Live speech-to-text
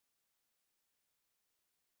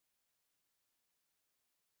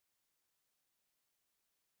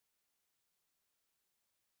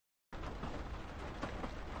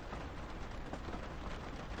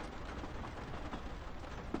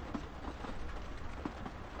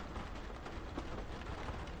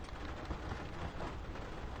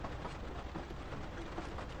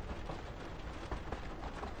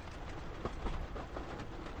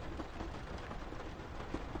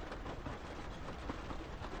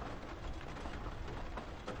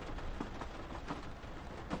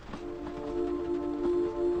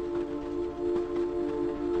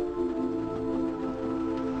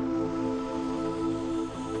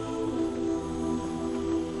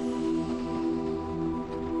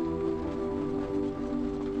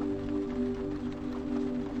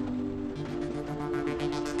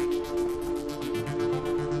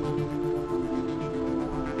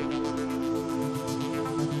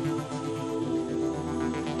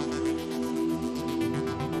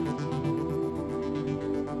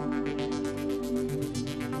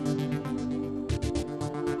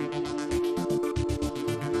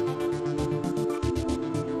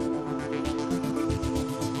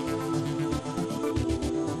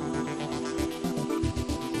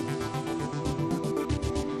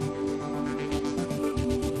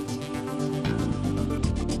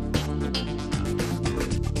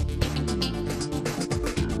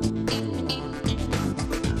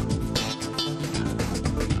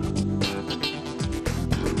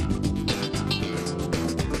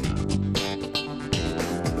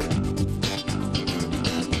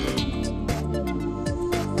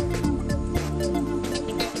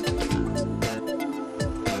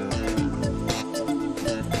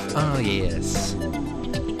Ah, yes.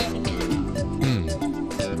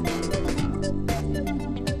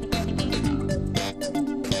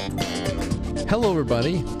 Hello,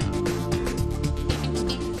 everybody.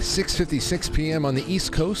 6:56 p.m. on the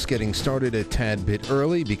East Coast, getting started a tad bit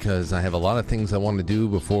early because I have a lot of things I want to do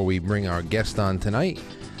before we bring our guest on tonight.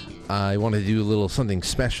 I want to do a little something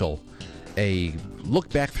special, a look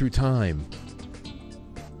back through time.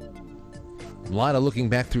 A lot of looking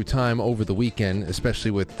back through time over the weekend,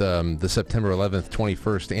 especially with the September 11th,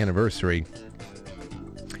 21st anniversary.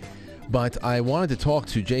 But I wanted to talk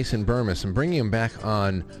to Jason Bermas and bring him back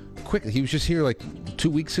on quickly. He was just here like 2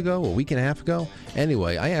 weeks ago, a week and a half ago.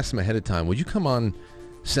 Anyway, I asked him ahead of time, would you come on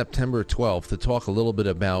September 12th to talk a little bit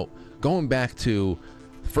about going back to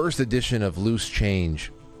first edition of Loose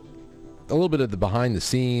Change? A little bit of the behind the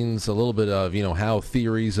scenes, a little bit of, how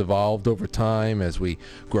theories evolved over time as we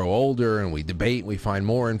grow older and we debate, we find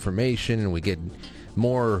more information and we get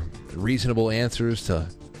more reasonable answers to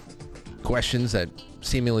questions that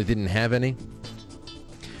seemingly didn't have any.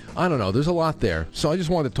 I don't know. There's a lot there. So I just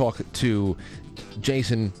wanted to talk to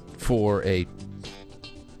Jason for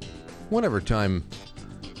whatever time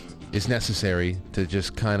is necessary to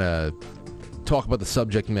just kind of talk about the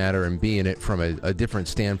subject matter and be in it from a different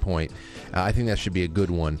standpoint. I think that should be a good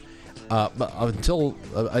one. But until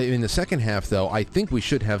in the second half, though, I think we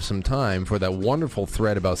should have some time for that wonderful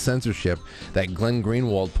thread about censorship that Glenn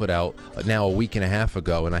Greenwald put out now a week and a half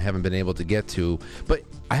ago, and I haven't been able to get to. But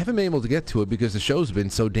I haven't been able to get to it because the show's been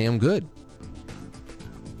so damn good.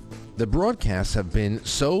 The broadcasts have been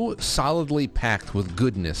so solidly packed with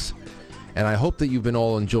goodness, and I hope that you've been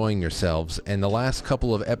all enjoying yourselves. And the last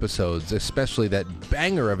couple of episodes, especially that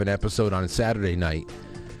banger of an episode on Saturday night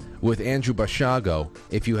with Andrew Bashago.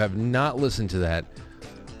 If you have not listened to that,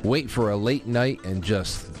 wait for a late night and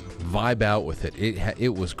just vibe out with it.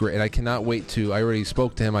 It was great, and I cannot wait to. I already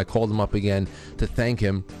spoke to him. I called him up again to thank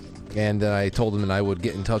him, and I told him that I would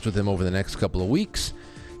get in touch with him over the next couple of weeks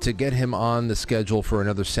to get him on the schedule for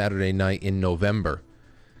another Saturday night in November,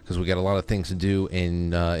 because we got a lot of things to do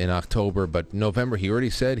in October. But November, he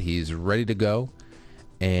already said he's ready to go,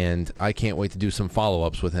 and I can't wait to do some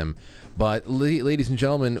follow-ups with him. But ladies and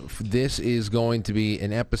gentlemen, this is going to be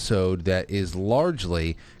an episode that is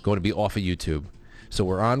largely going to be off of YouTube. So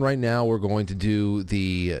we're on right now. We're going to do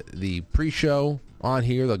the pre-show on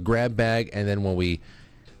here, the grab bag, and then when we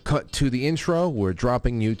cut to the intro, we're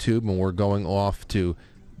dropping YouTube and we're going off to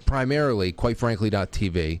primarily, quite frankly,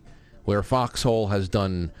 .tv, where Foxhole has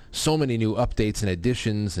done so many new updates and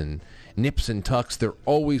additions and nips and tucks. They're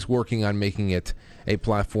always working on making it a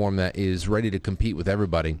platform that is ready to compete with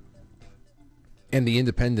everybody. And the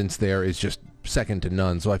independence there is just second to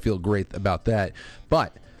none, so I feel great about that.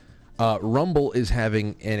 But Rumble is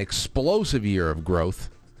having an explosive year of growth,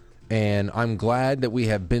 and I'm glad that we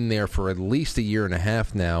have been there for at least a year and a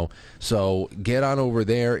half now. So get on over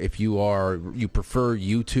there if you prefer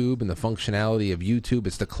YouTube and the functionality of YouTube.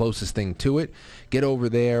 It's the closest thing to it. Get over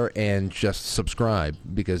there and just subscribe,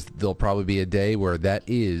 because there'll probably be a day where that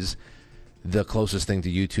is the closest thing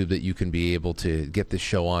to YouTube that you can be able to get this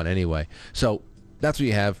show on anyway. So that's what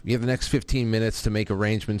you have. You have the next 15 minutes to make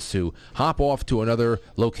arrangements to hop off to another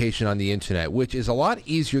location on the internet, which is a lot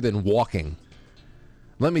easier than walking.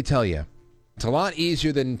 Let me tell you, it's a lot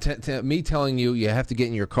easier than me telling you you have to get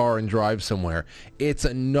in your car and drive somewhere. It's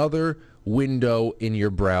another window in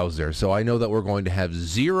your browser. So I know that we're going to have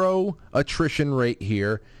zero attrition rate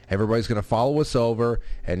here. Everybody's going to follow us over,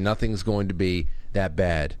 and nothing's going to be that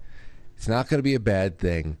bad. It's not going to be a bad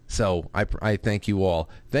thing. So I thank you all.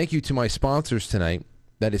 Thank you to my sponsors tonight.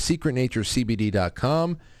 That is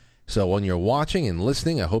SecretNatureCBD.com. So when you're watching and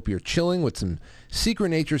listening, I hope you're chilling with some Secret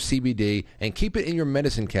Nature CBD, and keep it in your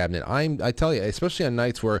medicine cabinet. I tell you, especially on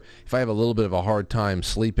nights where if I have a little bit of a hard time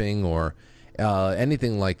sleeping or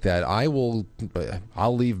anything like that,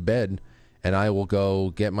 I'll leave bed and I will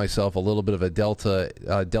go get myself a little bit of a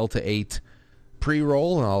Delta 8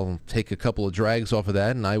 pre-roll, and I'll take a couple of drags off of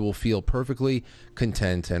that, and I will feel perfectly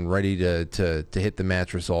content and ready to hit the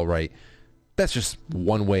mattress all right. That's just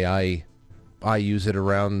one way I use it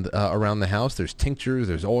around the house. There's tinctures,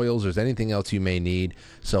 there's oils, there's anything else you may need.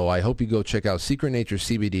 So I hope you go check out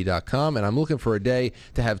SecretNatureCBD.com, and I'm looking for a day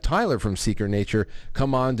to have Tyler from Secret Nature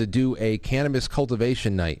come on to do a cannabis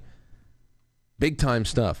cultivation night. Big time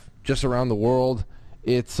stuff, just around the world.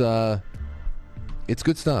 It's good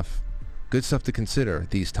stuff. Good stuff to consider,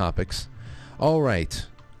 these topics. All right.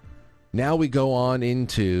 Now we go on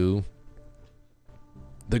into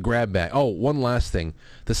the grab bag. Oh, one last thing.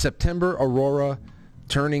 The September Aurora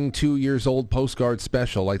turning 2 years old postcard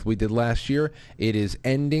special like we did last year, it is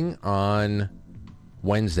ending on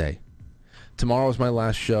Wednesday. Tomorrow is my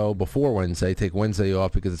last show before Wednesday. Take Wednesday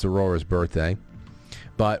off because it's Aurora's birthday.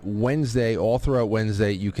 But Wednesday, all throughout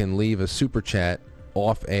Wednesday, you can leave a super chat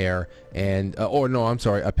off air and, a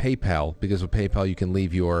PayPal, because with PayPal you can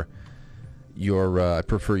leave your I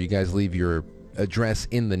prefer you guys leave your address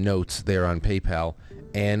in the notes there on PayPal,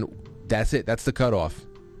 and that's it. That's the cutoff.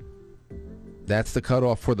 That's the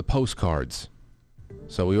cutoff for the postcards.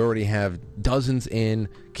 So we already have dozens in.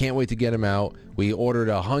 Can't wait to get them out. We ordered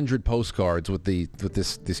 100 postcards with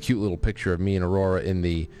this cute little picture of me and Aurora in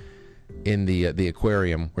the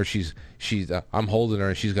aquarium, where she's I'm holding her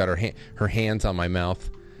and she's got her hands on my mouth,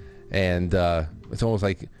 and it's almost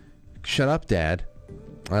like, shut up, Dad.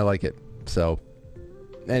 I like it. So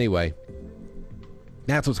anyway,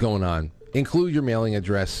 that's what's going on. Include your mailing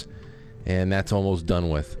address, and that's almost done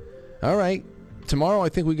with. All right, tomorrow I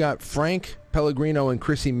think we got Frank Pellegrino and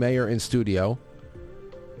Chrissy Mayer in studio,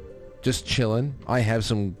 just chilling. I have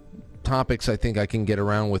some topics I think I can get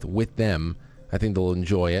around with them. I think they'll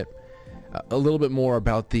enjoy it. A little bit more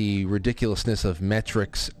about the ridiculousness of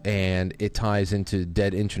metrics, and it ties into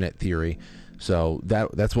dead internet theory. So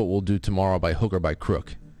that's what we'll do tomorrow by hook or by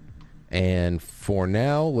crook. And for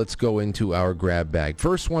now, let's go into our grab bag.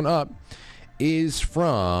 First one up is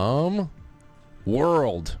from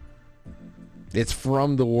World. It's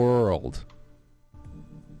from the World.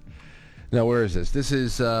 Now, where is this? This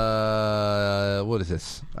is, what is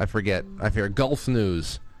this? I forget. Gulf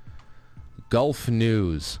News. Gulf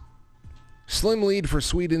News. Slim lead for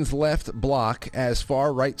Sweden's left bloc as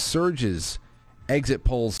far-right surges, exit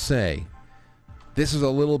polls say. This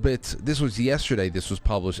was yesterday this was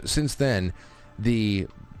published. Since then, the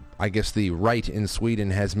right in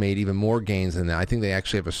Sweden has made even more gains than that. I think they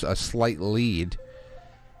actually have a slight lead,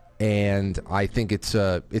 and I think it's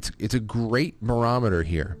a great barometer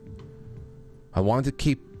here. I wanted to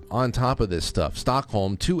keep on top of this stuff.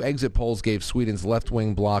 Stockholm, 2 exit polls gave Sweden's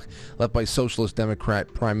left-wing bloc, led by Socialist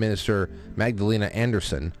Democrat Prime Minister Magdalena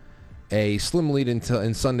Andersson, a slim lead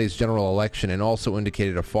in Sunday's general election, and also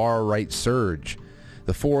indicated a far-right surge.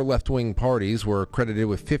 The 4 left-wing parties were credited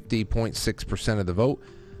with 50.6% of the vote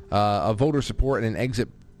of voter support in an exit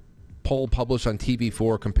poll published on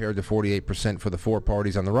TV4, compared to 48% for the 4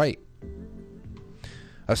 parties on the right.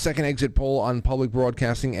 A second exit poll on public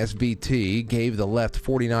broadcasting, SVT, gave the left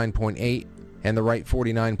 49.8 and the right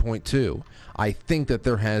 49.2. I think that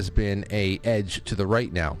there has been a edge to the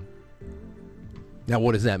right now. Now,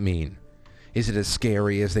 what does that mean? Is it as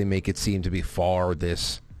scary as they make it seem to be far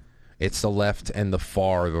this? It's the left and the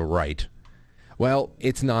far the right. Well,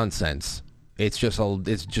 it's nonsense. It's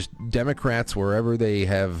just Democrats wherever they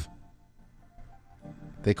have.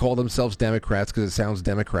 They call themselves Democrats because it sounds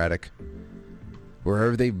democratic.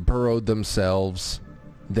 Wherever they've burrowed themselves,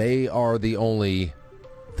 they are the only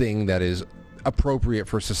thing that is appropriate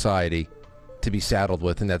for society to be saddled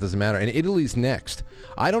with, and that doesn't matter. And Italy's next.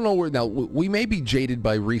 I don't know where. Now, we may be jaded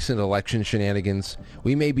by recent election shenanigans.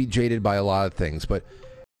 We may be jaded by a lot of things, but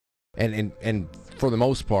and for the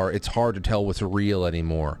most part, it's hard to tell what's real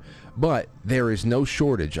anymore. But there is no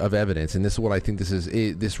shortage of evidence, and this is what I think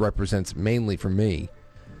this represents mainly for me.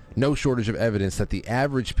 No shortage of evidence that the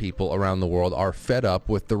average people around the world are fed up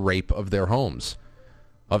with the rape of their homes,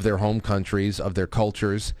 of their home countries, of their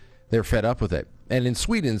cultures. They're fed up with it. And in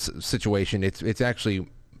Sweden's situation, it's actually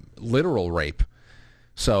literal rape.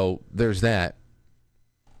 So there's that.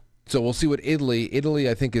 So we'll see what Italy,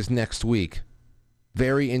 I think, is next week.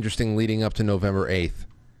 Very interesting leading up to November 8th.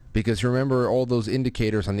 Because remember all those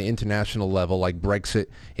indicators on the international level, like Brexit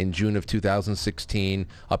in June of 2016,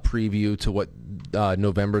 a preview to what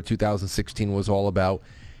November 2016 was all about.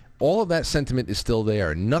 All of that sentiment is still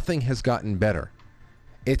there. Nothing has gotten better.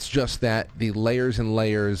 It's just that the layers and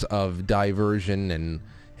layers of diversion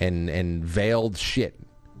and veiled shit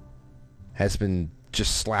has been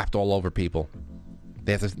just slapped all over people.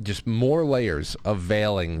 They have to, just more layers of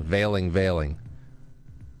veiling.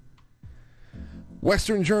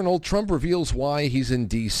 Western Journal, Trump reveals why he's in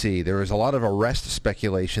D.C. There is a lot of arrest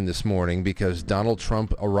speculation this morning because Donald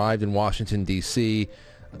Trump arrived in Washington, D.C.,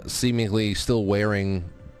 seemingly still wearing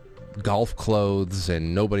golf clothes,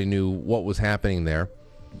 and nobody knew what was happening there.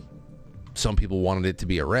 Some people wanted it to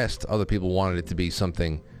be arrest. Other people wanted it to be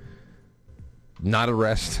something not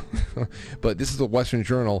arrest. But this is the Western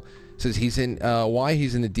Journal. It says why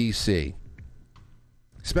he's in the D.C.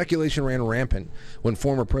 Speculation ran rampant when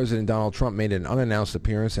former President Donald Trump made an unannounced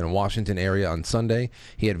appearance in a Washington area on Sunday.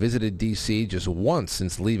 He had visited D.C. just once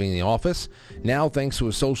since leaving the office. Now, thanks to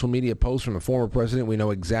a social media post from the former president, we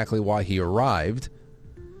know exactly why he arrived.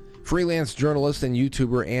 Freelance journalist and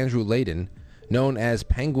YouTuber Andrew Layden, known as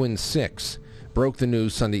Penguin 6, broke the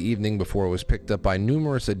news Sunday evening before it was picked up by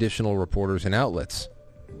numerous additional reporters and outlets.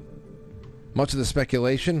 Much of the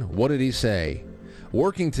speculation, what did he say?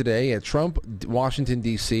 Working today at Trump, Washington,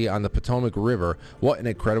 D.C. on the Potomac River. What an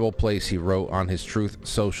incredible place, he wrote on his Truth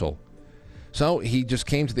Social. So he just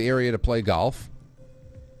came to the area to play golf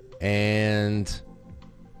and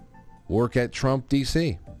work at Trump,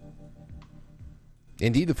 D.C.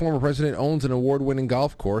 Indeed, the former president owns an award-winning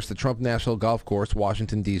golf course, the Trump National Golf Course,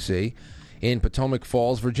 Washington, D.C., in Potomac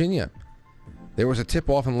Falls, Virginia. There was a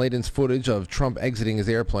tip-off in Layden's footage of Trump exiting his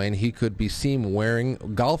airplane. He could be seen wearing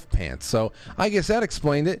golf pants. So I guess that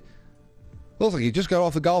explained it. Looks like he just got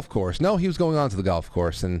off the golf course. No, he was going on to the golf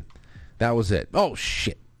course, and that was it. Oh,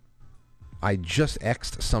 shit. I just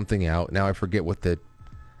X'd something out. Now I forget what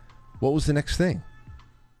was the next thing?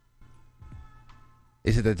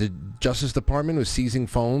 Is it that the Justice Department was seizing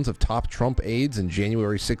phones of top Trump aides in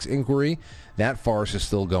January 6th inquiry? That farce is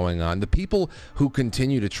still going on. The people who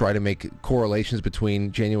continue to try to make correlations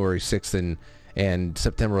between January 6th and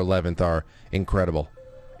September 11th are incredible.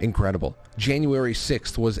 Incredible. January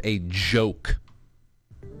 6th was a joke.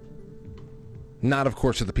 Not, of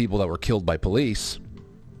course, to the people that were killed by police.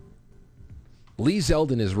 Lee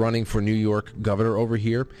Zeldin is running for New York governor over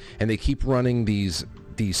here, and they keep running these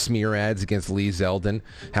smear ads against Lee Zeldin,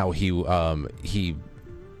 how he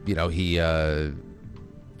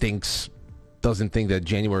doesn't think that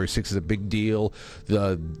January 6th is a big deal.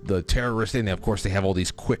 The terrorist, and of course they have all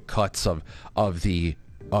these quick cuts of the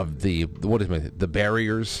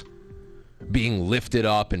barriers being lifted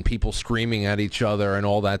up and people screaming at each other and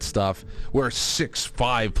all that stuff, where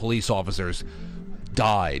 5 police officers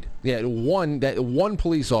died. Yeah, one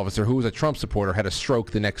police officer who was a Trump supporter had a stroke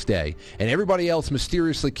the next day, and everybody else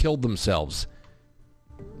mysteriously killed themselves.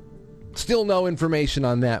 Still no information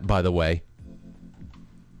on that, by the way.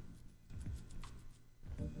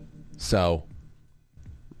 So,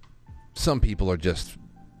 some people are just,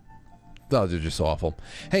 they're just awful.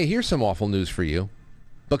 Hey, here's some awful news for you,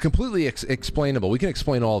 but completely explainable. We can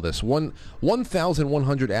explain all this.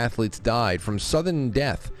 1,100 athletes died from sudden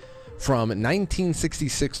death from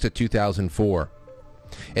 1966 to 2004.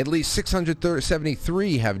 At least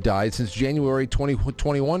 673 have died since January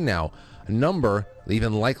 2021 now. A number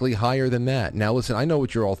even likely higher than that. Now listen, I know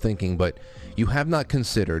what you're all thinking, but you have not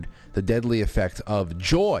considered the deadly effect of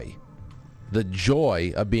joy. The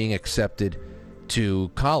joy of being accepted to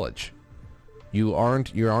college. You aren't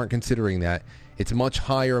considering that. It's much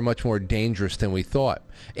higher and much more dangerous than we thought.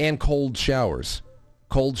 And cold showers.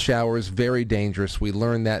 Cold showers, very dangerous. We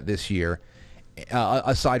learned that this year.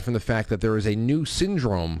 Aside from the fact that there is a new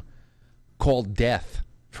syndrome called death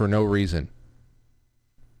for no reason.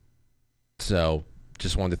 So,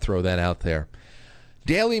 just wanted to throw that out there.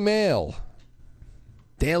 Daily Mail.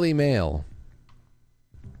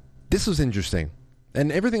 This was interesting.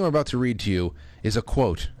 And everything I'm about to read to you is a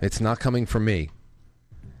quote. It's not coming from me.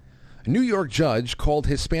 A New York judge called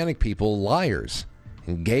Hispanic people liars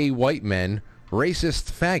and gay white men racist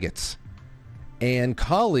faggots, and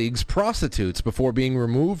colleagues prostitutes before being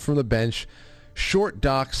removed from the bench. Short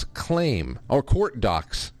docs claim, or court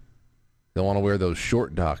docs. Don't want to wear those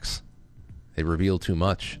short docs. They reveal too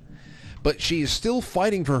much. But she is still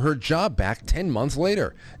fighting for her job back 10 months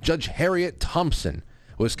later. Judge Harriet Thompson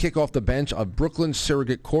was kicked off the bench of Brooklyn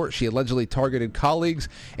surrogate court. She allegedly targeted colleagues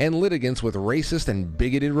and litigants with racist and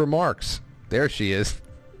bigoted remarks. There she is.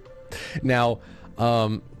 Now,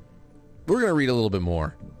 we're going to read a little bit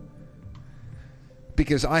more,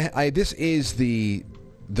 because this is the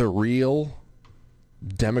real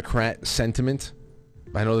Democrat sentiment.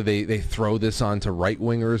 I know that they throw this on to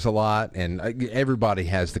right-wingers a lot, and everybody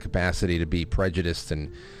has the capacity to be prejudiced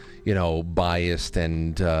and, biased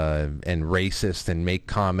and racist and make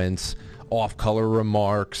comments, off-color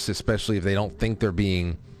remarks, especially if they don't think they're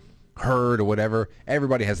being heard or whatever.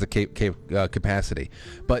 Everybody has the capacity.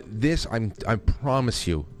 But this, I promise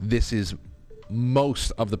you, this is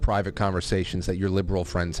most of the private conversations that your liberal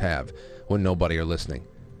friends have when nobody are listening.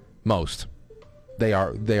 Most. They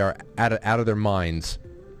are out of their minds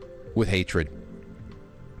with hatred.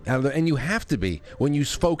 And you have to be when you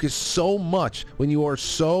focus so much, when you are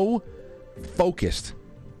so focused,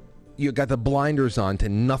 you got the blinders on to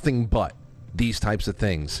nothing but these types of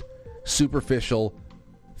things. Superficial,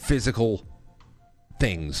 physical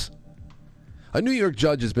things. A New York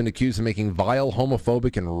judge has been accused of making vile,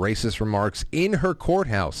 homophobic, and racist remarks in her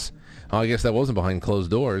courthouse. I guess that wasn't behind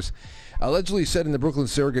closed doors. Allegedly said in the Brooklyn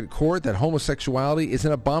surrogate court that homosexuality is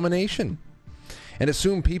an abomination, and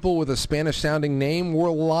assumed people with a Spanish-sounding name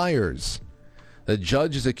were liars. The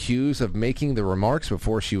judge is accused of making the remarks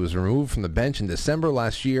before she was removed from the bench in December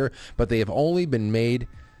last year, but they have only been made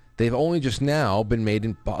They've only just now been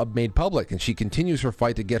made public, and she continues her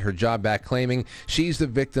fight to get her job back, claiming she's the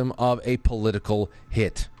victim of a political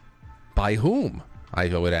hit. By whom, I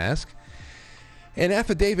would ask? An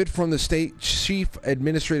affidavit from the state chief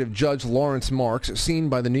administrative judge Lawrence Marks, seen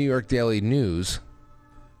by the New York Daily News,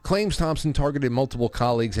 claims Thompson targeted multiple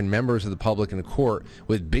colleagues and members of the public in court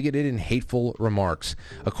with bigoted and hateful remarks.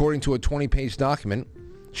 According to a 20-page document,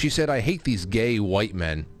 she said, "I hate these gay white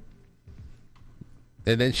men."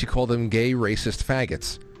 And then she called them gay racist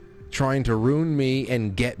faggots, trying to ruin me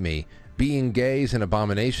and get me. Being gay is an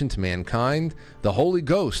abomination to mankind. The Holy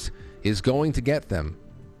Ghost is going to get them.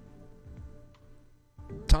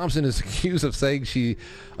 Thompson is accused of saying she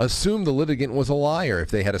assumed the litigant was a liar if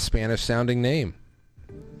they had a Spanish-sounding name.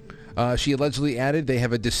 She allegedly added they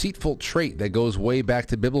have a deceitful trait that goes way back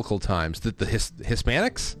to biblical times. The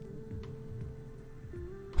Hispanics?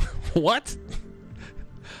 What?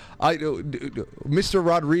 Mr.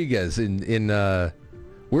 Rodriguez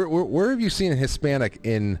where have you seen a Hispanic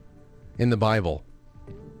in the Bible?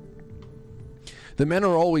 The men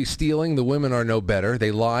are always stealing. The women are no better.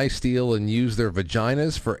 They lie, steal, and use their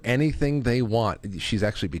vaginas for anything they want. She's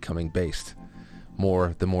actually becoming based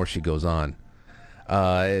the more she goes on.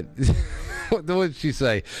 What did she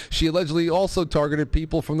say? She allegedly also targeted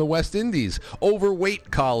people from the West Indies,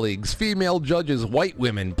 overweight colleagues, female judges, white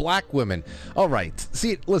women, black women. All right.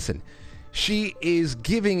 See, listen, she is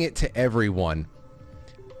giving it to everyone.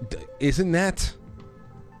 Isn't that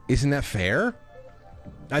fair?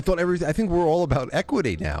 I think we're all about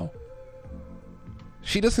equity now.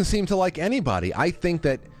 She doesn't seem to like anybody. I think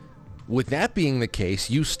that with that being the case,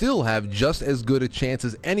 you still have just as good a chance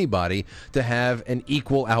as anybody to have an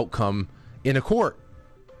equal outcome in a court.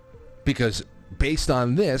 Because based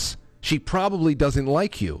on this, she probably doesn't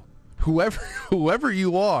like you. Whoever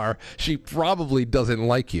you are, she probably doesn't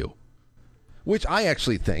like you. Which I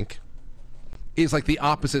actually think is like the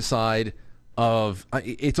opposite side of,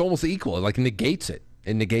 it's almost equal. It like negates it.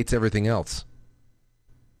 It negates everything else.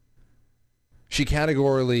 She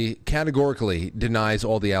categorically denies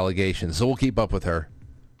all the allegations, so we'll keep up with her.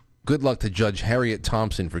 Good luck to Judge Harriet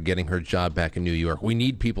Thompson for getting her job back in New York. We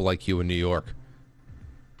need people like you in New York.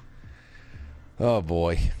 Oh,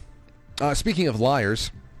 boy. Speaking of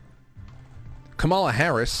liars, Kamala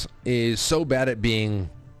Harris is so bad at being,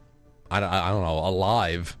 I don't know,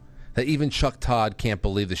 alive, that even Chuck Todd can't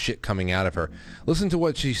believe the shit coming out of her. Listen to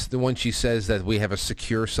what she says, that we have a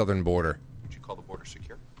secure southern border. Would you call the border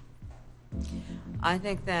secure? I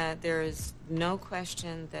think that there is no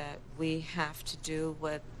question that we have to do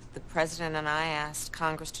what the President and I asked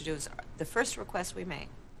Congress to do. Is the first request we made.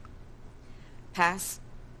 Pass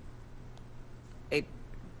a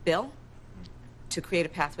bill to create a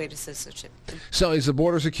pathway to citizenship. So is the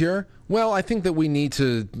border secure? Well, I think that we need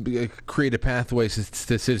to create a pathway to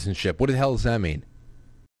citizenship. What the hell does that mean?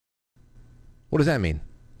 What does that mean?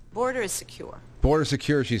 Border is secure. Border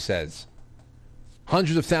secure, she says.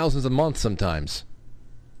 Hundreds of thousands a month sometimes.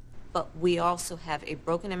 But we also have a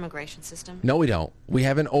broken immigration system. No, we don't. We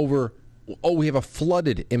have we have a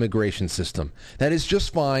flooded immigration system. That is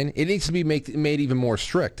just fine. It needs to be made even more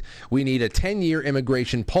strict. We need a 10-year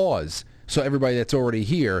immigration pause so everybody that's already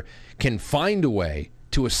here can find a way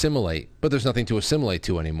to assimilate. But there's nothing to assimilate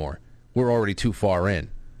to anymore. We're already too far in.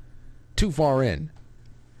 Too far in.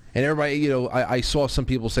 And everybody, I saw some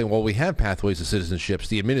people saying, well, we have pathways to citizenships.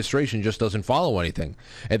 The administration just doesn't follow anything.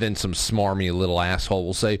 And then some smarmy little asshole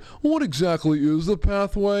will say, what exactly is the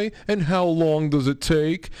pathway and how long does it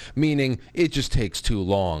take? Meaning, it just takes too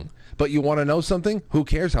long. But you want to know something? Who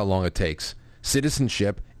cares how long it takes?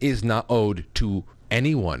 Citizenship is not owed to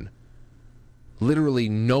anyone. Literally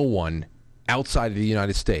no one outside of the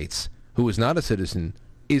United States who is not a citizen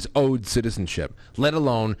is owed citizenship, let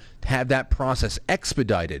alone have that process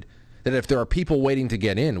expedited. That if there are people waiting to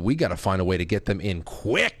get in, we got to find a way to get them in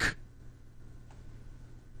quick.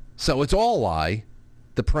 So it's all a lie.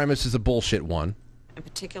 The premise is a bullshit one. In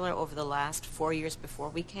particular, over the last 4 years before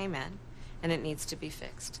we came in, and it needs to be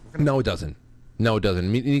fixed. No, it doesn't. No, it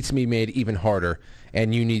doesn't. It needs to be made even harder,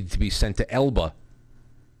 and you need to be sent to Elba.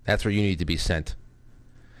 That's where you need to be sent.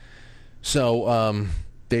 So,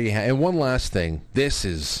 there you have. And one last thing. This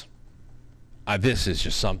is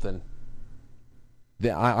just something.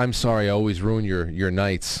 I'm sorry I always ruin your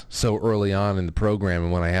nights so early on in the program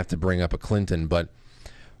and when I have to bring up a Clinton, but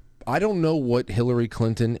I don't know what Hillary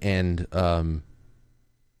Clinton and Bill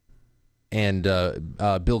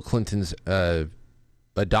Clinton's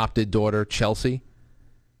adopted daughter, Chelsea,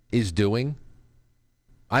 is doing.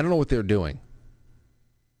 I don't know what they're doing.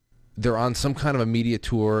 They're on some kind of a media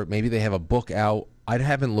tour. Maybe they have a book out. I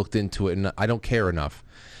haven't looked into it, and I don't care enough.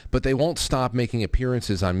 but they won't stop making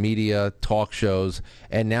appearances on media, talk shows,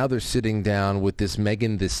 and now they're sitting down with this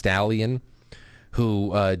Megan Thee Stallion,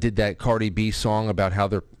 who did that Cardi B song about how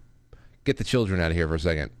they're... Get the children out of here for a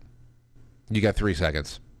second. You got 3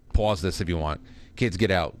 seconds. Pause this if you want. Kids,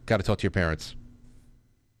 get out. Got to talk to your parents.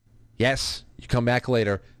 Yes, you come back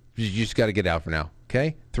later. You just got to get out for now.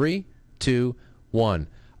 Okay? 3, 2, 1.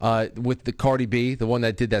 With the Cardi B, the one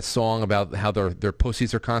that did that song about how their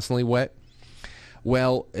pussies are constantly wet.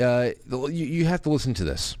 Well, you have to listen to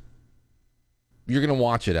this. You're going to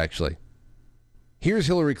watch it, actually. Here's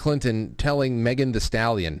Hillary Clinton telling Megan Thee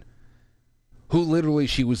Stallion, who literally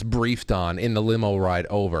she was briefed on in the limo ride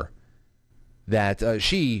over, that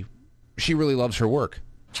she really loves her work.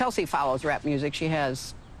 Chelsea follows rap music. She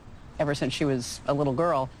has ever since she was a little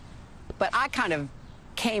girl. But I kind of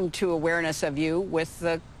came to awareness of you with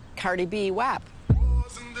the Cardi B WAP.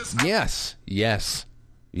 Yes.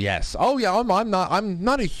 Oh yeah, I'm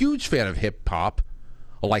not a huge fan of hip hop,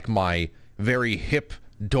 like my very hip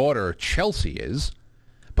daughter Chelsea is.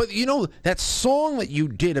 But you know, that song that you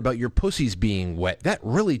did about your pussies being wet, that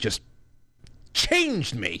really just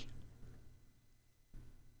changed me.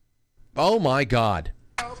 Oh my God.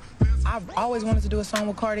 I've always wanted to do a song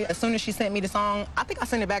with Cardi. As soon as she sent me the song, I think I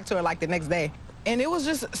sent it back to her like the next day. And it was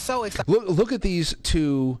just so exciting. Look at these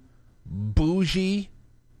two bougie,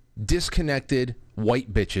 disconnected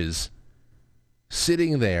white bitches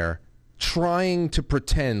sitting there trying to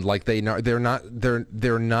pretend like they're not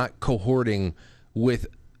cohorting with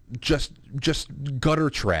just gutter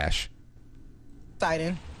trash.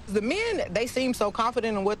 Exciting. The men, they seem so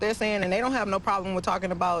confident in what they're saying, and they don't have no problem with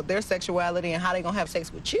talking about their sexuality and how they're going to have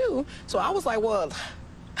sex with you. So I was like, well,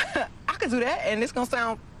 I could do that, and it's going to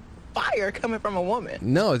sound fire coming from a woman.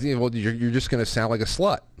 No, well, you're just going to sound like a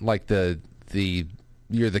slut, like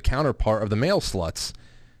you're the counterpart of the male sluts.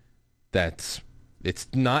 It's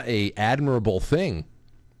not a admirable thing.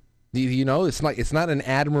 You know, it's not an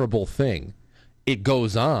admirable thing. It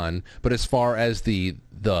goes on, but as far as the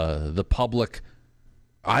public,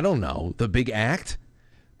 I don't know, the big act.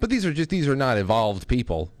 But these are not evolved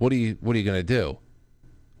people. What are you going to do?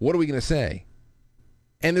 What are we going to say?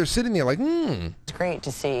 And they're sitting there like, It's great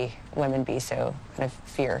to see women be so kind of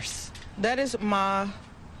fierce. That is my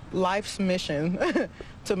life's mission,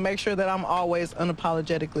 to make sure that I'm always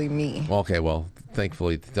unapologetically me. Okay, well,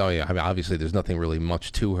 thankfully, I mean, obviously there's nothing really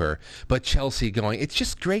much to her. But Chelsea going, it's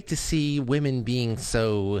just great to see women being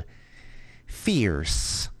so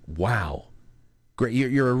fierce. Wow. Great.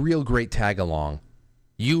 You're a real great tag-along.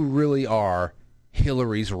 You really are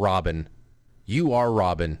Hillary's Robin. You are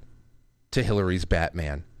Robin to Hillary's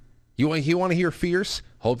Batman. You want to hear fierce?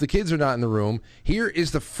 Hope the kids are not in the room.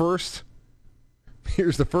 Here's the first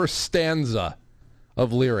stanza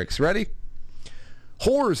of lyrics. Ready?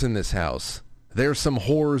 Whores in this house. There's some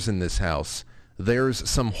whores in this house. There's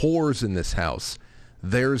some whores in this house.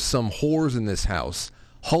 There's some whores in this house.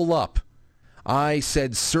 Hull up. I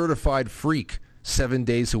said certified freak 7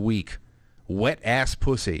 days a week. Wet ass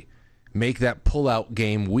pussy. Make that pull-out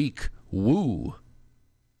game weak. Woo.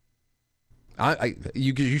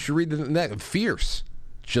 You should read that. Fierce.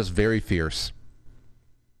 Just very fierce.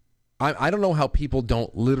 I don't know how people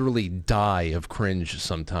don't literally die of cringe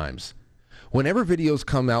sometimes. Whenever videos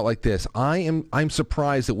come out like this, I'm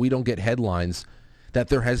surprised that we don't get headlines that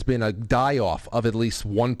there has been a die-off of at least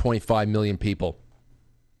 1.5 million people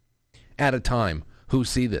at a time who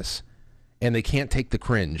see this, and they can't take the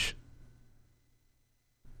cringe.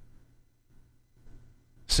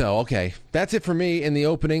 So, okay, that's it for me in the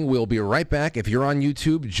opening. We'll be right back. If you're on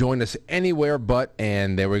YouTube, join us anywhere but,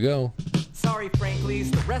 and there we go. Sorry, Franklies,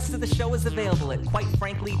 the rest of the show is available at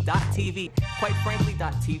quitefrankly.tv.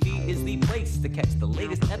 Quitefrankly.tv is the place to catch the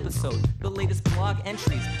latest episode, the latest blog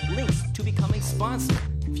entries, links to becoming sponsored.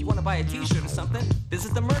 If you want to buy a t-shirt or something,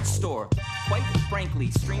 visit the merch store. Quite Frankly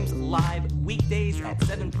streams live weekdays at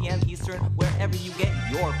 7 p.m. Eastern, wherever you get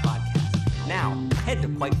your podcast. Now, head to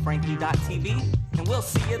quitefrankly.tv, and we'll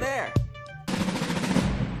see you there.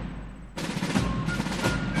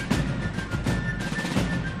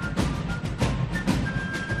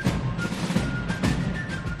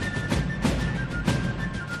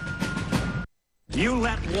 You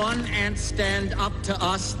let one ant stand up to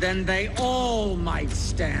us, then they all might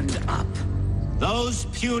stand up. Those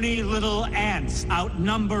puny little ants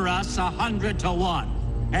outnumber us 100 to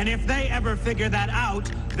 1. And if they ever figure that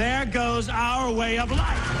out, there goes our way of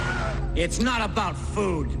life. It's not about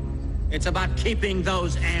food. It's about keeping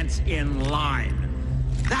those ants in line.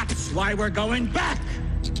 That's why we're going back.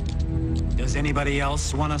 Does anybody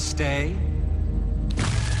else want to stay?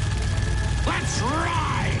 Let's ride!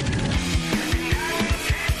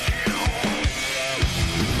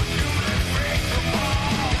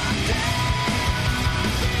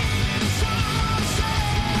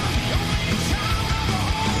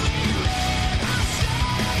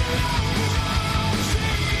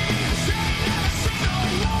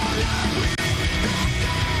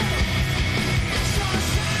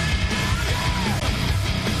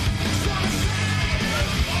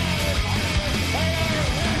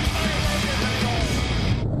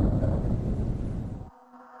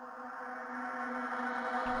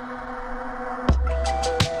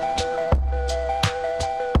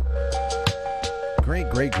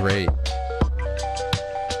 Great.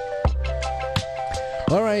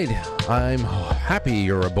 All right, I'm happy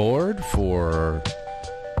you're aboard for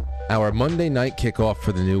our Monday night kickoff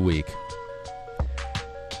for the new week.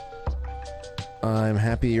 I'm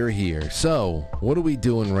happy you're here. So, what are we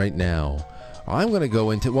doing right now? I'm going to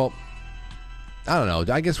go into, well, I don't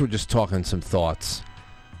know. I guess we're just talking some thoughts.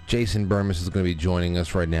 Jason Bermas is going to be joining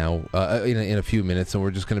us right now in a few minutes, and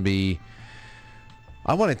we're just going to be...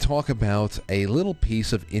 I want to talk about a little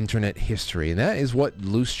piece of internet history, and that is what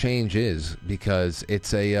Loose Change is, because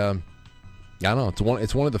it's a... I don't know.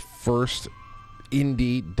 It's one of the first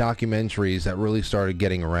indie documentaries that really started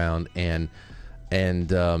getting around, and in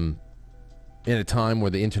a time where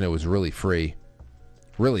the internet was really free.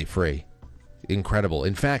 Really free. Incredible.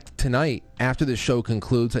 In fact, tonight, after the show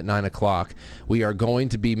concludes at 9 o'clock, we are going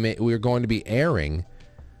to be airing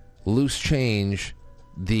Loose Change,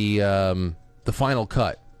 the final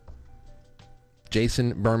cut.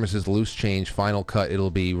 Jason Bermas' Loose Change final cut.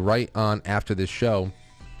 It'll be right on after this show.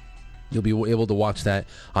 You'll be able to watch that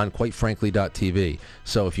on quitefrankly.tv.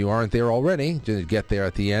 So if you aren't there already, just get there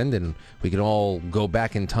at the end, and we can all go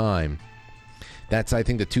back in time. That's, I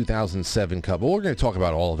think, the 2007 cut. But we're going to talk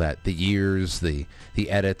about all of that. The years, the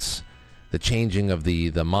edits, the changing of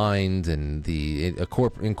the mind, and the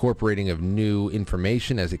incorporating of new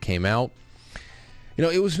information as it came out. You know,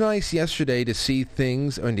 it was nice yesterday to see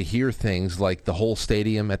things and to hear things like the whole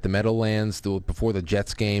stadium at the Meadowlands before the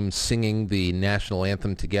Jets game singing the national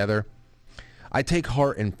anthem together. I take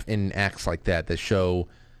heart in acts like that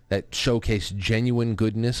showcase genuine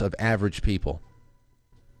goodness of average people.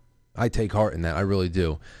 I take heart in that. I really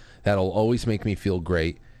do. That'll always make me feel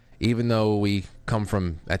great, even though we come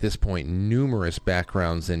from, at this point, numerous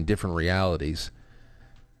backgrounds and different realities.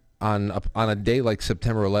 On a day like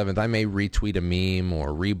September 11th, I may retweet a meme or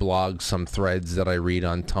reblog some threads that I read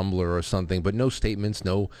on Tumblr or something, but no statements,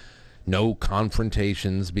 no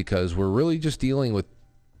confrontations, because we're really just dealing with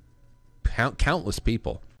countless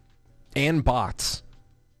people and bots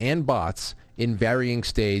in varying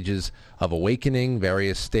stages of awakening,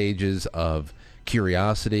 various stages of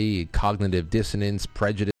curiosity, cognitive dissonance,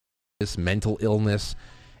 prejudice, mental illness.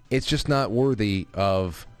 It's just not worthy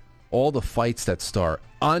of all the fights that start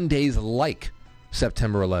on days like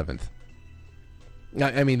September 11th.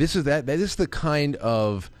 I mean, this is the kind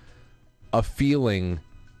of a feeling,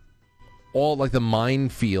 all like the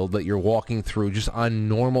minefield that you're walking through just on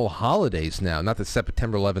normal holidays now. Not that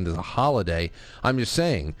September 11th is a holiday. I'm just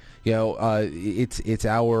saying, you know, it's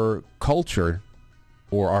our culture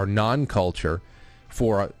or our non-culture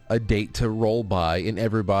for a date to roll by, and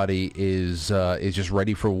everybody is just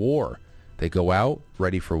ready for war. They go out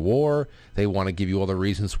ready for war. They want to give you all the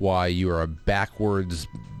reasons why you are a backwards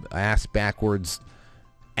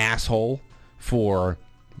asshole for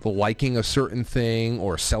liking a certain thing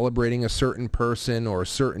or celebrating a certain person or a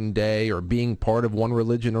certain day or being part of one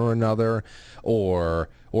religion or another or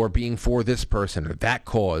being for this person or that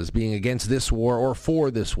cause, being against this war or for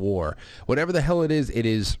this war. Whatever the hell it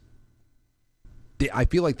is, I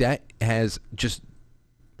feel like that has just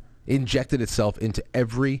injected itself into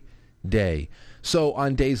every day. So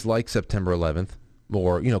on days like September 11th,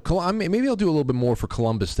 or, you know, maybe I'll do a little bit more for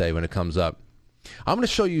Columbus Day when it comes up. I'm going to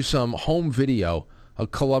show you some home video of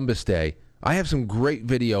Columbus Day. I have some great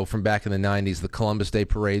video from back in the 90s, the Columbus Day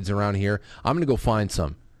parades around here. I'm going to go find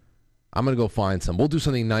some. We'll do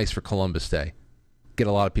something nice for Columbus Day. Get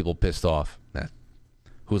a lot of people pissed off.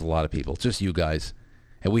 Who's a lot of people? Just you guys.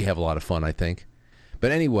 And we have a lot of fun, I think.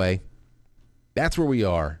 But anyway, that's where we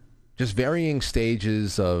are. Just varying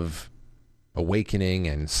stages of awakening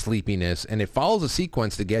and sleepiness, and it follows a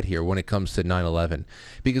sequence to get here when it comes to 9/11.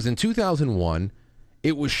 Because in 2001,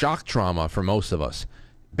 it was shock trauma for most of us.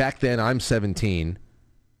 Back then, I'm 17.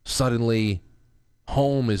 Suddenly,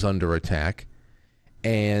 home is under attack.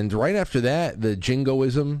 And right after that, the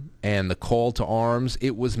jingoism and the call to arms,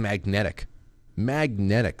 it was magnetic.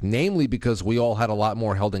 Namely because we all had a lot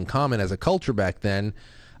more held in common as a culture back then.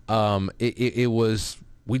 It was,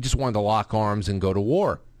 we just wanted to lock arms and go to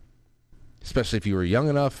war. Especially if you were young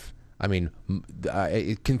enough. I mean,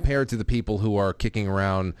 compared to the people who are kicking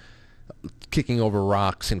over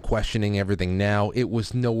rocks and questioning everything now, it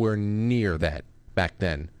was nowhere near that back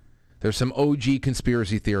then. There's some OG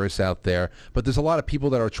conspiracy theorists out there, but there's a lot of people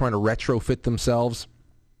that are trying to retrofit themselves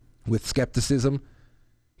with skepticism.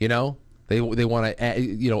 You know, they want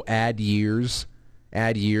to add years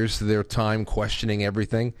to their time questioning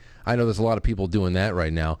everything. I know there's a lot of people doing that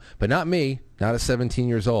right now, but not me. Not at 17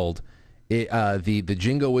 years old. The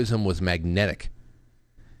jingoism was magnetic,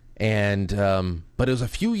 and but it was a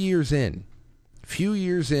few years in few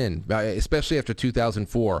years in, especially after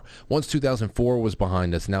 2004. Once 2004 was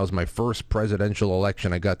behind us, and that was my first presidential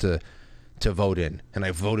election I got to vote in. And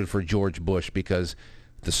I voted for George Bush because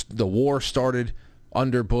the war started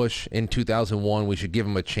under Bush in 2001. We should give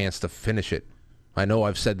him a chance to finish it. I know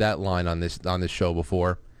I've said that line on this show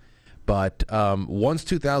before. But once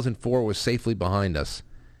 2004 was safely behind us,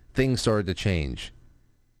 things started to change.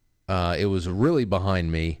 It was really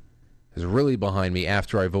behind me. It was really behind me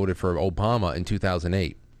after I voted for Obama in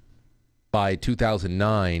 2008. By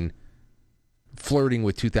 2009, flirting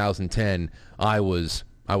with 2010, I was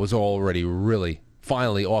already really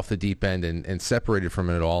finally off the deep end and separated from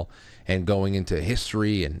it all and going into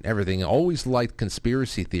history and everything. I always liked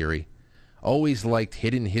conspiracy theory. Always liked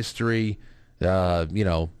hidden history,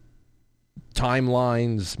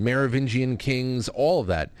 timelines, Merovingian kings, all of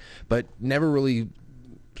that, but never really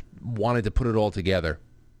wanted to put it all together.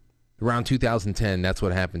 Around 2010, that's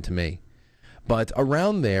what happened to me. But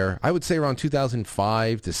around there, I would say around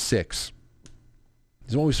 2005 to 6,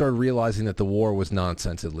 is when we started realizing that the war was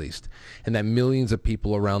nonsense, at least, and that millions of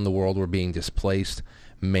people around the world were being displaced,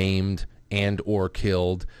 maimed, and or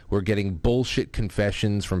killed. We're getting bullshit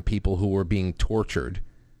confessions from people who were being tortured.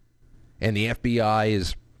 And the FBI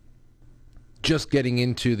is just getting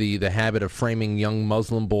into the habit of framing young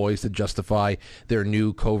Muslim boys to justify their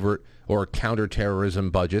new covert or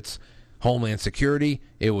counterterrorism budgets. Homeland Security,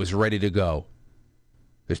 it was ready to go.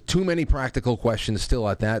 There's too many practical questions still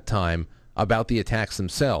at that time about the attacks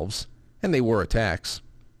themselves, and they were attacks.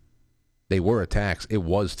 They were attacks. It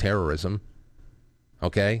was terrorism.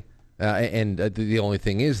 Okay? And the only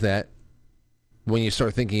thing is that when you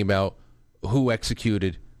start thinking about who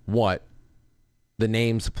executed what, the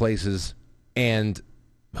names, places, and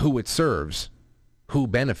who it serves, who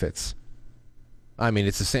benefits. I mean,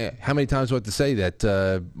 it's the same. How many times do I have to say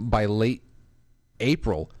that by late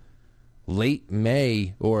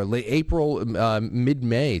May, or late April,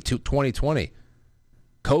 mid-May 2020,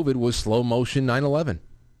 COVID was slow motion 9/11.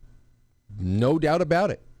 No doubt about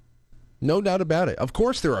it. No doubt about it. Of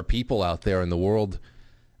course, there are people out there in the world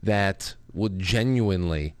that would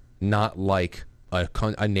genuinely not like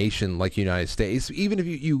a nation like the United States. Even if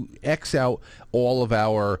you X out all of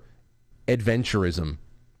our adventurism,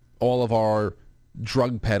 all of our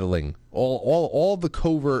drug peddling, all the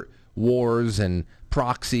covert wars and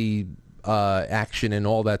proxy action and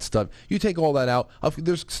all that stuff. You take all that out,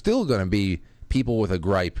 there's still going to be people with a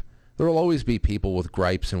gripe. There will always be people with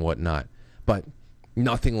gripes and whatnot. But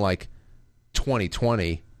nothing like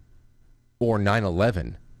 2020 or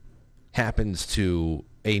 9/11 happens to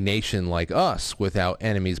a nation like us without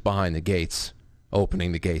enemies behind the gates,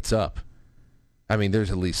 opening the gates up. I mean,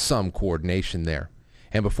 there's at least some coordination there.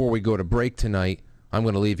 And before we go to break tonight, I'm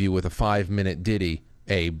going to leave you with a 5-minute ditty.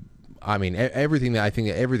 Everything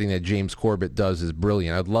that James Corbett does is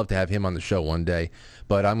brilliant. I'd love to have him on the show one day,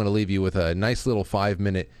 but I'm going to leave you with a nice little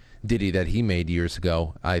 5-minute ditty that he made years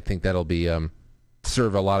ago. I think that'll be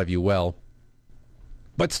serve a lot of you well.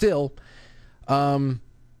 But still, too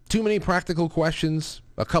many practical questions.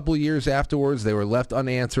 A couple of years afterwards, they were left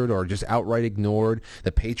unanswered or just outright ignored.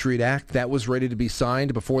 The Patriot Act, that was ready to be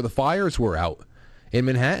signed before the fires were out in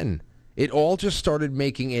Manhattan. It all just started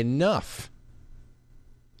making enough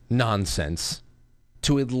nonsense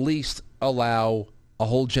to at least allow a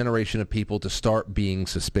whole generation of people to start being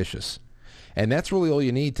suspicious. And that's really all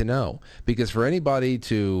you need to know. Because for anybody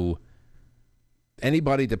to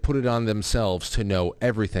put it on themselves to know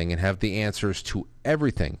everything and have the answers to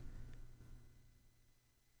everything,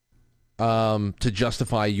 to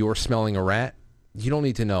justify your smelling a rat, you don't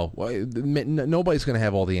need to know. Nobody's going to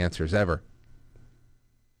have all the answers, ever.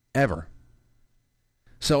 Ever.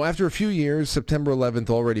 So after a few years, September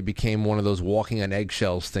 11th already became one of those walking on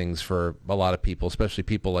eggshells things for a lot of people, especially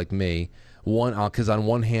people like me. Because on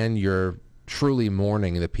one hand, you're truly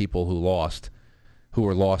mourning the people who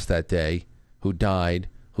were lost that day, who died,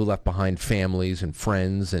 who left behind families and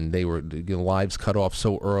friends, and they were lives cut off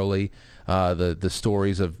so early. The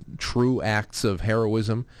stories of true acts of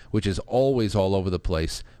heroism, which is always all over the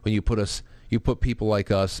place. When you put people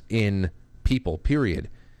like us in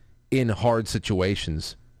hard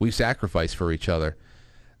situations, we sacrifice for each other.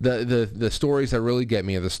 The stories that really get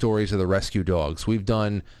me are the stories of the rescue dogs. We've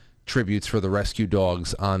done tributes for the rescue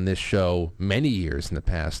dogs on this show many years in the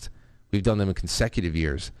past. We've done them in consecutive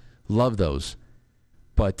years. Love those.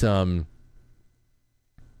 But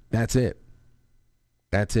that's it.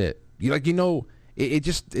 That's it. It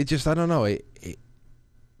just I don't know.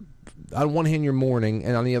 On one hand, you're mourning,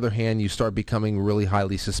 and on the other hand, you start becoming really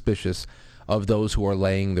highly suspicious of those who are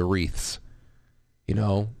laying the wreaths.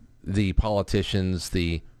 The politicians,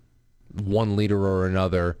 the one leader or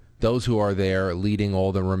another, those who are there leading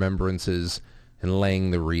all the remembrances and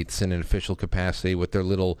laying the wreaths in an official capacity with their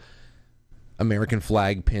little American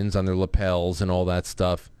flag pins on their lapels and all that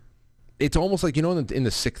stuff. It's almost like, in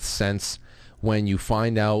the Sixth Sense, when you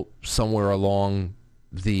find out somewhere along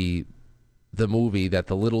the movie that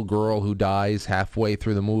the little girl who dies halfway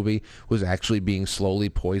through the movie was actually being slowly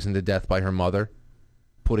poisoned to death by her mother,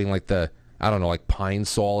 putting like pine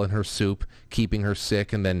sol in her soup, keeping her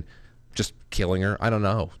sick, and then just killing her. I don't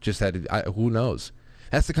know. Who knows?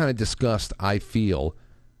 That's the kind of disgust I feel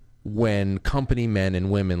when company men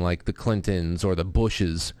and women like the Clintons or the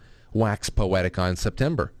Bushes wax poetic in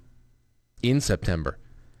September.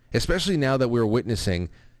 Especially now that we're witnessing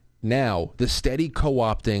the steady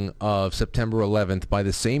co-opting of September 11th by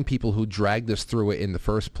the same people who dragged us through it in the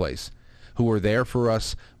first place, who were there for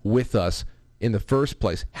us, with us in the first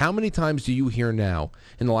place. How many times do you hear now,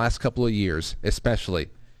 in the last couple of years especially,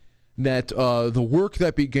 that the work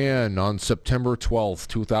that began on September 12th,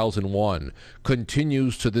 2001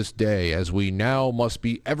 continues to this day, as we now must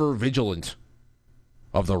be ever vigilant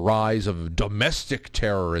of the rise of domestic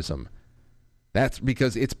terrorism? That's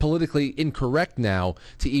because it's politically incorrect now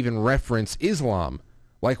to even reference Islam,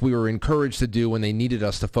 like we were encouraged to do when they needed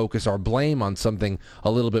us to focus our blame on something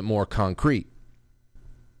a little bit more concrete.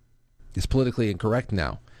 It's politically incorrect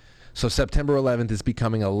now. So September 11th is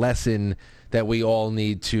becoming a lesson that we all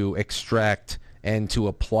need to extract and to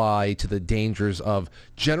apply to the dangers of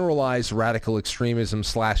generalized radical extremism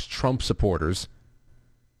 / Trump supporters,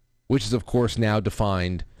 which is, of course, now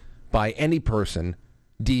defined by any person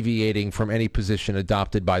deviating from any position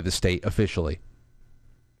adopted by the state officially.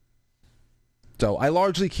 So I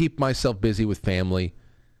largely keep myself busy with family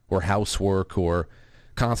or housework or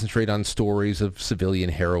concentrate on stories of civilian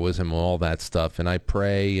heroism and all that stuff, and I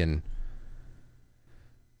pray, and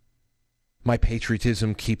my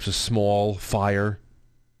patriotism keeps a small fire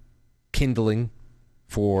kindling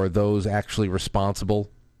for those actually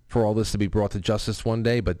responsible for all this to be brought to justice one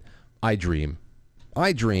day. But I dream,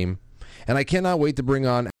 and I cannot wait to bring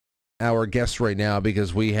on our guest right now,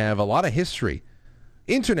 because we have a lot of history,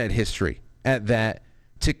 internet history at that,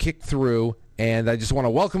 to kick through. And I just want to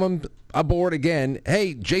welcome him aboard again.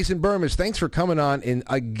 Hey, Jason Bermas, thanks for coming on. And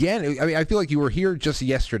again, I mean, I feel like you were here just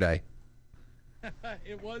yesterday.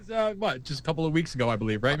 It was, just a couple of weeks ago, I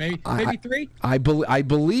believe, right? Maybe 3? I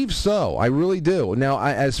believe so. I really do. Now,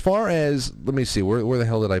 as far as, let me see, where the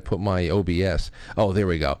hell did I put my OBS? Oh, there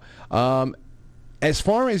we go. As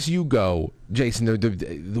far as you go, Jason,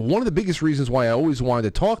 one of the biggest reasons why I always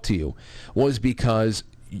wanted to talk to you was because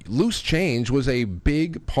Loose Change was a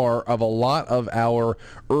big part of a lot of our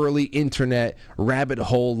early internet rabbit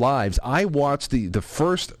hole lives. I watched the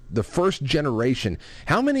first generation.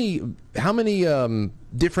 How many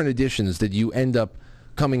different editions did you end up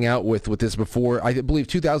coming out with this before? I believe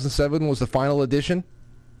 2007 was the final edition.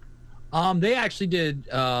 They actually did,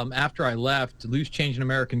 after I left, Loose Change and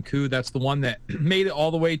American Coup. That's the one that made it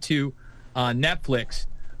all the way to Netflix.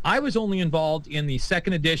 I was only involved in the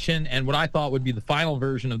second edition and what I thought would be the final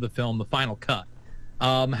version of the film, the final cut.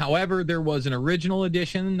 However, there was an original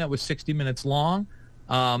edition that was 60 minutes long.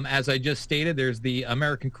 As I just stated, there's the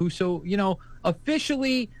American Coup. So,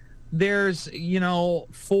 officially there's,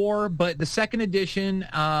 4, but the second edition,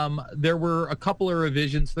 there were a couple of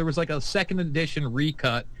revisions. There was like a second edition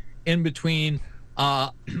recut in between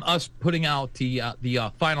us putting out the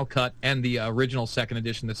final cut and the original second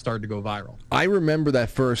edition that started to go viral. I remember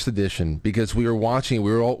that first edition because we were watching,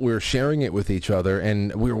 we were sharing it with each other,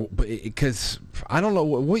 and because I don't know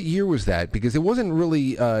what year was that, because it wasn't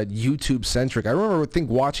really YouTube centric. I remember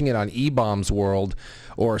watching it on E-Bombs World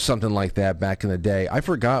or something like that back in the day. I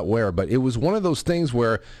forgot where, but it was one of those things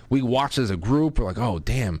where we watched as a group. We're like, oh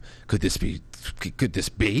damn, could this be?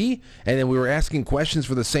 And then we were asking questions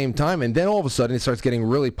for the same time, and then all of a sudden it starts getting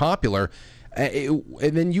really popular. And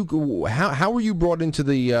then how were you brought into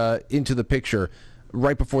the picture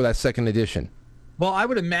right before that second edition? Well, I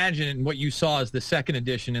would imagine what you saw is the second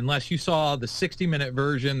edition, unless you saw the 60-minute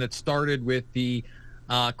version that started with the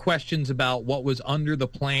questions about what was under the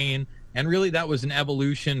plane, and really that was an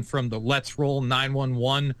evolution from the Let's Roll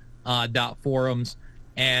 911 forums,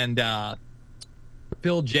 and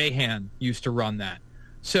Phil Jahan used to run that.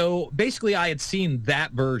 So basically I had seen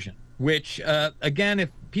that version, which, again, if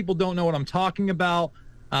people don't know what I'm talking about,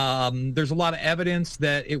 there's a lot of evidence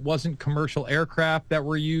that it wasn't commercial aircraft that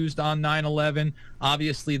were used on 9/11.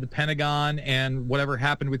 Obviously, the Pentagon and whatever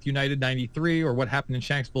happened with United 93 or what happened in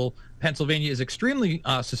Shanksville, Pennsylvania is extremely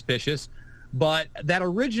suspicious. But that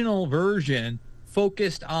original version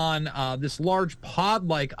focused on this large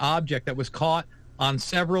pod-like object that was caught on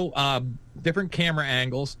several different camera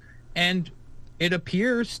angles, and it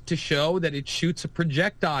appears to show that it shoots a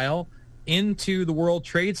projectile into the World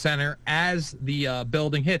Trade Center as the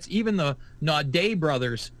building hits. Even the Naudet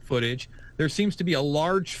brothers footage, there seems to be a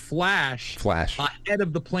large flash ahead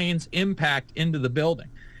of the plane's impact into the building.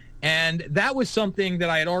 And that was something that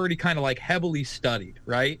I had already kind of like heavily studied,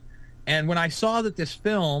 right? And when I saw that this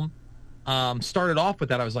film started off with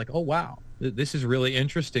that, I was like, oh, wow, this is really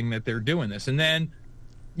interesting that they're doing this. And then,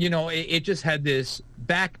 you know, it just had this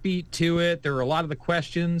backbeat to it. There were a lot of the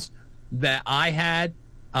questions that I had.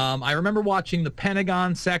 I remember watching the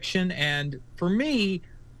Pentagon section, and for me,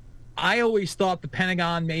 I always thought the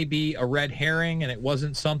Pentagon may be a red herring, and it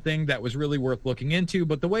wasn't something that was really worth looking into.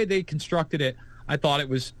 But the way they constructed it, I thought it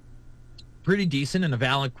was pretty decent and a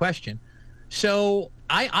valid question. So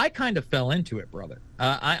I kind of fell into it, brother.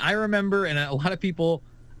 I remember, and a lot of people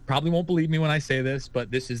probably won't believe me when I say this,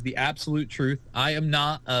 but this is the absolute truth. I am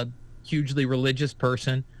not a hugely religious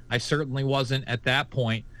person. I certainly wasn't at that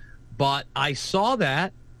point. But I saw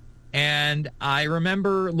that, and I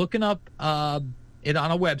remember looking up it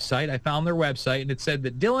on a website. I found their website, and it said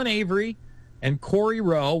that Dylan Avery and Corey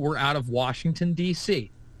Rowe were out of Washington,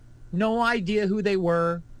 D.C. No idea who they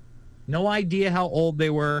were. No idea how old they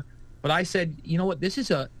were. But I said, you know what, this is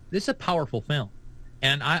a powerful film.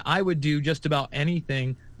 And I would do just about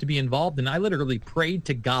anything to be involved in. I literally prayed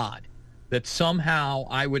to God that somehow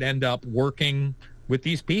I would end up working with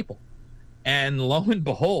these people. And lo and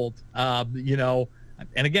behold, you know,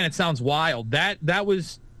 and again, it sounds wild. That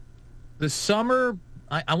was the summer.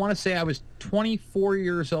 I want to say I was 24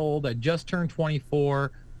 years old. I just turned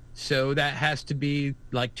 24. So that has to be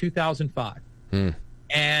like 2005.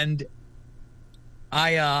 And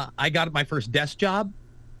I got my first desk job.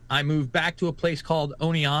 I moved back to a place called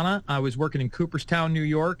Oneonta. I was working in Cooperstown, New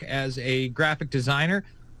York as a graphic designer.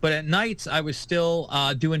 But at nights, I was still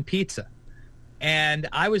doing pizza. And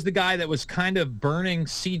I was the guy that was kind of burning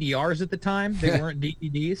CDRs at the time. They weren't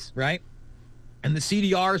DVDs, right? And the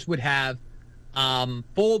CDRs would have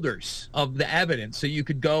folders of the evidence. So you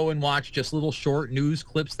could go and watch just little short news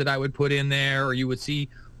clips that I would put in there, or you would see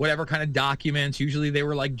whatever kind of documents. Usually they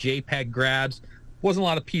were like JPEG grabs. Wasn't a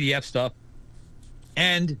lot of PDF stuff.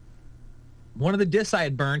 And one of the discs I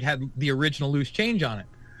had burned had the original Loose Change on it.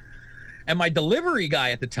 And my delivery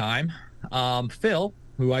guy at the time, Phil,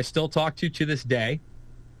 who I still talk to this day,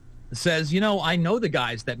 says, you know, I know the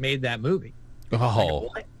guys that made that movie.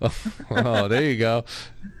 Oh, oh, there you go.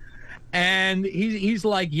 And he's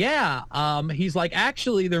like, yeah. He's like,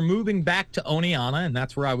 actually, they're moving back to Oneonta, and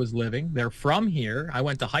that's where I was living. They're from here. I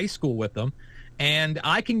went to high school with them. And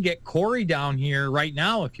I can get Corey down here right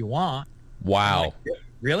now if you want. Wow. Like,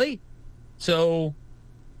 really? So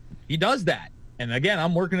he does that. And again,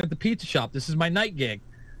 I'm working at the pizza shop. This is my night gig.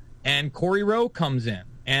 And Corey Rowe comes in.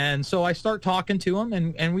 And so I start talking to him,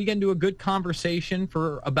 and we get into a good conversation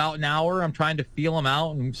for about an hour. I'm trying to feel him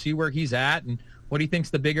out and see where he's at and what he thinks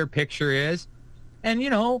the bigger picture is. And, you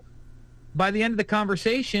know, by the end of the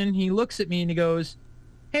conversation, he looks at me and he goes,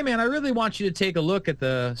 hey, man, I really want you to take a look at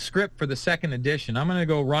the script for the second edition. I'm going to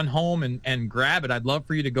go run home and grab it. I'd love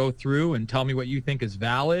for you to go through and tell me what you think is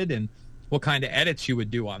valid and what kind of edits you would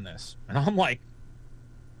do on this. And I'm like,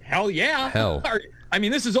 hell yeah. Hell. I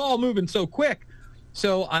mean, this is all moving so quick.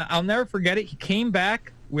 So I'll never forget it. He came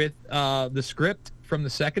back with the script from the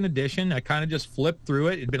second edition. I kind of just flipped through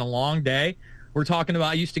it. It'd been a long day. We're talking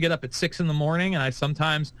about I used to get up at 6 a.m, and I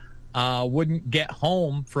sometimes wouldn't get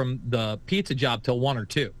home from the pizza job till 1 or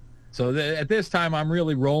 2. So at this time, I'm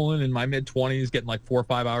really rolling in my mid-20s, getting like 4 or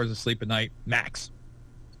 5 hours of sleep a night, max.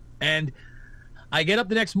 And I get up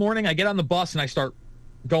the next morning, I get on the bus, and I start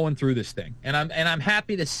going through this thing. And I'm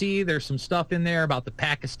happy to see there's some stuff in there about the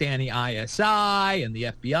Pakistani ISI and the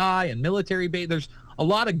FBI and military base. There's a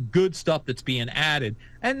lot of good stuff that's being added.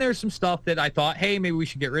 And there's some stuff that I thought, hey, maybe we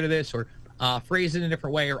should get rid of this, or phrase it in a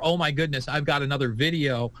different way, or, oh my goodness, I've got another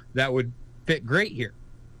video that would fit great here.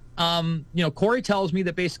 You know, Corey tells me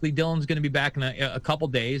that basically Dylan's going to be back in a couple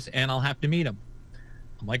days, and I'll have to meet him.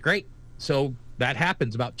 I'm like, great. So that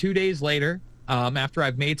happens. About 2 days later, after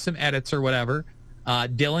I've made some edits or whatever,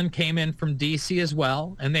 Dylan came in from D.C. as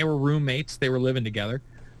well, and they were roommates. They were living together.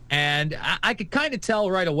 And I could kind of tell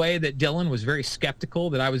right away that Dylan was very skeptical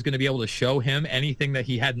that I was going to be able to show him anything that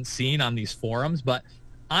he hadn't seen on these forums. But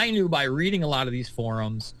I knew by reading a lot of these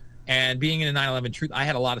forums and being in a 9/11 Truth, I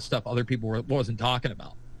had a lot of stuff other people wasn't talking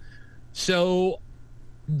about. So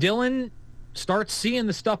Dylan starts seeing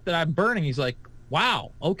the stuff that I'm burning. He's like,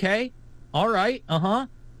 wow, okay, all right,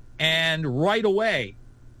 And right away,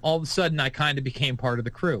 all of a sudden, I kind of became part of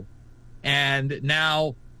the crew. And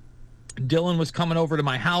now Dylan was coming over to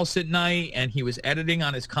my house at night, and he was editing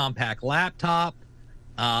on his compact laptop.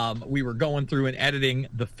 We were going through and editing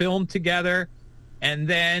the film together. And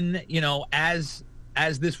then, as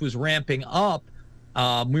this was ramping up,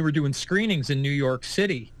 we were doing screenings in New York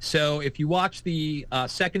City. So if you watch the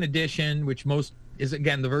second edition, which is,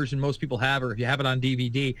 again, the version most people have, or if you have it on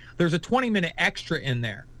DVD, there's a 20-minute extra in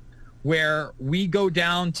there where we go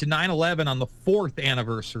down to 9/11 on the 4th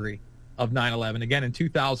anniversary of 9/11, again in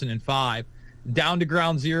 2005, down to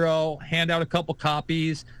Ground Zero, hand out a couple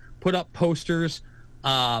copies, put up posters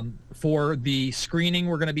for the screening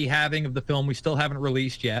we're going to be having of the film we still haven't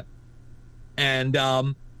released yet. And,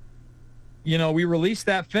 we released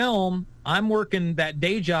that film. I'm working that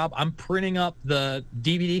day job. I'm printing up the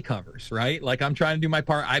DVD covers, right? Like, I'm trying to do my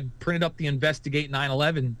part. I printed up the Investigate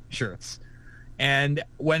 9/11 shirts. And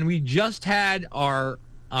when we just had our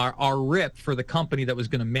rip for the company that was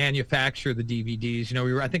going to manufacture the DVDs,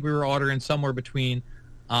 I think we were ordering somewhere between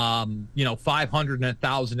 500 and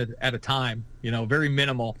 1,000 at a time, very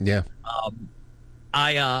minimal. Yeah.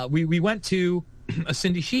 We went to a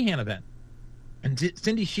Cindy Sheehan event. And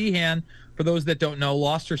Cindy Sheehan, for those that don't know,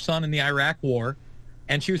 lost her son in the Iraq War,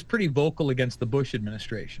 and she was pretty vocal against the Bush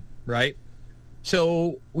administration, right?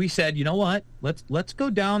 So we said, you know what? Let's go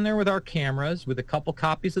down there with our cameras with a couple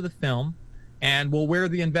copies of the film, and we'll wear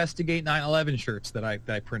the Investigate 9/11 shirts that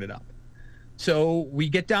I printed up. So we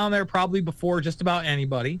get down there probably before just about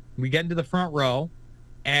anybody. We get into the front row,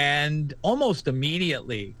 and almost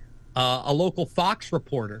immediately, a local Fox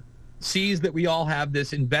reporter sees that we all have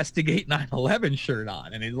this Investigate 9/11 shirt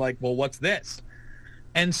on, and he's like, well, what's this?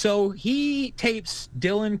 And so he tapes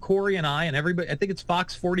Dylan, Corey, and I, and everybody. I think it's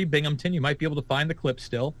Fox 40 Binghamton. You might be able to find the clip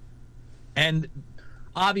still. And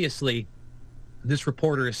obviously, this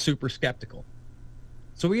reporter is super skeptical.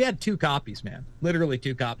 So we had 2 copies, man. Literally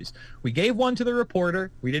 2 copies. We gave one to the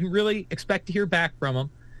reporter. We didn't really expect to hear back from him.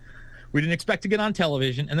 We didn't expect to get on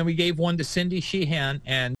television. And then we gave one to Cindy Sheehan.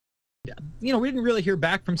 And, we didn't really hear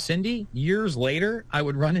back from Cindy. Years later, I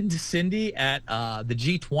would run into Cindy at the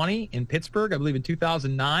G20 in Pittsburgh, I believe in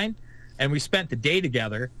 2009. And we spent the day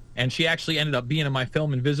together. And she actually ended up being in my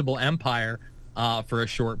film Invisible Empire for a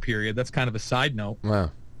short period. That's kind of a side note.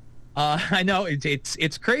 Wow. I know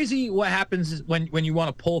it's crazy what happens when you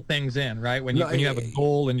want to pull things in, right? When you have a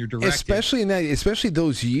goal and you're directed. Especially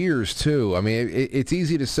those years too. I mean, it's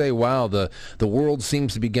easy to say, wow, the world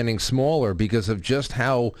seems to be getting smaller because of just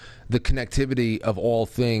how the connectivity of all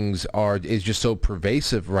things is just so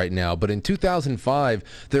pervasive right now. But in 2005,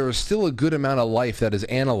 there is still a good amount of life that is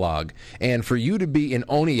analog, and for you to be in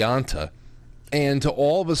Oneonta, and to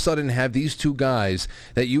all of a sudden have these 2 guys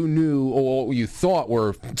that you knew or you thought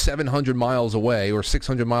were 700 miles away or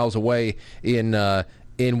 600 miles away in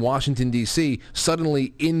Washington, D.C.,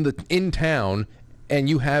 suddenly in town, and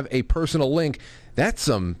you have a personal link, that's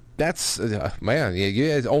man,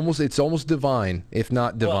 it's almost divine, if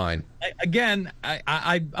not divine. Well, again,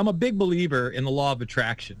 I'm a big believer in the law of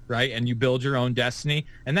attraction, right? And you build your own destiny,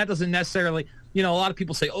 and that doesn't necessarily... a lot of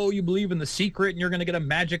people say, oh, you believe in The Secret and you're going to get a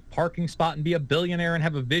magic parking spot and be a billionaire and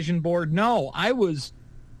have a vision board. No, I was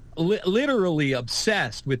literally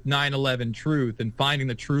obsessed with 9/11 truth and finding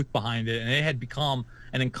the truth behind it. And it had become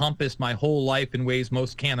and encompassed my whole life in ways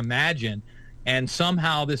most can't imagine. And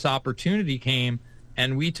somehow this opportunity came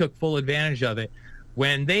and we took full advantage of it.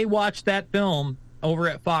 When they watched that film over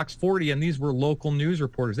at Fox 40, and these were local news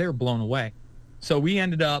reporters, they were blown away. So we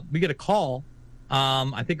get a call.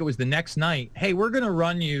 I think it was the next night. Hey, we're going to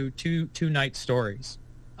run you two night stories.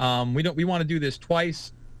 We want to do this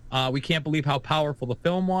twice. We can't believe how powerful the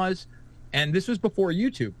film was. And this was before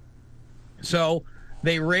YouTube. So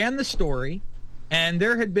they ran the story, and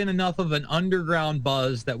there had been enough of an underground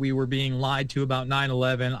buzz that we were being lied to about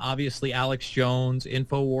 9/11. Obviously, Alex Jones,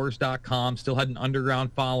 Infowars.com still had an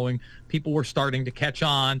underground following. People were starting to catch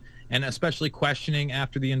on, and especially questioning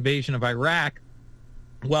after the invasion of Iraq.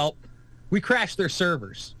 Well, we crashed their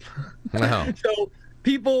servers. Wow. So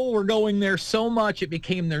people were going there so much it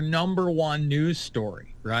became their number 1 news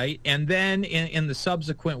story, right? And then in the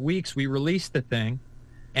subsequent weeks, we released the thing,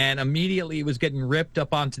 and immediately it was getting ripped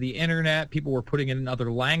up onto the internet. People were putting it in other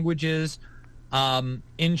languages.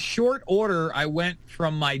 In short order, I went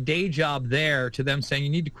from my day job there to them saying, you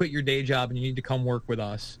need to quit your day job and you need to come work with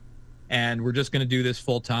us. And we're just going to do this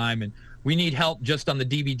full time. And we need help just on the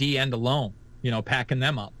DVD end alone, packing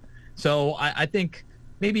them up. So I think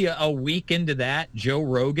maybe a week into that, Joe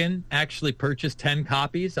Rogan actually purchased 10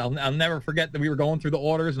 copies. I'll never forget that we were going through the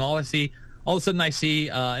orders, and all of a sudden I see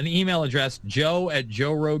an email address,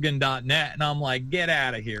 joe@joerogan.net, and I'm like, get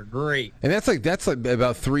out of here. Great. And that's like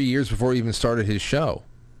about 3 years before he even started his show.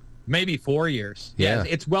 maybe 4 years. Yeah.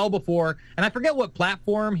 It's well before, and I forget what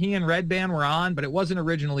platform he and Red Band were on, but it wasn't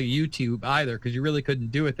originally YouTube either, because you really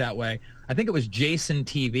couldn't do it that way. I think it was Jason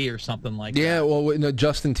TV or something like that. Yeah, well, no,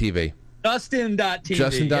 Justin TV. Justin.tv.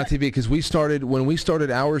 Justin.tv, because when we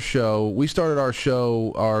started our show,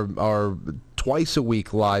 our twice a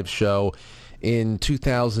week live show in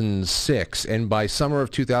 2006, and by summer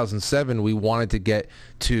of 2007 we wanted to get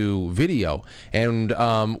to video, and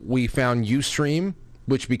we found Ustream,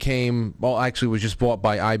 which became, well, actually was just bought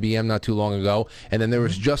by IBM not too long ago, and then there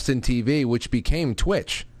was Justin TV, which became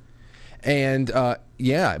Twitch. And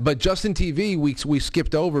but Justin TV we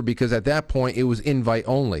skipped over because at that point it was invite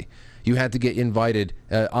only. You had to get invited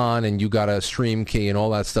on, and you got a stream key and all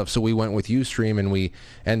that stuff. So we went with Ustream, and we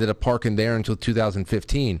ended up parking there until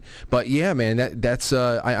 2015. But yeah, man, that's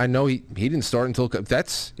I know he didn't start until,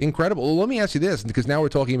 that's incredible. Well, let me ask you this, because now we're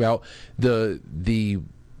talking about the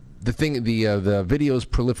video's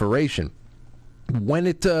proliferation. When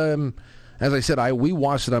it as I said, we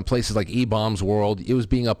watched it on places like E-Bombs World. It was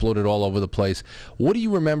being uploaded all over the place. What do you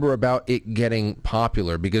remember about it getting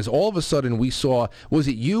popular? Because all of a sudden we saw, was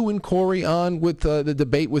it you and Corey on with the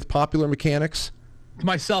debate with Popular Mechanics?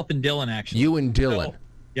 Myself and Dylan, actually. You and Dylan.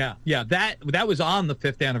 So, yeah. That was on the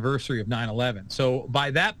 5th anniversary of 9/11. So by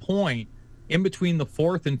that point, in between the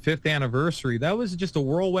 4th and 5th anniversary, that was just a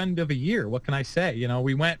whirlwind of a year. What can I say? You know,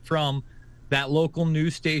 we went from that local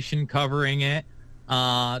news station covering it,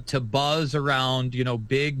 to buzz around,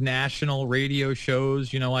 big national radio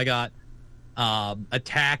shows. I got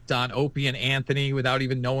attacked on Opie and Anthony without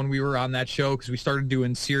even knowing we were on that show, because we started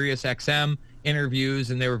doing Sirius XM interviews,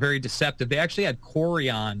 and they were very deceptive. They actually had Corey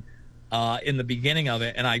on in the beginning of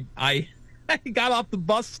it, and I got off the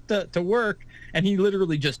bus to work, and he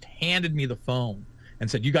literally just handed me the phone and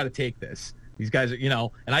said, "You got to take this. These guys are,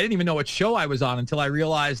 and I didn't even know what show I was on until I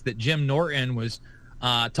realized that Jim Norton was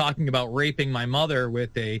talking about raping my mother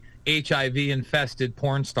with a HIV-infested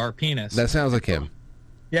porn star penis." That sounds like him.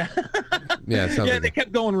 Yeah. Yeah, it sounds like they him.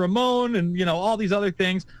 kept going Ramon and, all these other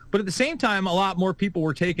things. But at the same time, a lot more people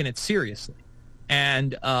were taking it seriously.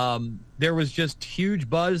 And there was just huge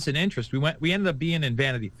buzz and interest. We ended up being in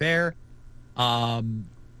Vanity Fair.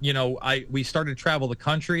 We started to travel the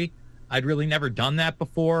country. I'd really never done that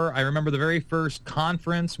before. I remember the very first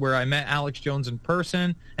conference where I met Alex Jones in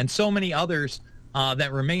person, and so many others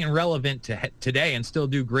that remain relevant to today and still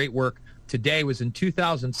do great work today was in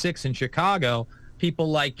 2006 in Chicago.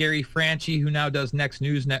 People like Gary Franchi, who now does Next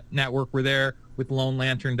News Network, were there with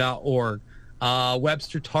LoneLantern.org.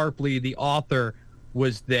 Webster Tarpley, the author,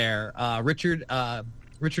 was there. Richard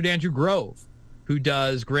Andrew Grove, who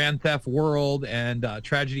does Grand Theft World and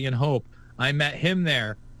Tragedy and Hope. I met him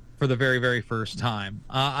there for the very, very first time.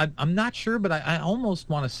 I'm not sure, but I almost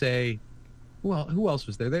want to say, well, who else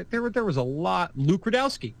was there? There was a lot. Luke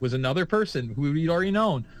Radowski was another person who we'd already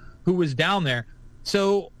known who was down there.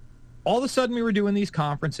 So all of a sudden we were doing these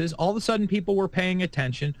conferences. All of a sudden people were paying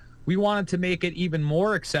attention. We wanted to make it even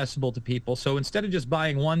more accessible to people. So instead of just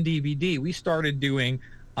buying one DVD, we started doing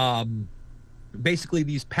basically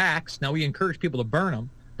these packs. Now, we encourage people to burn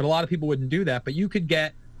them, but a lot of people wouldn't do that. But you could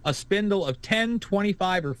get a spindle of 10,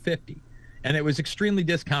 25, or 50. And it was extremely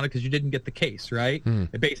discounted because you didn't get the case, right?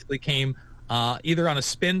 It basically came either on a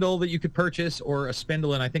spindle that you could purchase or a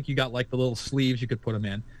spindle, and I think you got like the little sleeves you could put them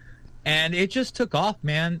in. And it just took off,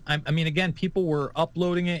 man. I mean, again, people were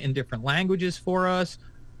uploading it in different languages for us.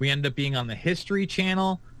 We ended up being on the History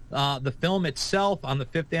Channel. The film itself, on the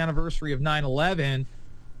 5th anniversary of 9/11,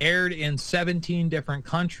 aired in 17 different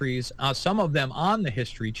countries, some of them on the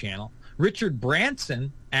History Channel. Richard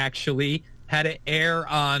Branson actually had it air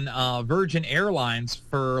on Virgin Airlines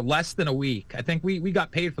for less than a week. I think we got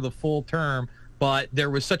paid for the full term, but there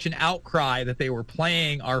was such an outcry that they were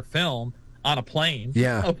playing our film on a plane,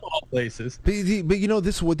 of all places. But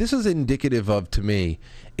what this is indicative of to me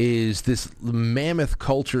is this mammoth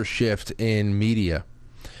culture shift in media.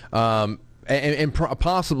 And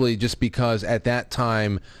possibly just because at that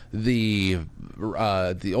time the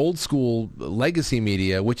old school legacy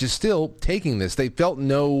media, which is still taking this, they felt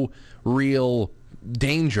no real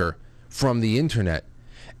danger from the internet.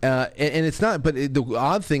 And it's not, but the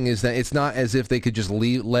odd thing is that it's not as if they could just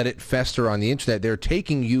let it fester on the internet. They're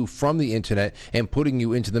taking you from the internet and putting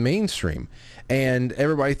you into the mainstream. And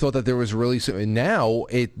everybody thought that there was really, now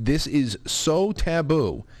this is so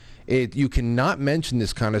taboo. You cannot mention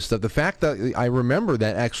this kind of stuff. The fact that I remember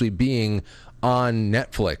that actually being on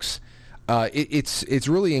Netflix, it's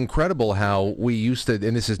really incredible how we used to,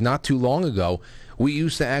 and this is not too long ago, we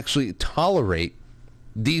used to actually tolerate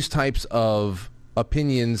these types of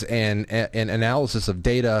opinions and analysis of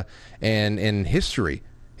data and history.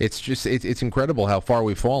 It's just it's incredible how far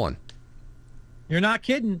we've fallen. You're not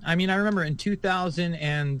kidding. I mean, I remember in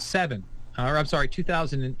 2007, or I'm sorry,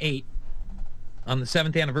 2008, on the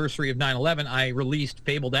 7th anniversary of 9/11, I released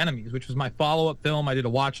Fabled Enemies, which was my follow-up film. I did a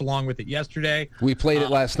watch-along with it yesterday. We played it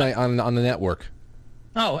last night on the network.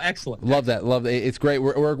 Oh, excellent. Love that. Love it. It's great.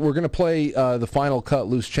 We're going to play the final cut,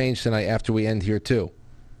 Loose Change, tonight after we end here, too.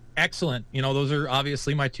 Excellent. You know, those are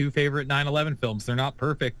obviously my two favorite 9/11 films. They're not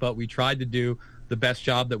perfect, but we tried to do the best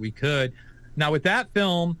job that we could. Now, with that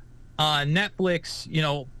film, Netflix, you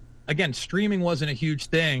know, again, streaming wasn't a huge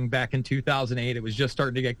thing back in 2008. It was just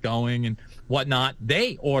starting to get going and whatnot.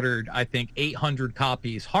 They ordered, I think, 800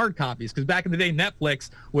 copies, hard copies, because back in the day, Netflix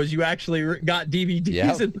was you actually got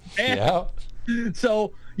DVDs in the mail. Yeah.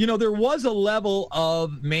 So, you know, there was a level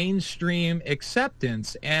of mainstream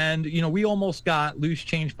acceptance, and, you know, we almost got Loose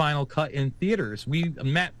Change Final Cut in theaters. We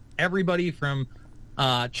met everybody from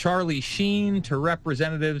Charlie Sheen to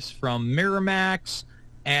representatives from Miramax,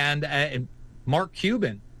 and Mark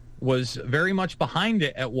Cuban was very much behind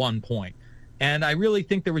it at one point. And I really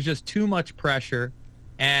think there was just too much pressure.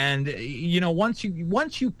 And, you know, once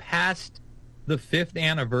you passed the 5th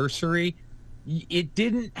anniversary, it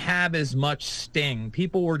didn't have as much sting.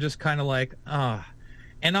 People were just kind of like, ah.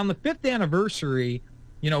 And on the 5th anniversary,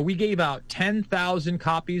 you know, we gave out 10,000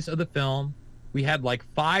 copies of the film. We had like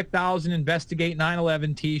 5,000 Investigate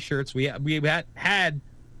 9/11 T-shirts. We had,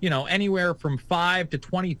 you know, anywhere from 5 to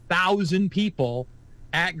 20,000 people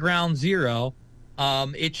at Ground Zero.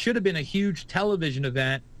 It should have been a huge television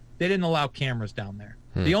event. They didn't allow cameras down there.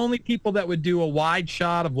 The only people that would do a wide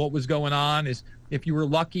shot of what was going on is if you were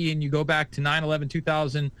lucky and you go back to 9/11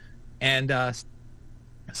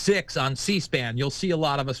 2006 on C-SPAN, you'll see a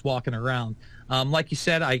lot of us walking around. Like you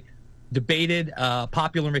said, I debated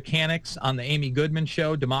Popular Mechanics on the Amy Goodman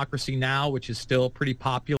show, Democracy Now!, which is still pretty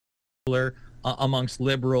popular amongst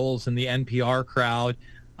liberals and the NPR crowd.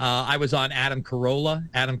 I was on Adam Carolla.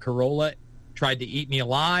 Adam Carolla tried to eat me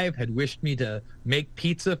alive, had wished me to make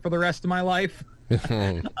pizza for the rest of my life.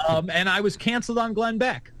 And I was canceled on Glenn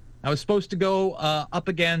Beck. I was supposed to go up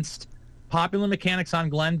against Popular Mechanics on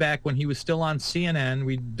Glenn Beck when he was still on CNN.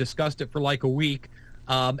 We discussed it for like a week.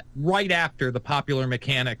 Right after the Popular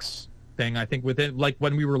Mechanics thing, I think within, like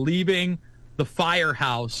when we were leaving the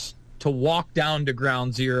firehouse to walk down to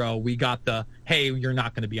Ground Zero, we got the, hey, you're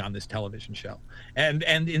not going to be on this television show. And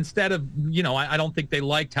instead of, you know, I don't think they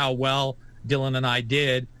liked how well Dylan and I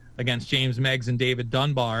did against James Meggs and David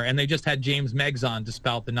Dunbar, and they just had James Meggs on to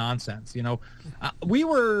spout the nonsense. You know, we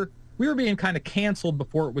were being kind of canceled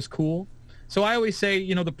before it was cool. So I always say,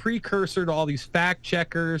 you know, the precursor to all these fact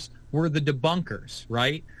checkers were the debunkers,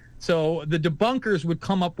 right? So the debunkers would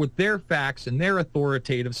come up with their facts and their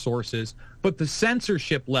authoritative sources, but the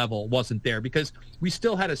censorship level wasn't there because we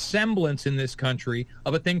still had a semblance in this country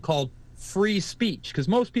of a thing called free speech, because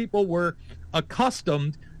most people were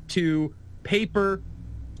accustomed to paper,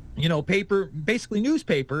 basically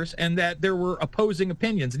newspapers, and that there were opposing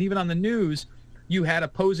opinions. And even on the news, you had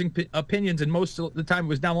opposing opinions, and most of the time it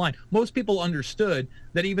was down the line. Most people understood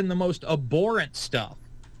that even the most abhorrent stuff,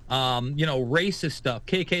 racist stuff,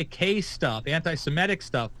 KKK stuff, anti-Semitic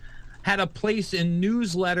stuff, had a place in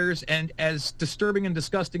newsletters, and as disturbing and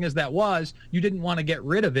disgusting as that was, you didn't want to get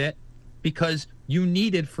rid of it because you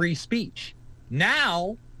needed free speech.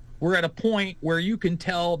 Now, we're at a point where you can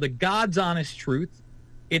tell the God's honest truth.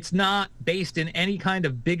 It's not based in any kind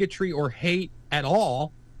of bigotry or hate at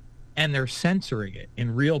all, and they're censoring it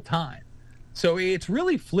in real time. So it's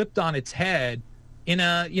really flipped on its head in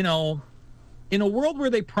a world where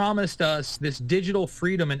they promised us this digital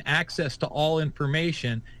freedom and access to all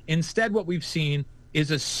information. Instead, what we've seen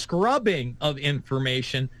is a scrubbing of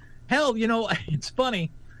information. Hell, it's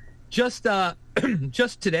funny. Just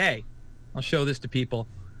today, I'll show this to people.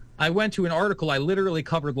 I went to an article I literally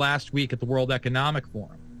covered last week at the World Economic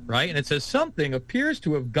Forum, right? And it says something appears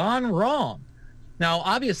to have gone wrong. Now,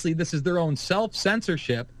 obviously, this is their own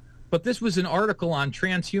self-censorship, but this was an article on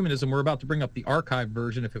transhumanism. We're about to bring up the archived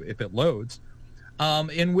version if it loads,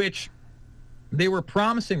 in which they were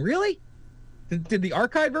promising, really? Did the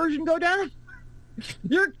archived version go down?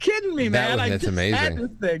 You're kidding me, man. That's amazing. Had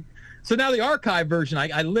this thing. So now the archive version,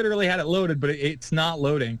 I literally had it loaded, but it's not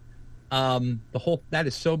loading. That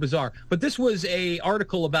is so bizarre. But this was a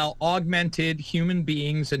article about augmented human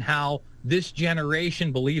beings and how this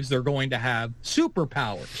generation believes they're going to have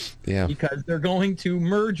superpowers. Yeah. Because they're going to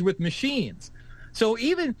merge with machines. So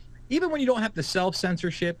even when you don't have the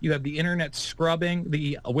self-censorship, you have the internet scrubbing.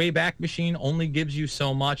 The Wayback Machine only gives you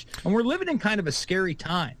so much. And we're living in kind of a scary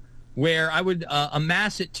time where I would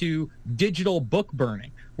amass it to digital book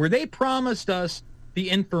burning, where they promised us the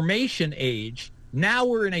information age, Now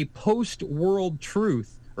we're in a post-world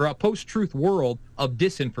truth, or a post-truth world of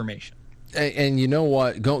disinformation. And you know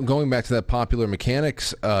what? Going back to that popular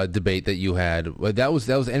mechanics debate that you had, that was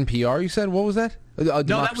NPR. You said, what was that? No,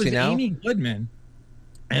 that was Amy Goodman,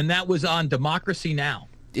 and that was on Democracy Now.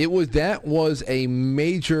 That was a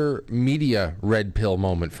major media red pill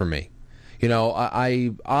moment for me. You know,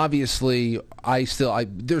 I obviously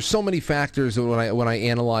there's so many factors when I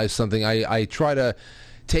analyze something. I try to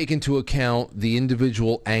take into account the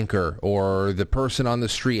individual anchor or the person on the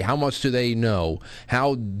street. How much do they know?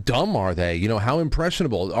 How dumb are they? You know, how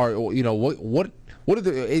impressionable are, you know, what are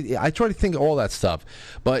the, I try to think of all that stuff.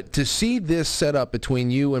 But to see this set up between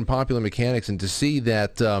you and Popular Mechanics, and to see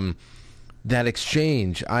that that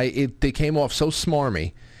exchange, they came off so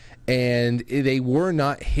smarmy, and they were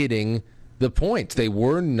not hitting the points. They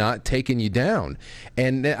were not taking you down.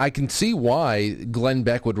 And I can see why Glenn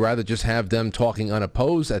Beck would rather just have them talking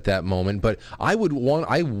unopposed at that moment. But I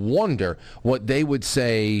wonder what they would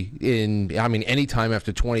say any time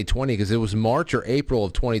after 2020, because it was March or April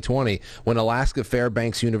of 2020 when Alaska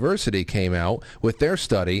Fairbanks University came out with their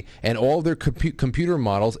study and all their computer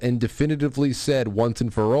models and definitively said once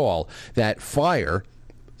and for all that fire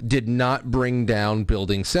did not bring down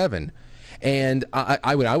Building 7. And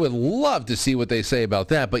I would love to see what they say about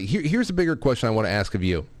that. But here's a bigger question I want to ask of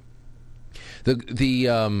you.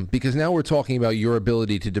 Because now we're talking about your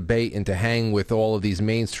ability to debate and to hang with all of these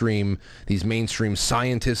mainstream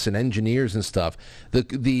scientists and engineers and stuff.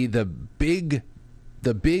 The big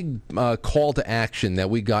call to action that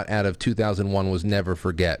we got out of 2001 was never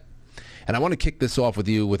forget. And I want to kick this off with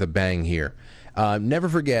you with a bang here. Never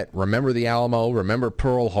forget, remember the Alamo, remember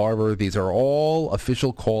Pearl Harbor. These are all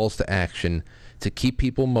official calls to action to keep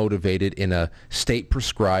people motivated in a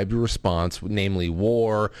state-prescribed response, namely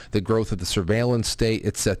war, the growth of the surveillance state,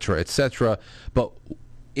 etc., etc. But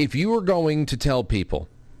if you were going to tell people,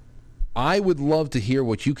 I would love to hear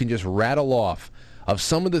what you can just rattle off of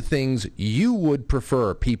some of the things you would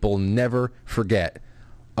prefer people never forget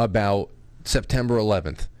about September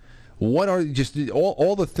 11th. What are just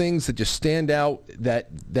all the things that just stand out that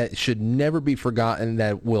should never be forgotten,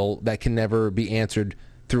 that can never be answered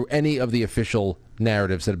through any of the official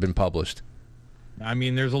narratives that have been published? I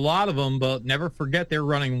mean, there's a lot of them, but never forget they're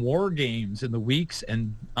running war games in the weeks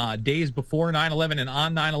and days before 9/11 and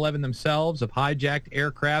on 9/11 themselves of hijacked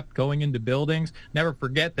aircraft going into buildings. Never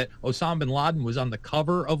forget that Osama bin Laden was on the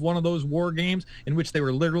cover of one of those war games in which they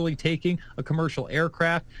were literally taking a commercial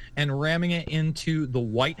aircraft and ramming it into the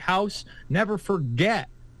White House. Never forget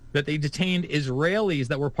that they detained Israelis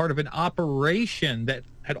that were part of an operation that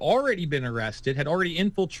had already been arrested, had already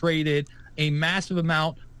infiltrated a massive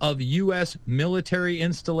amount of U.S. military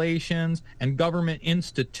installations and government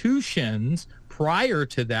institutions prior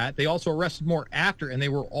to that. They also arrested more after, and they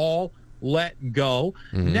were all let go.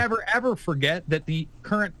 Mm-hmm. Never, ever forget that the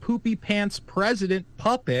current poopy pants president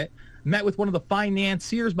puppet met with one of the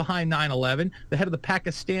financiers behind 9/11, the head of the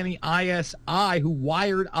Pakistani ISI, who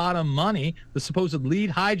wired Adam Money, the supposed lead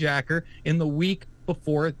hijacker, in the week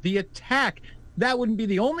before the attack. That wouldn't be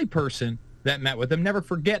the only person that met with them. Never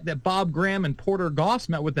forget that Bob Graham and Porter Goss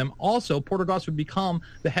met with them also. Porter Goss would become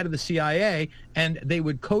the head of the CIA, and they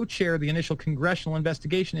would co-chair the initial congressional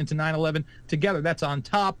investigation into 9/11 together. That's on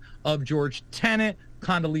top of George Tenet,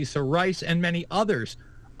 Condoleezza Rice, and many others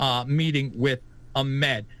meeting with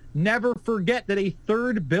Ahmed. Never forget that a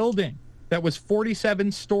third building that was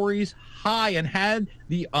 47 stories high and had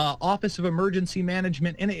the Office of Emergency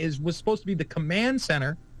Management in it was supposed to be the command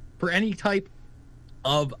center for any type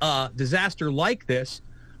of disaster like this,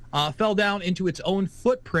 fell down into its own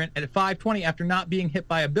footprint at 5:20 after not being hit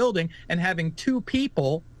by a building and having two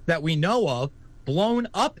people that we know of blown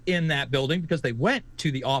up in that building because they went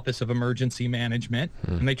to the Office of Emergency Management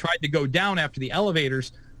and they tried to go down after the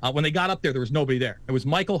elevators. When they got up there was nobody there. It was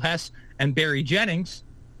Michael Hess and Barry Jennings,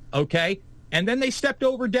 okay? And then they stepped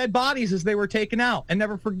over dead bodies as they were taken out. And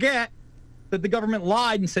never forget that the government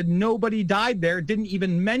lied and said nobody died there, didn't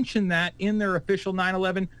even mention that in their official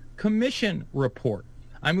 9/11 commission report.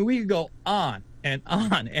 I mean, we could go on and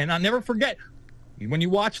on and on. Never forget, when you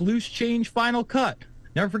watch Loose Change Final Cut,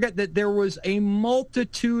 never forget that there was a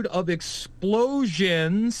multitude of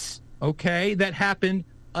explosions, okay, that happened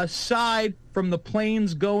aside from the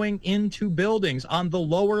planes going into buildings on the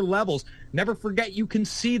lower levels. Never forget, you can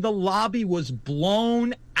see the lobby was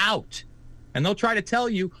blown out. And they'll try to tell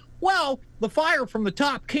you, well, the fire from the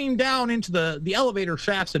top came down into the elevator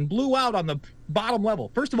shafts and blew out on the bottom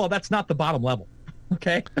level. First of all, that's not the bottom level,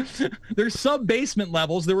 okay? There's sub-basement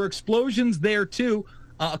levels. There were explosions there, too.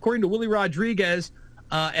 According to Willie Rodriguez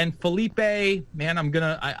and Felipe, man,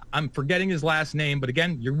 I'm forgetting his last name, but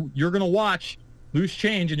again, you're going to watch loose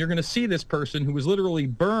change, and you're going to see this person who was literally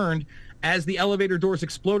burned as the elevator doors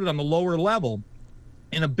exploded on the lower level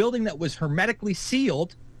in a building that was hermetically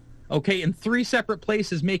sealed, okay, in 3 separate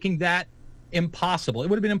places, making that impossible. It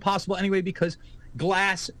would have been impossible anyway because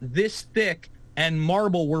glass this thick and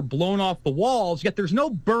marble were blown off the walls, yet there's no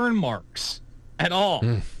burn marks at all.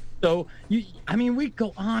 So, we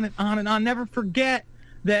go on and on and on. Never forget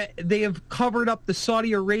that they have covered up the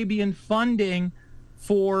Saudi Arabian funding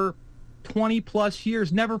for 20 plus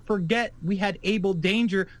years. Never forget we had Able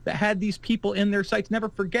Danger that had these people in their sights. Never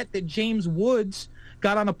forget that James Woods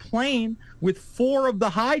got on a plane with 4 of the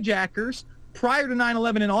hijackers prior to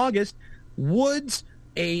 9/11 in August. Woods,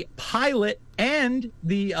 a pilot, and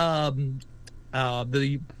the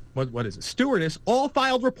stewardess all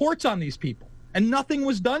filed reports on these people, and nothing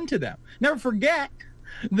was done to them. Never forget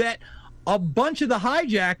that a bunch of the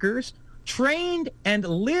hijackers trained and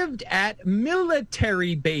lived at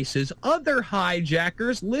military bases. Other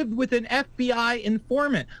hijackers lived with an FBI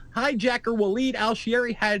informant. Hijacker Waleed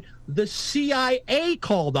al-Shari had the CIA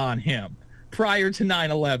called on him prior to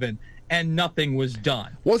 9/11, and nothing was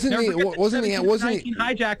done. Wasn't the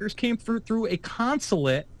hijackers came through a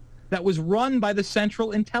consulate that was run by the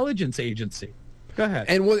Central Intelligence Agency? Go ahead.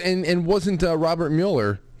 And wasn't Robert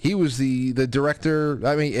Mueller? He was the director.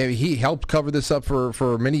 I mean, he helped cover this up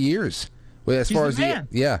for many years. He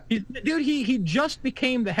just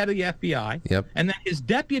became the head of the FBI. Yep. And then his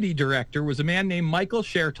deputy director was a man named Michael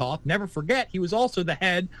Chertoff. Never forget, he was also the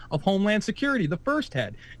head of Homeland Security, the first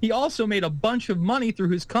head. He also made a bunch of money through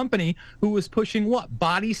his company, who was pushing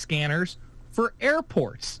body scanners for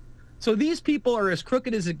airports. So these people are as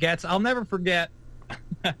crooked as it gets. I'll never forget.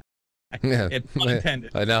 It's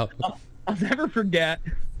unintended. I know. I'll never forget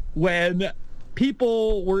when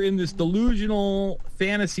people were in this delusional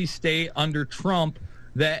fantasy state under Trump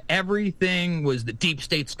that everything was the deep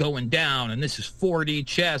state's going down and this is 4D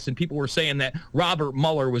chess, and people were saying that Robert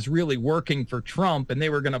Mueller was really working for Trump and they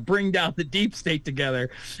were going to bring down the deep state together,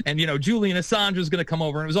 and Julian Assange was going to come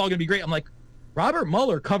over and it was all going to be great. I'm like, Robert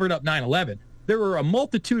Mueller covered up 9/11. There were a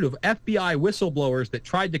multitude of FBI whistleblowers that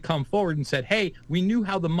tried to come forward and said, hey, we knew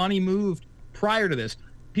how the money moved prior to this.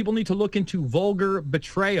 People need to look into vulgar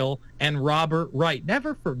betrayal and Robert Wright.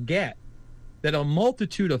 Never forget that a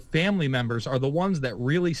multitude of family members are the ones that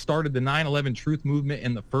really started the 9/11 truth movement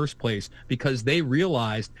in the first place, because they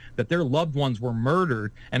realized that their loved ones were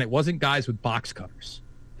murdered, and it wasn't guys with box cutters.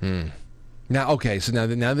 Now, okay, so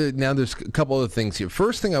now there's a couple of things here.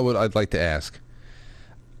 First thing I'd like to ask.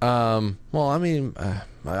 I'll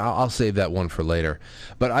save that one for later.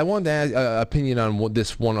 But I wanted to ask opinion on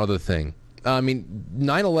this one other thing.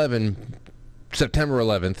 9/11, September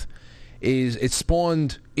 11th, it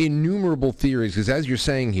spawned innumerable theories, because as you're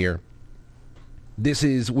saying here,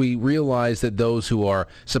 we realize that those who are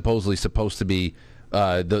supposedly supposed to be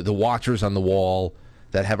the watchers on the wall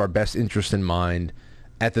that have our best interest in mind,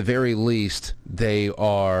 at the very least,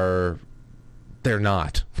 they're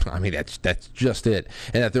not. I mean, that's just it.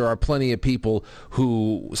 And that there are plenty of people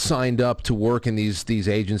who signed up to work in these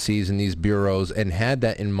agencies and these bureaus and had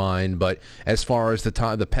that in mind. But as far as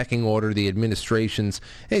the pecking order, the administrations,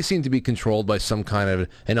 they seem to be controlled by some kind of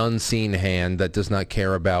an unseen hand that does not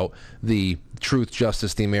care about the truth,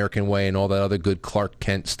 justice, the American way, and all that other good Clark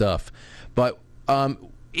Kent stuff. But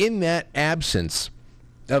in that absence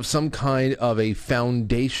of some kind of a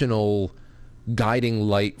foundational guiding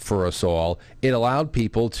light for us all, it allowed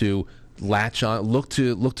people to latch on, look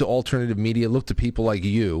to alternative media, look to people like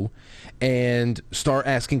you, and start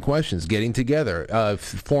asking questions, getting together,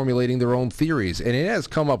 formulating their own theories. And it has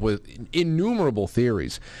come up with innumerable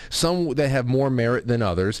theories, some that have more merit than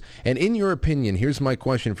others. And in your opinion, here's my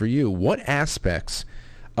question for you: what aspects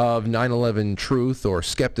of 9/11 truth or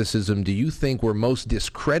skepticism do you think were most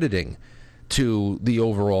discrediting to the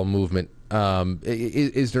overall movement?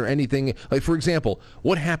 Is there anything, like, for example,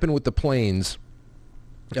 what happened with the planes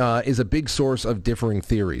is a big source of differing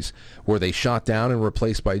theories. Were they shot down and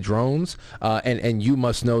replaced by drones? And you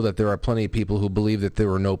must know that there are plenty of people who believe that there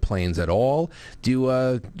were no planes at all. Do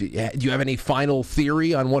you have any final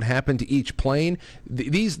theory on what happened to each plane?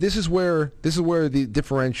 This is where the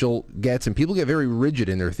differential gets, and people get very rigid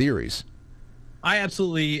in their theories. I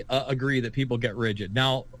absolutely agree that people get rigid.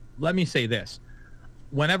 Now, let me say this.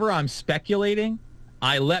 Whenever I'm speculating,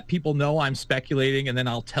 I let people know I'm speculating, and then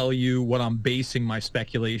I'll tell you what I'm basing my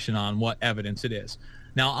speculation on, what evidence it is.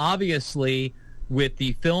 Now, obviously, with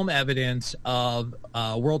the film evidence of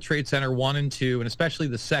World Trade Center 1 and 2, and especially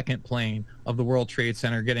the second plane of the World Trade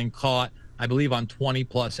Center getting caught, I believe, on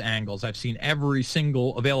 20-plus angles. I've seen every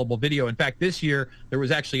single available video. In fact, this year, there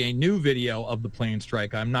was actually a new video of the plane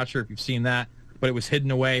strike. I'm not sure if you've seen that. but it was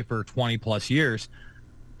hidden away for 20 plus years.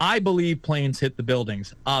 I believe planes hit the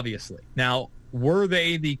buildings, obviously. Now, were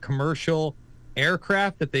they the commercial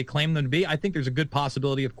aircraft that they claim them to be? I think there's a good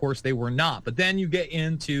possibility, of course, they were not. But then you get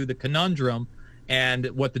into the conundrum and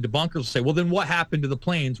what the debunkers will say, well, then what happened to the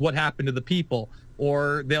planes? What happened to the people?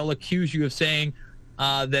 Or they'll accuse you of saying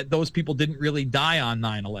that those people didn't really die on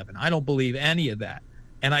 9/11. I don't believe any of that.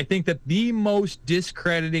 And I think that the most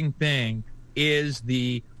discrediting thing is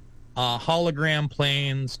the hologram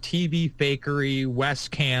planes, TV fakery, West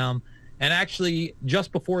Cam. And actually,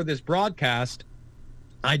 just before this broadcast,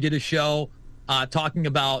 I did a show talking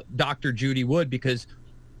about Dr. Judy Wood because,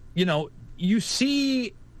 you know, you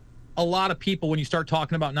see a lot of people when you start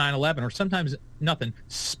talking about 9/11, or sometimes nothing,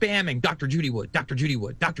 spamming Dr. Judy Wood, Dr. Judy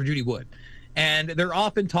Wood, Dr. Judy Wood. And they're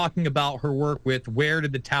often talking about her work with Where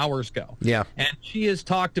Did the Towers Go? Yeah. And she has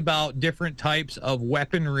talked about different types of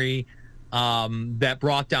weaponry that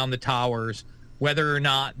brought down the towers, whether or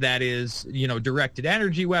not that is, you know, directed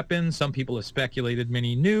energy weapons. Some people have speculated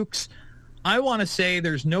mini nukes. I want to say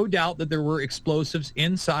there's no doubt that there were explosives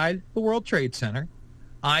inside the World Trade Center.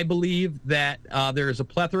 I believe that there is a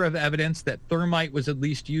plethora of evidence that thermite was at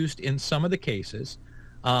least used in some of the cases.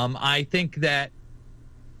 I think that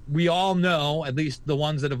we all know, at least the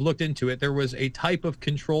ones that have looked into it, there was a type of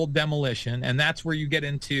controlled demolition, and that's where you get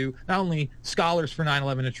into not only scholars for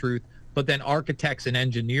 9/11 Truth, but then architects and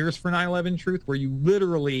engineers for 9/11 Truth, where you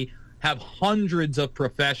literally have hundreds of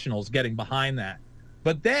professionals getting behind that.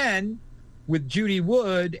 But then with Judy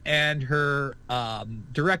Wood and her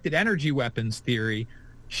directed energy weapons theory,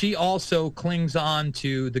 she also clings on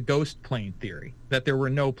to the ghost plane theory, that there were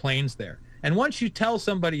no planes there. And once you tell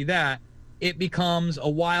somebody that, it becomes a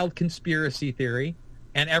wild conspiracy theory,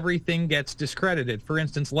 and everything gets discredited. For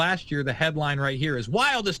instance, last year, the headline right here is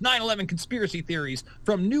Wildest 9/11 Conspiracy Theories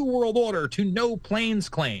from New World Order to No Planes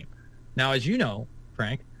Claim. Now, as you know,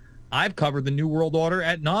 Frank, I've covered the New World Order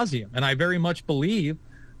ad nauseum, and I very much believe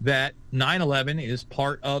that 9/11 is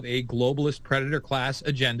part of a globalist predator class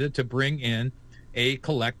agenda to bring in a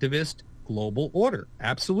collectivist global order.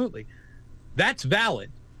 Absolutely. That's valid.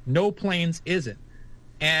 No planes isn't.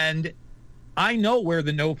 And I know where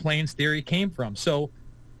the no planes theory came from. So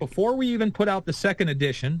before we even put out the second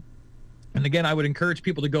edition, and again, I would encourage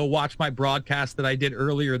people to go watch my broadcast that I did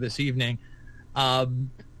earlier this evening.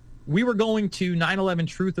 We were going to 9/11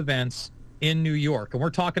 Truth events in New York, and we're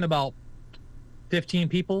talking about 15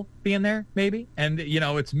 people being there, maybe. And, you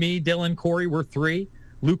know, it's me, Dylan, Corey, we're 3.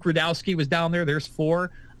 Luke Radowski was down there. There's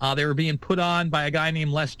 4. They were being put on by a guy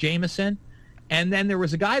named Les Jameson. And then there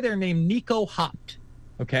was a guy there named Nico Hopt.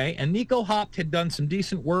 Okay. And Nico Hopt had done some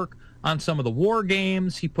decent work on some of the war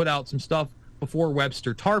games. He put out some stuff before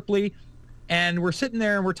Webster Tarpley. And we're sitting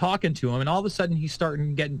there and we're talking to him. And all of a sudden he's starting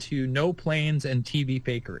to get into no planes and TV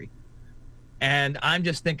fakery. And I'm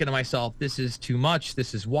just thinking to myself, this is too much.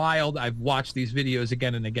 This is wild. I've watched these videos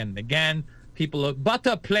again and again and again. People are,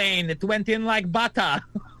 butter plane, it went in like butter.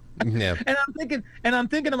 Yeah. And I'm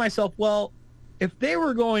thinking to myself, well, if they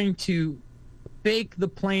were going to fake the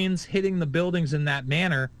planes hitting the buildings in that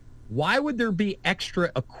manner, why would there be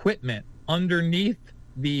extra equipment underneath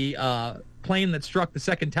the plane that struck the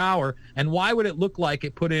second tower? And why would it look like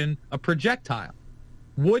it put in a projectile?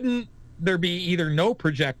 Wouldn't there be either no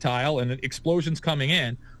projectile and explosions coming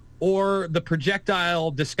in, or the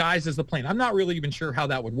projectile disguised as the plane? I'm not really even sure how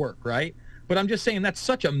that would work, right? But I'm just saying that's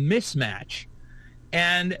such a mismatch.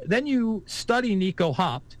 And then you study Nico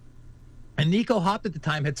Hopt, and Nico Hopt at the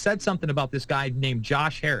time had said something about this guy named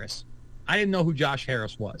Josh Harris. I didn't know who Josh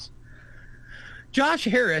Harris was. Josh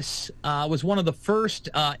Harris was one of the first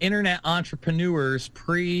internet entrepreneurs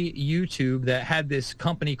pre-YouTube that had this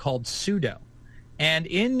company called Pseudo. And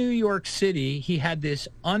in New York City, he had this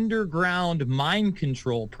underground mind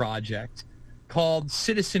control project called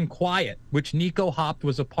Citizen Quiet, which Nico Hopt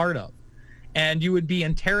was a part of. And you would be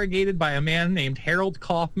interrogated by a man named Harold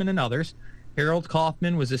Kaufman and others. Harold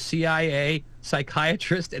Kaufman was a CIA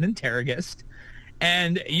psychiatrist and interrogist.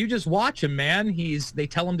 And you just watch him, man. They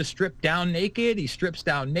tell him to strip down naked. He strips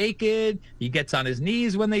down naked. He gets on his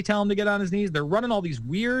knees when they tell him to get on his knees. They're running all these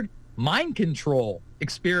weird mind control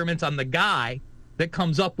experiments on the guy that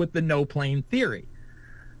comes up with the no plane theory.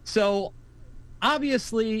 So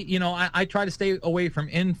obviously, you know, I try to stay away from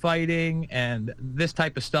infighting and this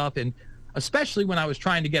type of stuff. And especially when I was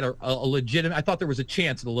trying to get a legitimate, I thought there was a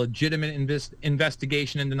chance of a legitimate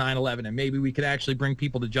investigation into 9/11, and maybe we could actually bring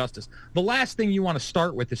people to justice. The last thing you want to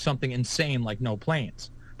start with is something insane like no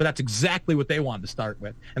planes. But that's exactly what they wanted to start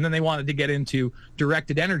with. And then they wanted to get into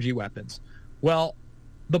directed energy weapons. Well,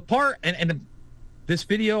 the part, and This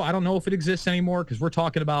video, I don't know if it exists anymore because we're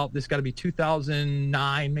talking about this got to be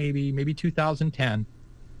 2009, maybe 2010.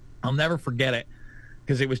 I'll never forget it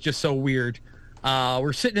because it was just so weird.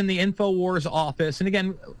 We're sitting in the InfoWars office, and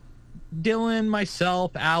again, Dylan,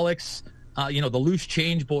 myself, Alex, the loose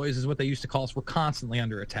change boys is what they used to call us. We're constantly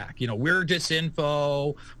under attack. We're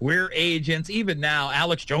disinfo, we're agents. Even now,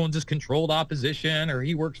 Alex Jones is controlled opposition, or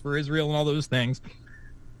he works for Israel and all those things.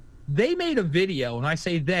 They made a video, and I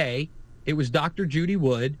say they, it was Dr. Judy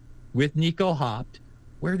Wood with Nico Hopt,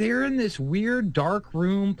 where they're in this weird dark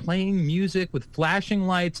room playing music with flashing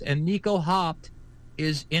lights, and Nico Hopt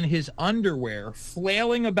is in his underwear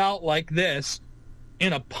flailing about like this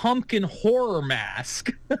in a pumpkin horror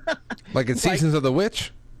mask. Like in Seasons of the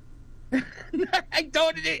Witch? I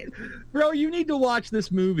don't... Bro, you need to watch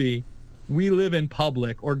this movie, We Live in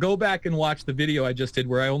Public, or go back and watch the video I just did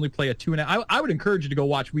where I only play a 2.5... I would encourage you to go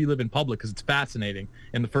watch We Live in Public because it's fascinating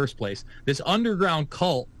in the first place. This underground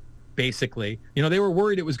cult, basically, they were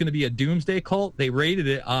worried it was going to be a doomsday cult. They raided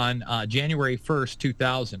it on January 1st,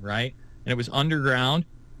 2000, right? And it was underground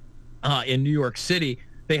in New York City.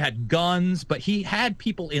 They had guns, but he had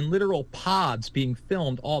people in literal pods being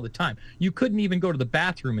filmed all the time. You couldn't even go to the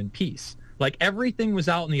bathroom in peace. Like, everything was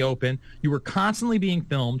out in the open. You were constantly being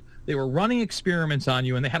filmed. They were running experiments on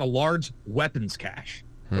you, and they had a large weapons cache,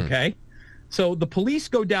 okay? So the police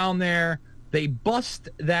go down there. They bust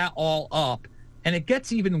that all up, and it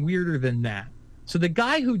gets even weirder than that. So the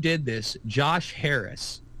guy who did this, Josh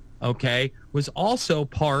Harris, okay, was also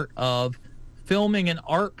part of filming an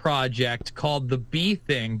art project called The Bee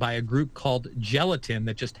Thing by a group called Gelatin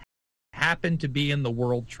that just happened to be in the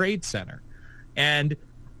World Trade Center. And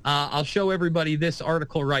I'll show everybody this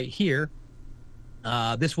article right here.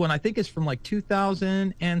 This one I think is from like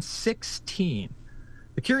 2016.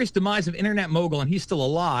 The Curious Demise of Internet Mogul, and he's still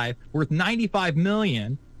alive, worth $95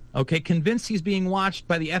 million, okay, convinced he's being watched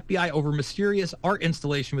by the FBI over mysterious art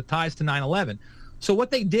installation with ties to 9/11. So what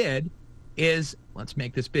they did is, let's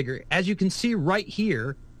make this bigger. As you can see right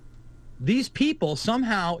here, these people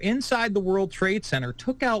somehow inside the World Trade Center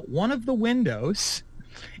took out one of the windows,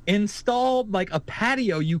 installed like a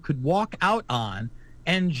patio you could walk out on,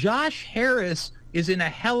 and Josh Harris is in a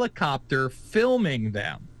helicopter filming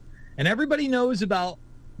them. And everybody knows about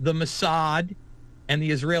the Mossad and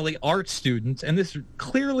the Israeli art students, and this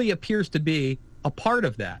clearly appears to be a part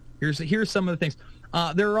of that. Here's some of the things.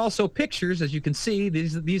 There are also pictures, as you can see,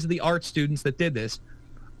 these are the art students that did this,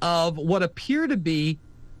 of what appear to be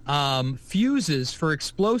fuses for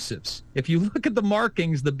explosives. If you look at the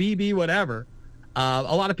markings, the BB whatever, a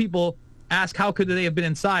lot of people ask how could they have been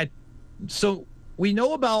inside. So we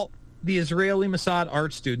know about the Israeli Mossad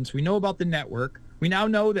art students. We know about the network. We now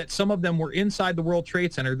know that some of them were inside the World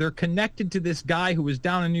Trade Center. They're connected to this guy who was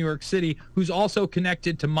down in New York City, who's also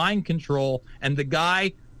connected to mind control, and the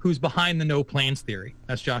guy who's behind the no planes theory.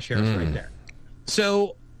 That's Josh Harris right there.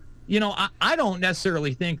 So, I don't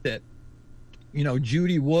necessarily think that,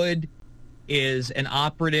 Judy Wood is an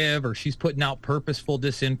operative or she's putting out purposeful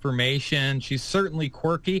disinformation. She's certainly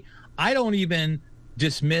quirky. I don't even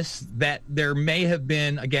dismiss that there may have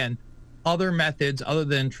been, again, other methods other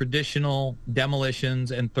than traditional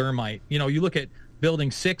demolitions and thermite. You look at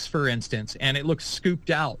Building 6, for instance, and it looks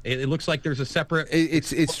scooped out. It looks like there's a separate...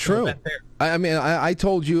 It's true. I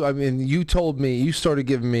told you, you told me, you started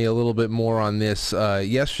giving me a little bit more on this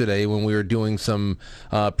yesterday when we were doing some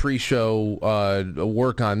pre-show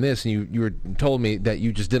work on this, and you told me that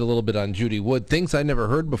you just did a little bit on Judy Wood, things I never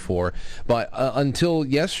heard before. But until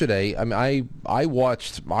yesterday, I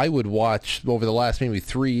would watch over the last maybe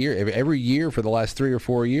 3 years, every year for the last 3 or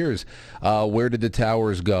 4 years, where did the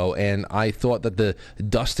towers go? And I thought that the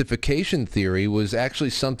dustification theory was actually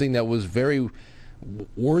something that was very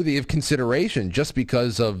worthy of consideration, just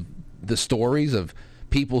because of the stories of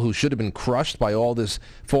people who should have been crushed by all this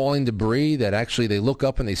falling debris, that actually they look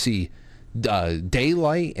up and they see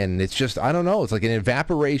daylight, and it's just, I don't know, it's like an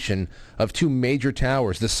evaporation of two major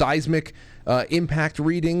towers. The seismic impact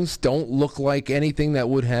readings don't look like anything that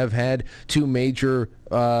would have had two major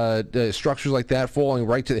structures like that falling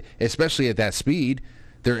right to, especially at that speed.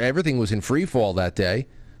 Everything was in free fall that day,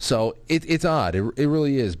 so it's odd. It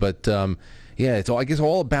really is, but yeah, it's all, I guess,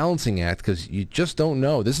 all a balancing act, because you just don't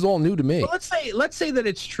know. This is all new to me. Well, let's say that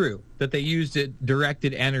it's true that they used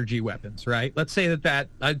directed energy weapons, right? Let's say that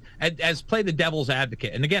as play the devil's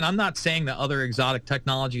advocate. And again, I'm not saying that other exotic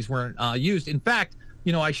technologies weren't used. In fact,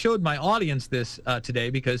 I showed my audience this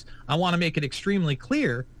today because I want to make it extremely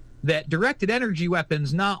clear that directed energy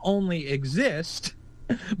weapons not only exist,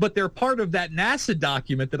 but they're part of that NASA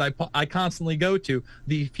document that I constantly go to,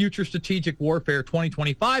 the Future Strategic Warfare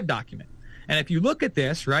 2025 document. And if you look at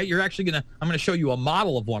this, right, I'm going to show you a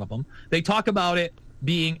model of one of them. They talk about it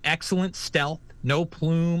being excellent stealth, no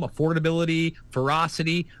plume, affordability,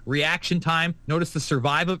 ferocity, reaction time. Notice the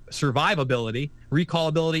survivability,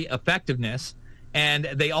 recallability, effectiveness. And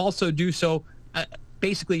they also do so,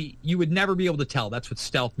 basically, you would never be able to tell. That's what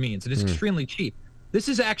stealth means. It is extremely cheap. This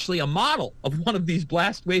is actually a model of one of these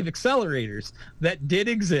blast wave accelerators that did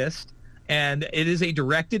exist, and it is a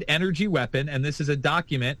directed energy weapon, and this is a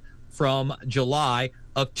document from July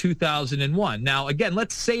of 2001. Now, again,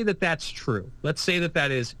 let's say that that's true. Let's say that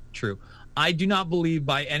that is true. I do not believe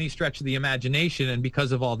by any stretch of the imagination, and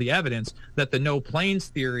because of all the evidence, that the no planes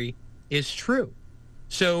theory is true.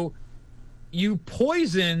 So you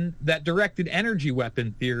poison that directed energy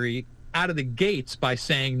weapon theory out of the gates by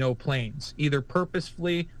saying no planes, either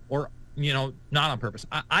purposefully or, not on purpose.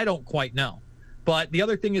 I don't quite know. But the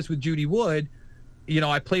other thing is with Judy Wood,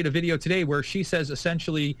 I played a video today where she says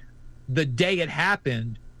essentially the day it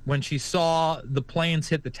happened, when she saw the planes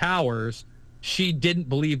hit the towers, she didn't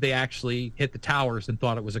believe they actually hit the towers and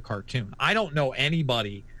thought it was a cartoon. I don't know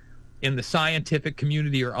anybody in the scientific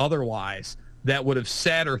community or otherwise that would have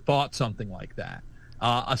said or thought something like that,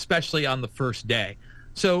 especially on the first day.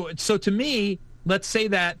 So to me, let's say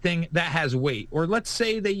that thing that has weight, or let's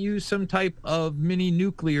say they use some type of mini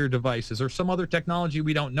nuclear devices or some other technology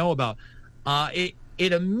we don't know about. It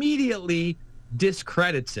immediately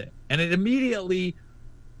discredits it, and it immediately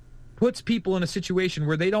puts people in a situation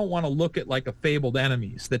where they don't want to look at like a fabled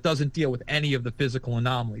enemies that doesn't deal with any of the physical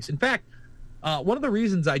anomalies. In fact, one of the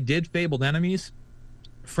reasons I did Fabled Enemies,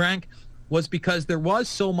 Frank, was because there was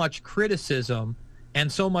so much criticism and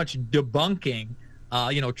so much debunking.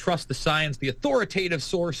 Trust the science. The authoritative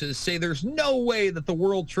sources say there's no way that the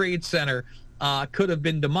World Trade Center could have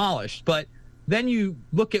been demolished. But then you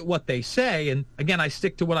look at what they say, and again, I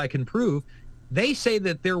stick to what I can prove. They say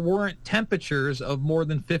that there weren't temperatures of more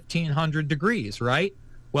than 1,500 degrees, right?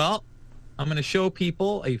 Well, I'm going to show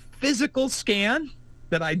people a physical scan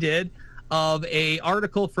that I did of a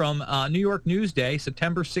article from New York Newsday,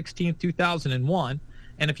 September 16th, 2001.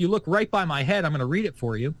 And if you look right by my head, I'm going to read it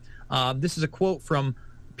for you. This is a quote from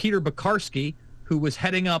Peter Bakarski, who was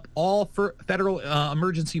heading up all Federal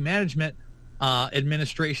Emergency Management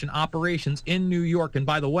Administration operations in New York. And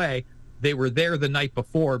by the way, they were there the night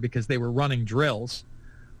before because they were running drills.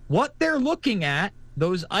 What they're looking at,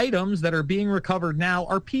 those items that are being recovered now,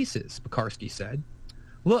 are pieces, Bakarski said.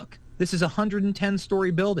 Look, this is a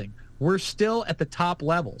 110-story building. We're still at the top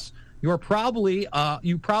levels. You probably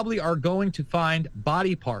are going to find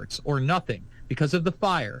body parts or nothing because of the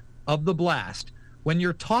fire, of the blast. When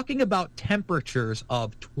you're talking about temperatures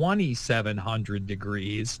of 2,700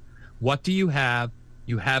 degrees, what do you have?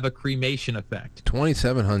 You have a cremation effect.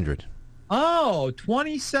 2,700. Oh,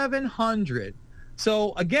 2,700.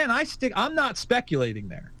 So again, I'm not speculating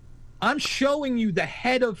there. I'm showing you the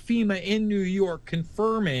head of FEMA in New York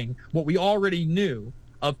confirming what we already knew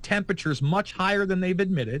of temperatures much higher than they've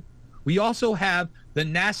admitted. We also have the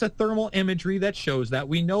NASA thermal imagery that shows that.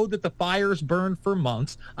 We know that the fires burned for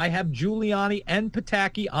months. I have Giuliani and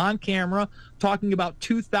Pataki on camera talking about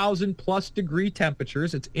 2,000 plus degree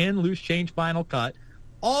temperatures. It's in Loose Change Final Cut.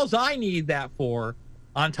 Alls I need that for,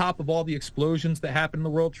 on top of all the explosions that happened in the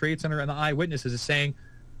World Trade Center and the eyewitnesses, is saying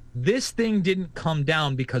this thing didn't come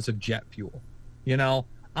down because of jet fuel.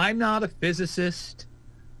 I'm not a physicist.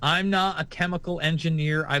 I'm not a chemical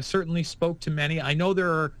engineer. I've certainly spoke to many. I know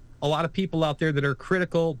there are a lot of people out there that are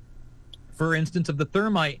critical, for instance, of the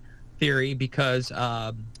thermite theory because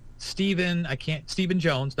Dr. Stephen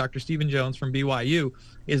Jones from BYU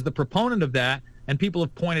is the proponent of that, and people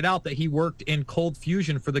have pointed out that he worked in cold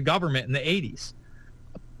fusion for the government in the 80s.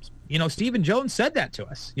 Stephen Jones said that to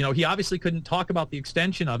us. He obviously couldn't talk about the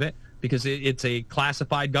extension of it because it's a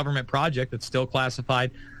classified government project that's still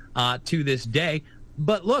classified to this day.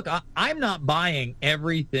 But look, I'm not buying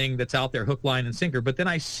everything that's out there hook, line, and sinker. But then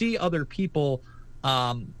I see other people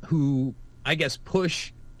who, I guess,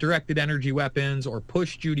 push directed energy weapons or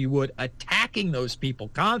push Judy Wood, attacking those people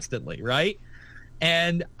constantly, right?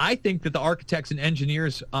 And I think that the architects and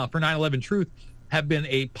engineers for 9/11 Truth have been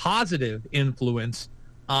a positive influence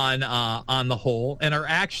on the whole, and are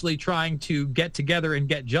actually trying to get together and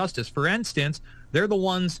get justice. For instance, they're the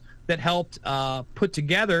ones that helped put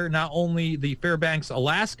together not only the Fairbanks,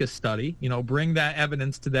 Alaska study, bring that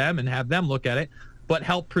evidence to them and have them look at it, but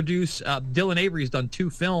help produce, Dylan Avery's done 2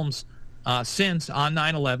 films since on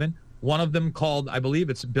 9/11. One of them called, I believe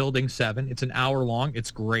it's Building 7. It's an hour long. It's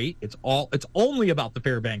great. It's only about the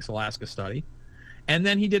Fairbanks, Alaska study. And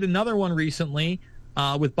then he did another one recently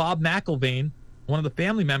with Bob McIlvaine, one of the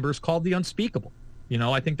family members, called The Unspeakable. You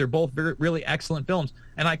know, I think they're both really excellent films,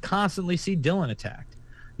 and I constantly see Dylan attacked.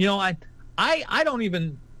 You know, I don't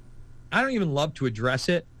even love to address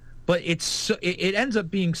it, but it ends up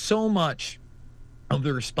being so much of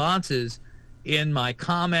the responses in my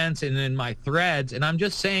comments and in my threads, and I'm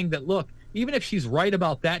just saying that, look, even if she's right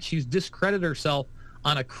about that, she's discredited herself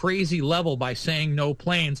on a crazy level by saying no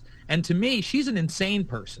planes, and to me, she's an insane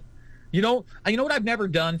person. You know what I've never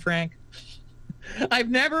done, Frank? I've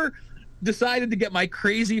never decided to get my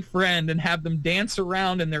crazy friend and have them dance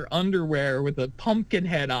around in their underwear with a pumpkin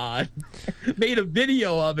head on, made a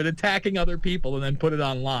video of it attacking other people, and then put it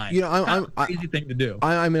online. You know, I'm a crazy thing to do.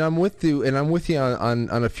 I mean, I'm with you, and I'm with you on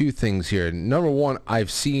a few things here. Number one,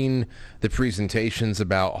 I've seen the presentations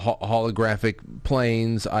about holographic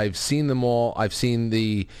planes. I've seen them all.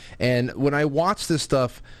 And when I watch this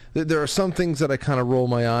stuff, there are some things that I kind of roll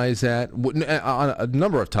my eyes at on a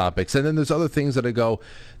number of topics, and then there's other things that I go,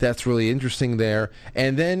 "That's really interesting there."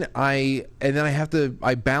 And then I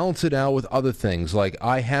balance it out with other things. Like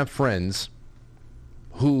I have friends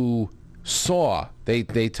who saw they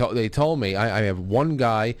told me I have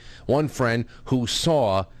one friend who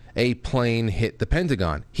saw a plane hit the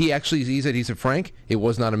Pentagon. He said, Frank, it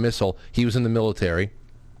was not a missile. He was in the military.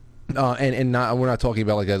 And we're not talking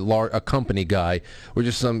about like a company guy. We're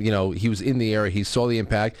just he was in the area. He saw the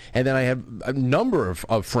impact. And then I have a number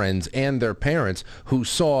of friends and their parents who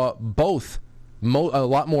saw both. A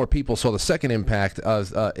lot more people saw the second impact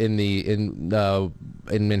in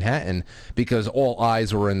Manhattan because all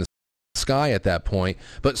eyes were in the sky at that point,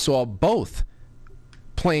 but saw both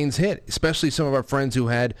planes hit, especially some of our friends who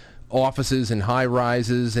had offices and high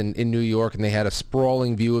rises in New York, and they had a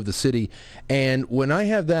sprawling view of the city. And when I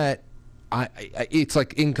have that, it's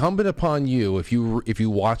like incumbent upon you, if you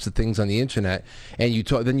watch the things on the internet and you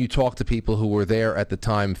talk to people who were there at the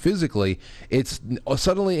time physically, it's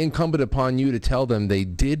suddenly incumbent upon you to tell them they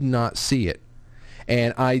did not see it.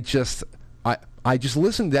 And I just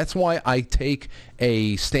listen. That's why I take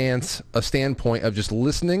a standpoint of just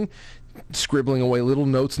listening, scribbling away little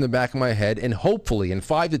notes in the back of my head, and hopefully in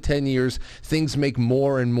 5 to 10 years things make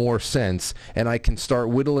more and more sense, and I can start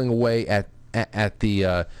whittling away at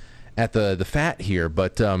the fat here.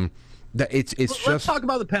 But let's talk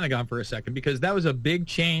about the Pentagon for a second, because that was a big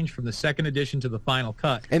change from the second edition to the final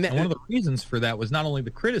cut, and one of the reasons for that was not only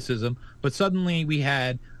the criticism, but suddenly we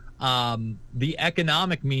had the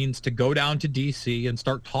economic means to go down to D.C. and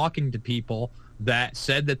start talking to people that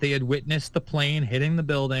said that they had witnessed the plane hitting the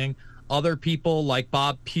building. Other people like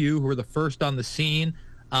Bob Pugh, who were the first on the scene,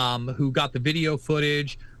 who got the video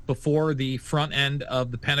footage before the front end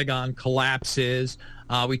of the Pentagon collapses.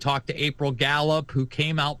 We talked to April Gallup, who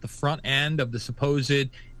came out the front end of the supposed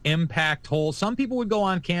impact hole. Some people would go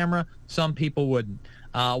on camera, some people wouldn't.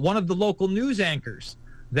 One of the local news anchors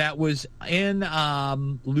that was in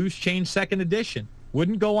Loose Change Second Edition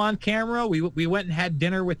wouldn't go on camera. We went and had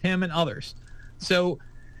dinner with him and others. So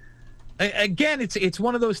again, it's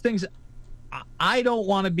one of those things. I don't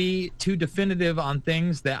want to be too definitive on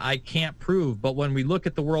things that I can't prove, but when we look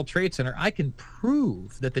at the World Trade Center, I can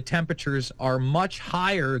prove that the temperatures are much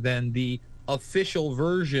higher than the official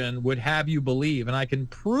version would have you believe, and I can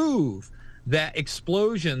prove that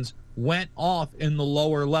explosions went off in the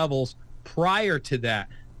lower levels prior to that.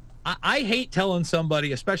 I hate telling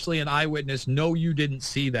somebody, especially an eyewitness, no, you didn't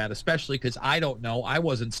see that, especially because I don't know. I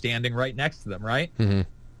wasn't standing right next to them, right? Mm-hmm.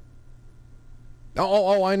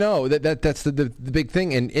 Oh, I know. That's the big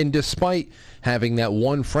thing. And despite having that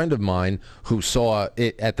one friend of mine who saw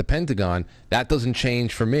it at the Pentagon, that doesn't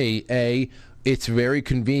change for me. It's very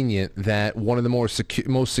convenient that one of the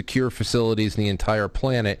most secure facilities in the entire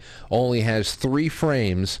planet only has 3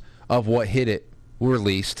 frames of what hit it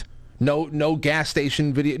released. No gas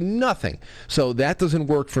station video, nothing. So that doesn't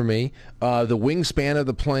work for me. The wingspan of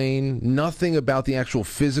the plane, nothing about the actual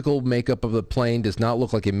physical makeup of the plane does not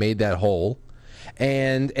look like it made that hole.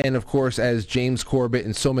 And of course, as James Corbett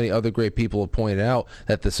and so many other great people have pointed out,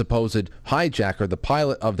 that the supposed hijacker, the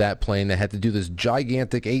pilot of that plane that had to do this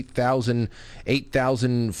gigantic 8,000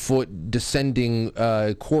 foot descending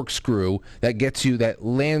corkscrew that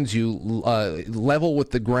lands you level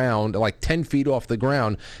with the ground, like 10 feet off the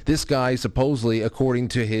ground. This guy supposedly, according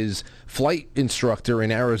to his flight instructor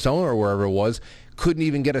in Arizona or wherever it was, couldn't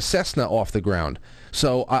even get a Cessna off the ground.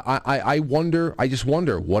 So I just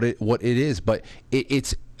wonder what it is, but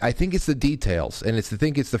I think it's the details, and it's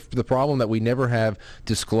the problem that we never have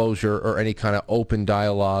disclosure or any kind of open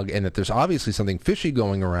dialogue, and that there's obviously something fishy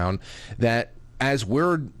going around, that as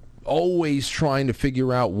we're always trying to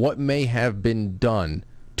figure out what may have been done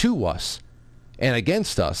to us and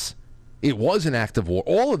against us, it was an act of war.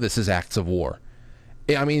 All of this is acts of war.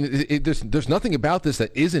 I mean, there's nothing about this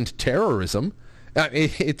that isn't terrorism.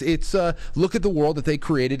 It's look at the world that they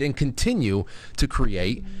created and continue to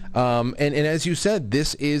create. And as you said,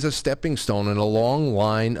 this is a stepping stone in a long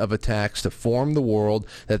line of attacks to form the world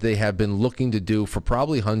that they have been looking to do for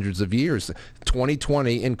probably hundreds of years.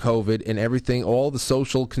 2020 and COVID and everything, all the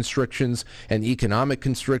social constrictions and economic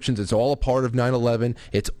constrictions, it's all a part of 9/11.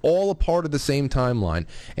 It's all a part of the same timeline.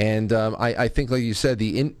 And I think, like you said,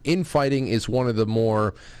 the infighting is one of the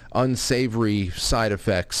more unsavory side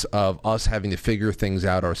effects of us having to figure things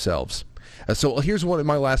out ourselves. So here's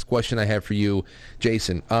my last question I have for you,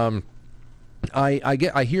 Jason.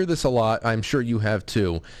 I hear this a lot. I'm sure you have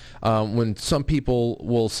too. When some people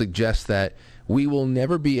will suggest that we will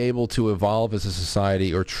never be able to evolve as a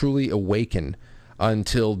society or truly awaken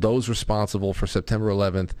until those responsible for September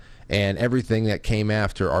 11th and everything that came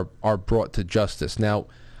after are brought to justice. Now,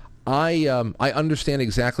 I understand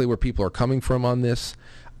exactly where people are coming from on this.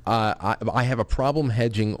 I have a problem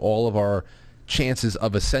hedging all of our chances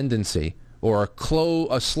of ascendancy or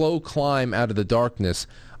a slow climb out of the darkness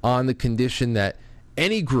on the condition that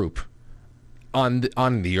any group on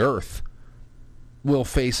the earth will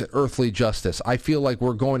face earthly justice. I feel like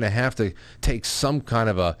we're going to have to take some kind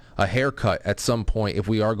of a haircut at some point if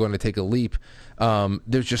we are going to take a leap.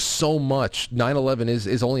 There's just so much. 9/11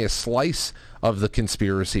 is only a slice of the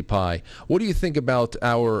conspiracy pie. What do you think about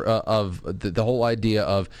the whole idea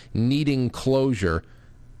of needing closure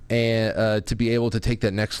and to be able to take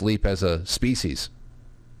that next leap as a species?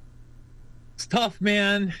 It's tough,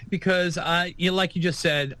 man, because like you just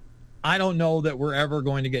said, I don't know that we're ever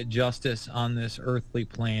going to get justice on this earthly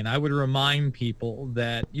plane. I would remind people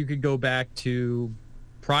that you could go back to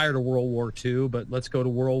prior to World War II, but let's go to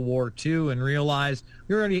World War II and realize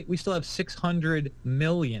we still have 600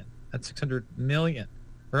 million. That's 600 million.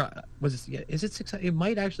 Or was it? Is it 600? It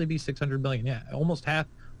might actually be 600 million. Yeah, almost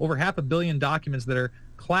over half a billion documents that are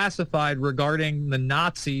classified regarding the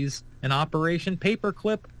Nazis and Operation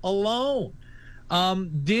Paperclip alone.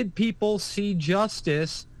 Did people see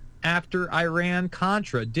justice after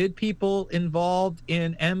Iran-Contra? Did people involved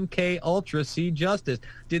in MK Ultra see justice?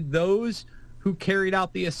 Did those who carried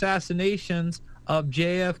out the assassinations of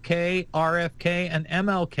JFK, RFK, and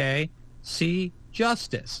MLK see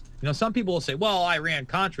justice? You know, some people will say, well,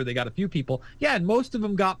 Iran-Contra, they got a few people. Yeah, and most of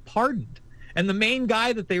them got pardoned. And the main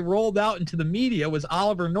guy that they rolled out into the media was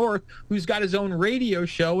Oliver North, who's got his own radio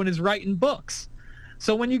show and is writing books.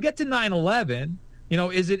 So when you get to 9/11, you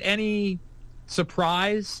know, is it any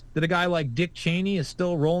surprise that a guy like Dick Cheney is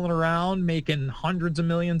still rolling around making hundreds of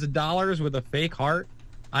millions of dollars with a fake heart?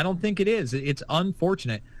 I don't think it is. It's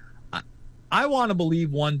unfortunate. I want to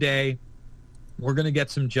believe one day we're going to get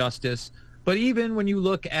some justice. But even when you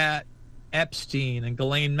look at Epstein and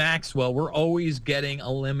Ghislaine Maxwell, we're always getting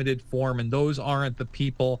a limited form, and those aren't the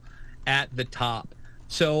people at the top.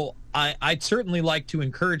 So I'd certainly like to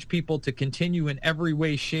encourage people to continue in every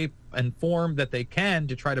way, shape, and form that they can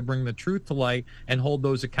to try to bring the truth to light and hold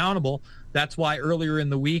those accountable. That's why earlier in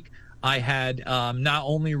the week I had not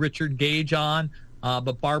only Richard Gage on,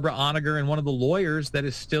 but Barbara Onager and one of the lawyers that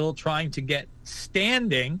is still trying to get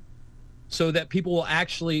standing so that people will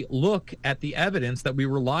actually look at the evidence that we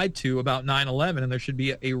were lied to about 9/11, and there should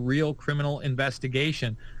be a real criminal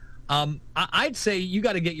investigation. I'd say you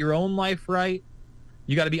got to get your own life right.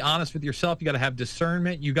 You got to be honest with yourself. You got to have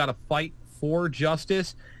discernment. You got to fight for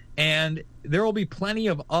justice. And there will be plenty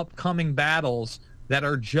of upcoming battles that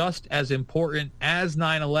are just as important as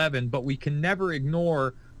 9/11, but we can never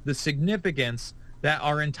ignore the significance that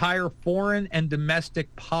our entire foreign and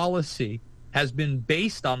domestic policy has been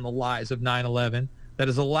based on the lies of 9/11 that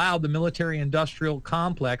has allowed the military-industrial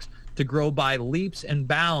complex to grow by leaps and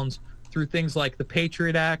bounds through things like the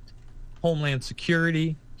Patriot Act, Homeland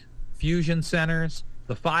Security, fusion centers,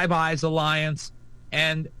 the Five Eyes Alliance,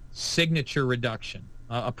 and signature reduction,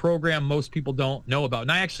 a program most people don't know about.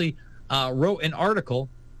 And I actually wrote an article.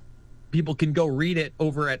 People can go read it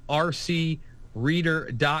over at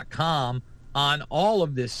rcreader.com on all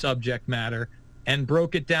of this subject matter and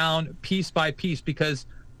broke it down piece by piece because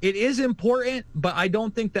it is important, but I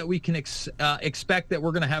don't think that we can expect that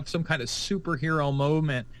we're going to have some kind of superhero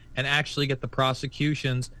moment and actually get the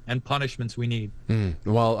prosecutions and punishments we need.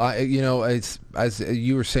 Well, it's, as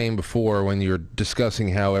you were saying before when you were discussing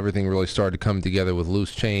how everything really started to come together with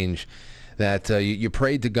loose change, that you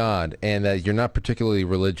prayed to God and that you're not particularly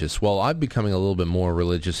religious. Well, I'm becoming a little bit more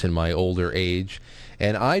religious in my older age,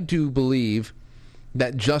 and I do believe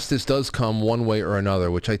that justice does come one way or another,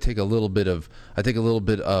 which I take a little bit of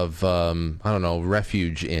I don't know,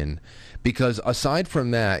 refuge in, because aside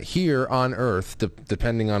from that, here on Earth,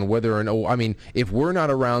 depending on whether or no, I mean, if we're not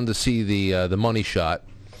around to see the money shot,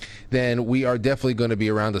 then we are definitely going to be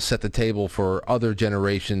around to set the table for other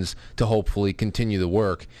generations to hopefully continue the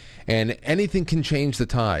work, and anything can change the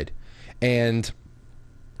tide, and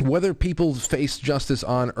whether people face justice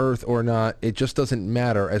on Earth or not, it just doesn't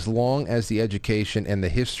matter as long as the education and the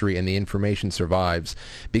history and the information survives.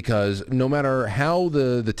 Because no matter how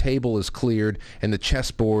the table is cleared and the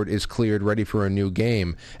chessboard is cleared ready for a new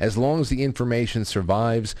game, as long as the information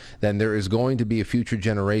survives, then there is going to be a future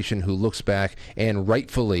generation who looks back and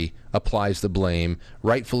rightfully applies the blame,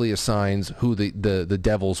 rightfully assigns who the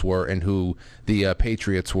devils were and who the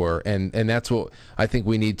patriots were. And that's what I think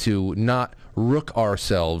we need to not rook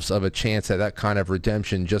ourselves of a chance at that kind of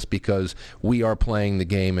redemption just because we are playing the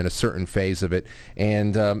game in a certain phase of it.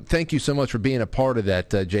 And thank you so much for being a part of that,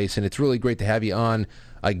 Jason. It's really great to have you on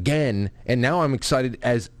again. And now I'm excited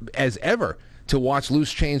as ever to watch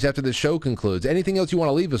Loose Change after the show concludes. Anything else you want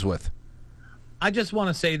to leave us with? I just want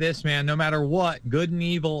to say this, man. No matter what, good and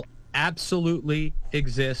evil absolutely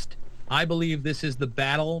exist. I believe this is the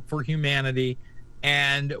battle for humanity.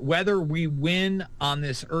 And whether we win on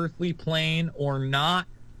this earthly plane or not,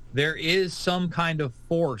 there is some kind of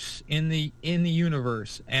force in the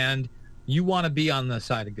universe, and you want to be on the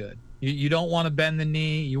side of good. You don't want to bend the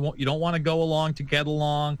knee. You don't want to go along to get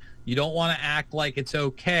along. You don't want to act like it's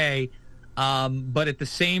okay. But at the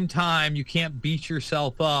same time, you can't beat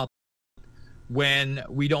yourself up when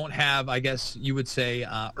we don't have, I guess you would say,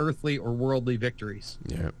 earthly or worldly victories.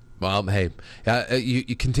 Yeah. Well, hey,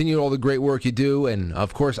 you continue all the great work you do, and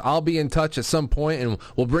of course, I'll be in touch at some point, and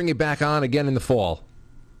we'll bring you back on again in the fall.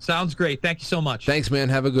 Sounds great. Thank you so much. Thanks, man.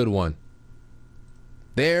 Have a good one.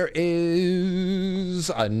 There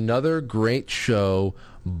is another great show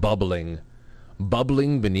bubbling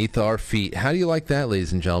beneath our feet. How do you like that,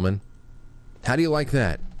 ladies and gentlemen? How do you like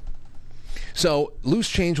that? So, Loose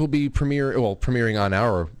Change will be premiering on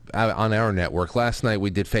our network. Last night we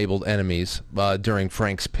did Fabled Enemies during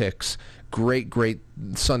Frank's Picks. Great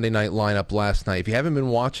Sunday night lineup last night. If you haven't been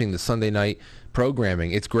watching the Sunday night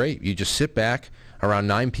programming, it's great. You just sit back around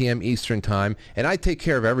 9 p.m. Eastern Time, and I take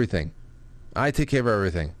care of everything.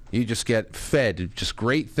 You just get fed just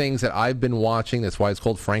great things that I've been watching. That's why it's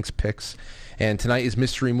called Frank's Picks. And tonight is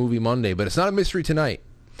Mystery Movie Monday, but it's not a mystery tonight.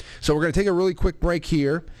 So we're going to take a really quick break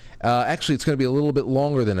here. Actually, it's going to be a little bit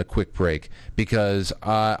longer than a quick break because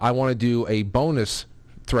I want to do a bonus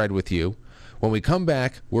thread with you. When we come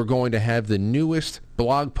back, we're going to have the newest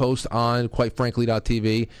blog post on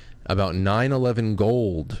quitefrankly.tv about 9/11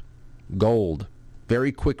 Gold.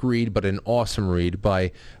 Very quick read, but an awesome read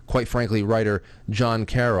by, quite frankly, writer John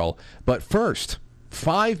Carroll. But first,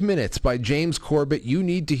 5 minutes by James Corbett you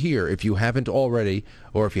need to hear if you haven't already,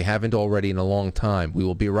 or if you haven't already in a long time. We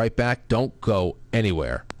will be right back. Don't go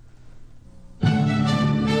anywhere.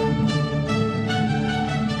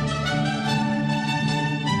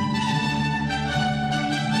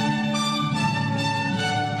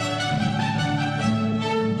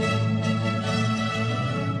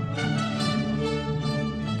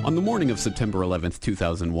 On the morning of September 11,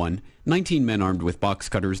 2001, 19 men armed with box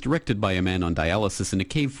cutters directed by a man on dialysis in a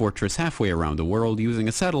cave fortress halfway around the world using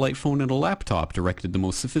a satellite phone and a laptop directed the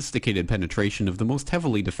most sophisticated penetration of the most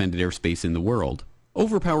heavily defended airspace in the world,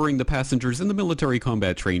 overpowering the passengers and the military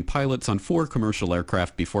combat-trained pilots on 4 commercial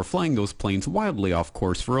aircraft before flying those planes wildly off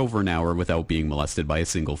course for over an hour without being molested by a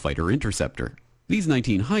single fighter interceptor. These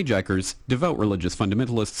 19 hijackers, devout religious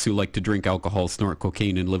fundamentalists who like to drink alcohol, snort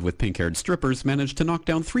cocaine, and live with pink-haired strippers, managed to knock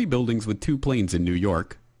down 3 buildings with 2 planes in New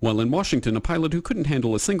York. While in Washington, a pilot who couldn't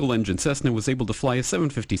handle a single-engine Cessna was able to fly a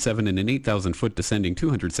 757 in an 8,000-foot descending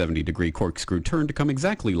 270-degree corkscrew turn to come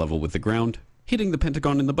exactly level with the ground, hitting the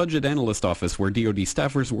Pentagon in the Budget Analyst Office where DoD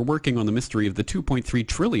staffers were working on the mystery of the $2.3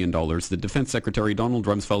 trillion that Defense Secretary Donald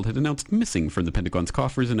Rumsfeld had announced missing from the Pentagon's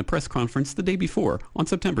coffers in a press conference the day before, on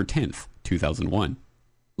September 10th, 2001.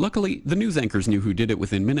 Luckily, the news anchors knew who did it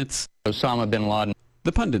within minutes. Osama bin Laden.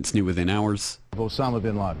 The pundits knew within hours. Osama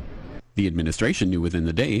bin Laden. The administration knew within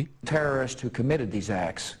the day. Terrorists who committed these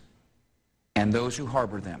acts and those who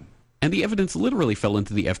harbor them. And the evidence literally fell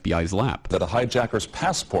into the FBI's lap. That a hijacker's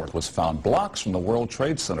passport was found blocks from the World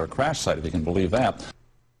Trade Center crash site, if you can believe that.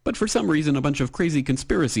 But for some reason, a bunch of crazy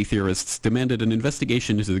conspiracy theorists demanded an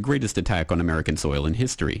investigation into the greatest attack on American soil in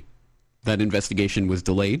history. That investigation was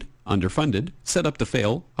delayed, underfunded, set up to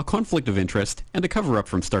fail, a conflict of interest, and a cover-up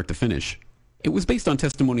from start to finish. It was based on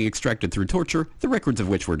testimony extracted through torture, the records of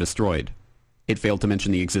which were destroyed.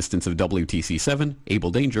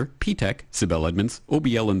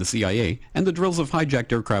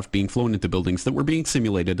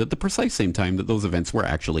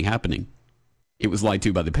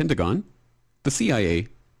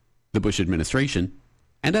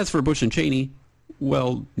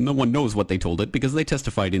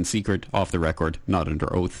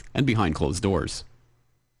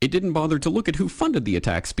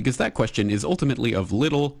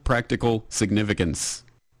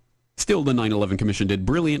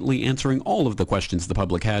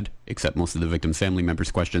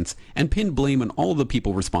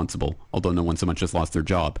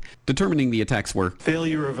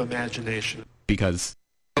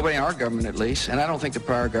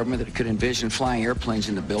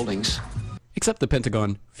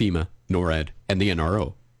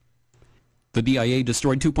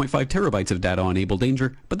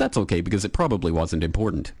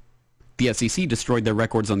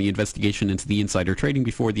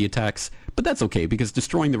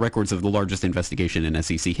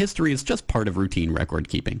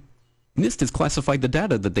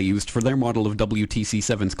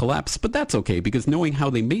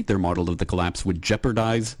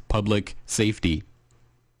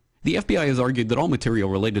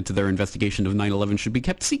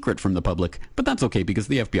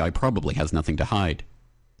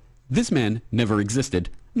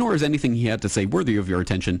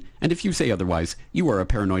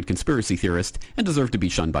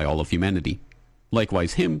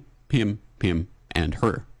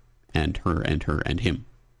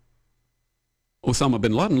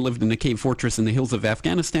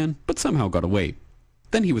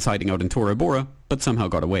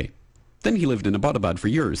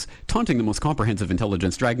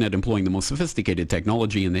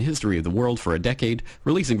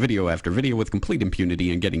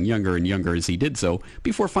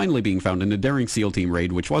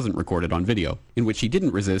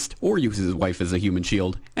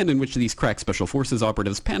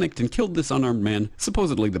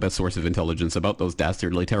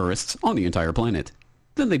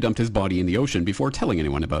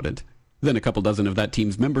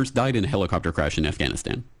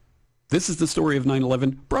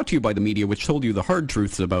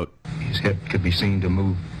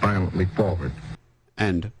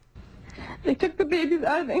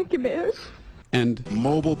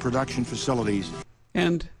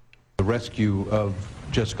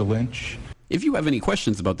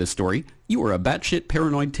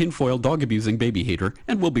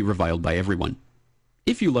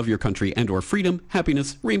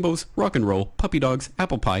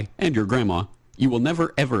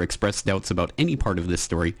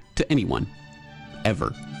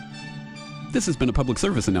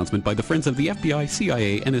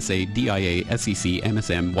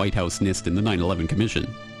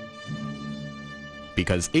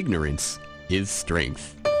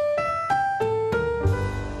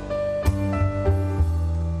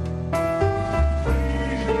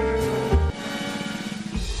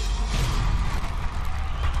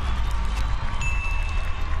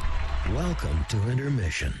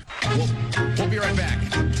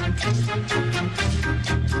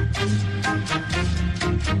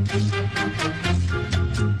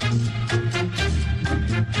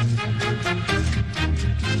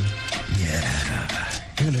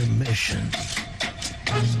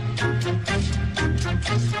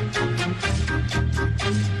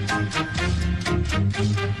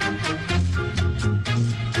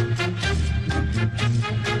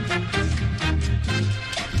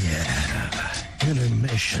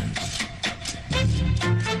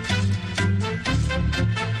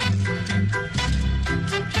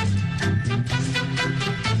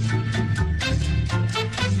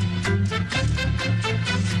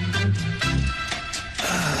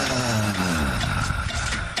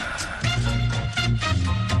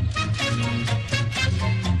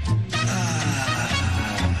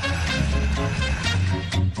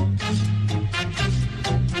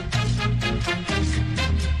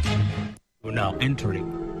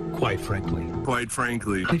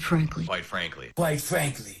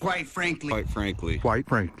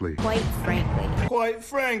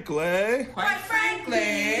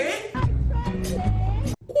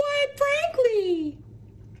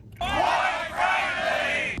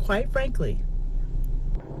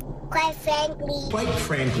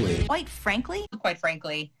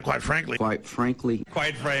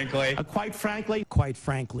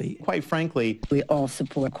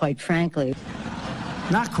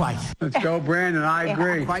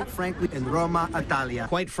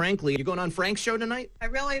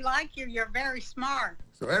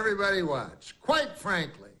 So everybody watch, Quite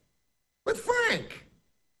Frankly, with Frank.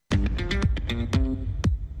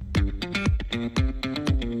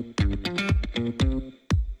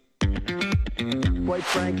 Quite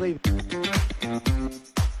frankly.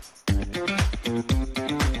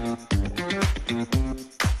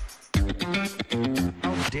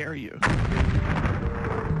 How dare you?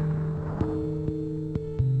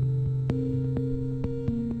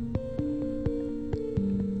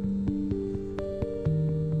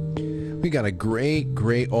 We got a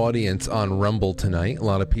great audience on Rumble tonight. A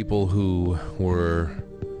lot of people who were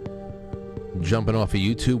jumping off of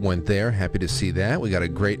YouTube went there. Happy to see that. We got a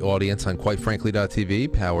great audience on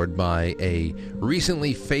QuiteFrankly.tv, powered by a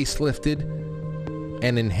recently facelifted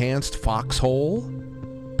and enhanced foxhole,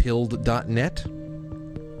 pilled.net.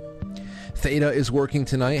 Theta is working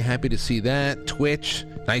tonight. Happy to see that. Twitch,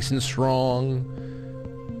 nice and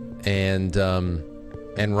strong. And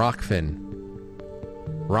Rockfin.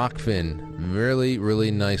 Rockfin,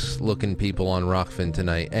 really nice looking people on Rockfin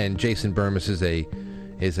tonight, and Jason Bermas is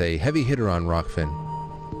a heavy hitter on Rockfin.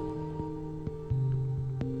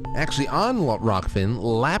 Actually, on Rockfin,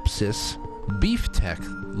 Lapsus Beef Tech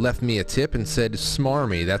left me a tip and said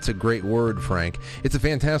smarmy. That's a great word, Frank. It's a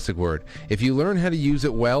fantastic word. If you learn how to use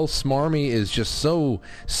it well, smarmy is just so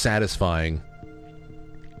satisfying.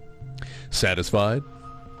 Satisfied?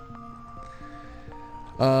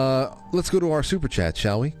 Let's go to our Super Chat,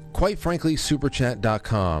 shall we? Quite frankly,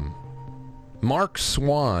 superchat.com. Mark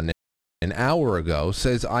Swan, an hour ago,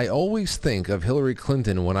 says, I always think of Hillary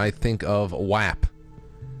Clinton when I think of WAP.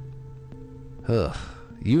 Ugh.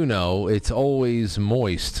 You know, it's always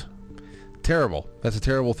moist. Terrible. That's a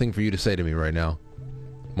terrible thing for you to say to me right now.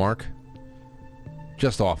 Mark?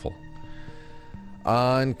 Just awful.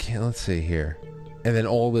 Let's see here. And then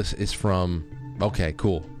all this is from... Okay,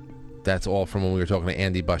 cool. That's all from when we were talking to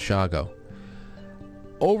Andy Bashago.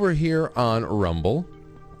 Over here on Rumble,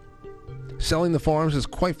 Selling the Farms is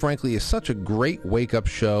quite frankly is such a great wake-up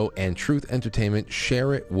show and truth entertainment.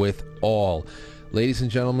 Share it with all. Ladies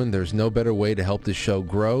and gentlemen, there's no better way to help this show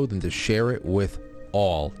grow than to share it with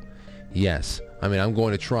all. Yes, I mean, I'm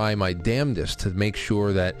going to try my damnedest to make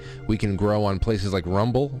sure that we can grow on places like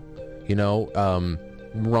Rumble. You know,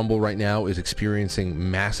 Rumble right now is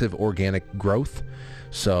experiencing massive organic growth.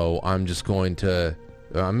 So I'm just going to,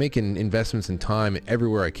 I'm making investments in time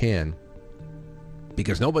everywhere I can,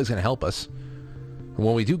 because nobody's going to help us. And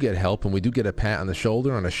when we do get help and we do get a pat on the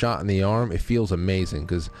shoulder and a shot in the arm, it feels amazing,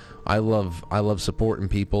 because I love supporting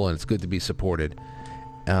people, and it's good to be supported.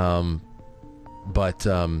 But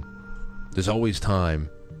there's always time,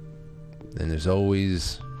 and there's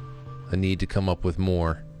always a need to come up with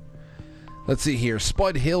more. Let's see here.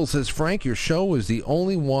 Spud Hill says, Frank, your show is the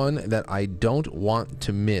only one that I don't want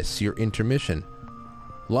to miss. Your intermission.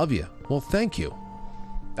 Love you. Well, thank you.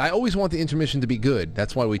 I always want the intermission to be good.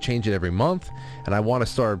 That's why we change it every month. And I want to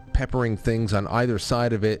start peppering things on either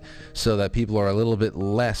side of it so that people are a little bit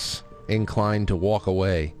less inclined to walk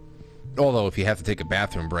away. Although if you have to take a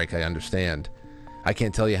bathroom break, I understand. I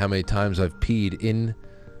can't tell you how many times I've peed in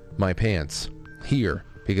my pants here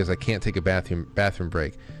because I can't take a bathroom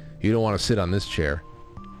break. You don't want to sit on this chair.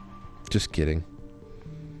 Just kidding.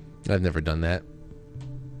 I've never done that.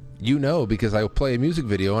 You know, because I play a music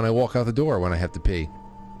video and I walk out the door when I have to pee.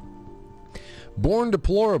 Born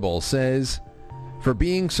Deplorable says, for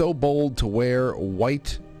being so bold to wear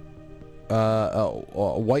white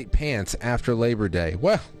pants after Labor Day.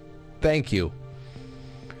 Well, thank you.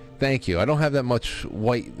 Thank you. I don't have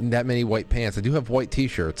that many white pants. I do have white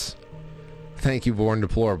t-shirts. Thank you, Born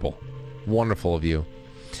Deplorable. Wonderful of you.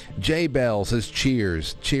 J Bell says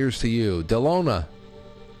cheers. Cheers to you. Delona,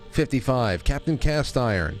 55. Captain Cast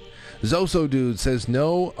Iron. Zoso Dude says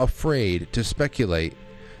no afraid to speculate.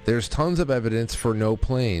 There's tons of evidence for no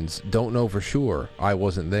planes. Don't know for sure. I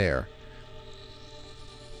wasn't there.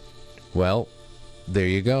 Well, there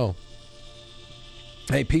you go.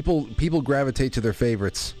 Hey, people gravitate to their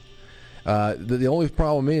favorites. The only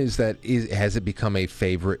problem is that has it become a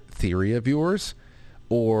favorite theory of yours,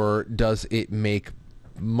 or does it make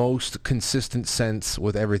most consistent sense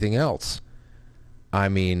with everything else? I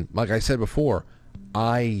mean, like I said before,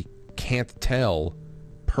 I can't tell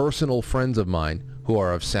personal friends of mine who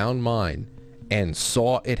are of sound mind and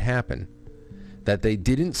saw it happen that they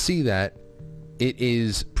didn't see that. It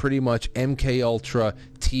is pretty much MK Ultra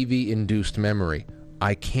TV induced memory.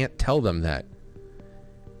 I can't tell them that.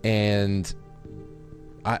 And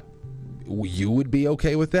you would be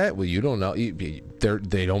okay with that? Well, you don't know.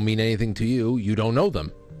 They don't mean anything to you. You don't know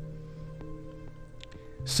them.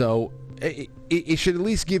 So it should at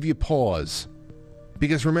least give you pause.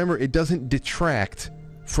 Because remember, it doesn't detract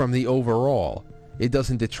from the overall. it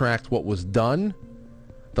doesn't detract what was done,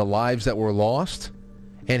 the lives that were lost,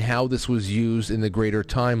 and how this was used in the greater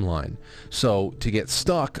timeline. So to get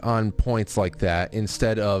stuck on points like that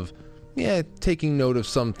instead of, taking note of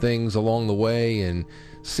some things along the way and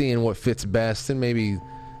seeing what fits best, and maybe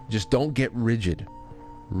just don't get rigid.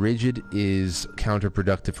 Rigid is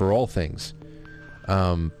counterproductive for all things.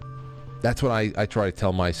 That's what I try to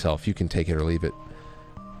tell myself. You can take it or leave it.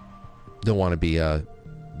 Don't want to be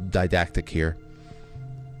didactic here.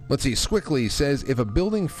 Let's see. Squickly says, if a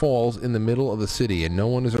building falls in the middle of the city and no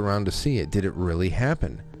one is around to see it, did it really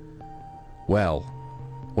happen? Well,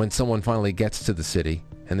 when someone finally gets to the city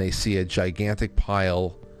and they see a gigantic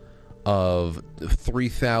pile of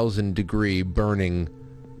 3,000 degree burning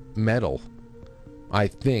metal, I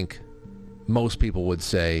think most people would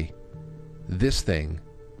say, this thing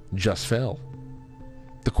just fell.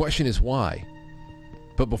 The question is why?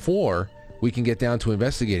 But before we can get down to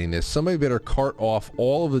investigating this, somebody better cart off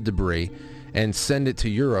all of the debris and send it to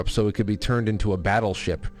Europe so it could be turned into a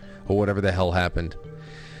battleship or whatever the hell happened.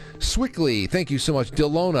 Swickly, thank you so much.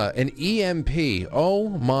 Delona, an EMP. Oh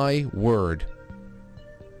my word.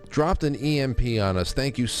 Dropped an EMP on us.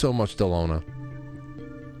 Thank you so much, Delona.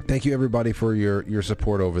 Thank you everybody for your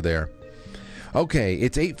support over there. Okay,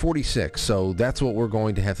 it's 8:46, so that's what we're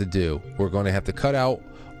going to have to do. We're going to have to cut out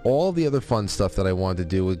all the other fun stuff that I wanted to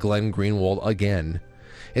do with Glenn Greenwald again.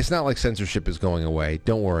 It's not like censorship is going away.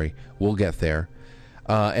 Don't worry. We'll get there.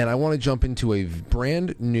 And I want to jump into a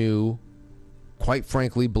brand new, Quite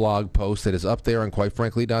Frankly blog post that is up there on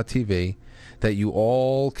quitefrankly.tv that you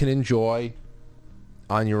all can enjoy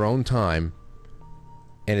on your own time.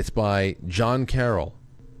 And it's by John Carroll.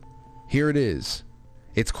 Here it is.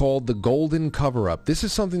 It's called The Golden Cover-Up. This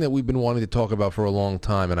is something that we've been wanting to talk about for a long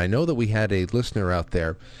time, and I know that we had a listener out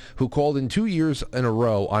there who called in 2 years in a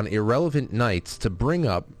row on irrelevant nights to bring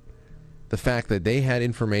up the fact that they had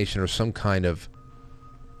information or some kind of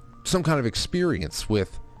experience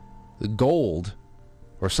with gold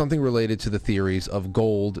or something related to the theories of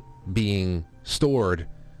gold being stored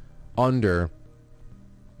under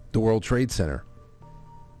the World Trade Center.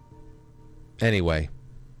 Anyway,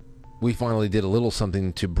 we finally did a little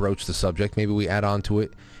something to broach the subject. Maybe we add on to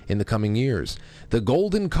it in the coming years. The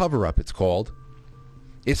Golden Cover-Up, it's called.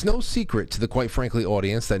 It's no secret to the Quite Frankly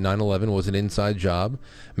audience that 9/11 was an inside job.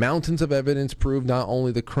 Mountains of evidence prove not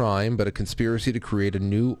only the crime, but a conspiracy to create a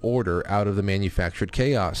new order out of the manufactured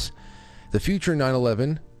chaos. The future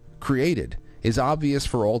 9/11 created is obvious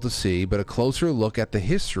for all to see, but a closer look at the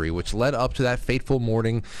history which led up to that fateful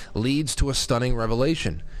morning leads to a stunning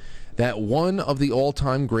revelation. That one of the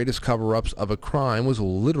all-time greatest cover-ups of a crime was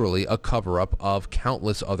literally a cover-up of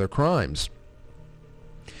countless other crimes.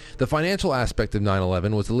 The financial aspect of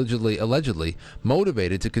 9/11 was allegedly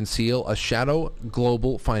motivated to conceal a shadow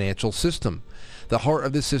global financial system. The heart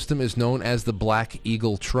of this system is known as the Black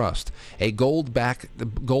Eagle Trust, a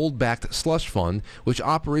gold-backed slush fund which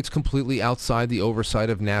operates completely outside the oversight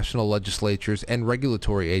of national legislatures and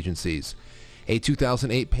regulatory agencies. A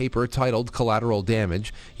 2008 paper titled Collateral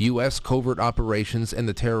Damage, U.S. Covert Operations and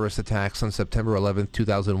the Terrorist Attacks on September 11,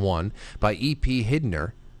 2001, by E.P.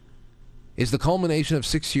 Hidner, is the culmination of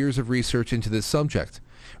 6 years of research into this subject.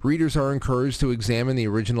 Readers are encouraged to examine the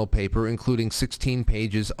original paper, including 16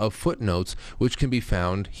 pages of footnotes, which can be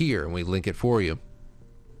found here, and we link it for you.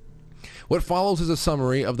 What follows is a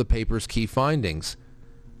summary of the paper's key findings.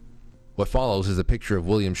 What follows is a picture of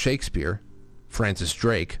William Shakespeare, Francis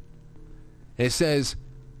Drake, and it says,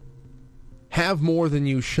 "Have more than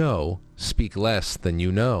you show, speak less than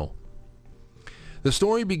you know." The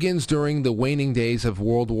story begins during the waning days of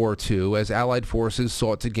World War II as Allied forces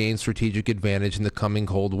sought to gain strategic advantage in the coming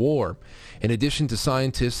Cold War. In addition to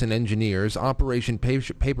scientists and engineers, Operation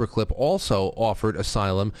Paperclip also offered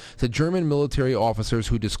asylum to German military officers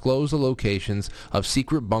who disclosed the locations of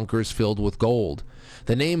secret bunkers filled with gold.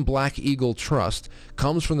 The name Black Eagle Trust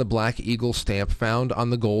comes from the Black Eagle stamp found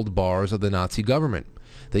on the gold bars of the Nazi government.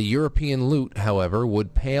 The European loot, however,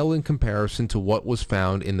 would pale in comparison to what was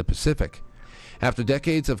found in the Pacific. After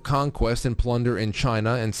decades of conquest and plunder in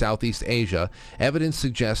China and Southeast Asia, evidence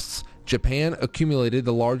suggests Japan accumulated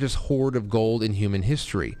the largest hoard of gold in human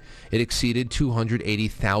history. It exceeded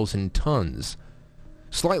 280,000 tons,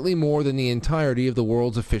 slightly more than the entirety of the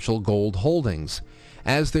world's official gold holdings.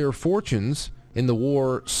 As their fortunes in the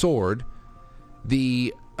war soured,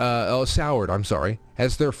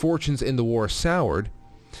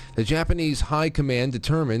 the Japanese High Command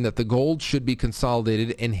determined that the gold should be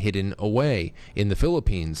consolidated and hidden away in the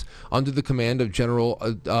Philippines under the command of General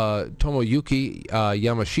Tomoyuki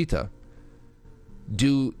Yamashita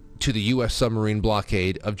due to the U.S. submarine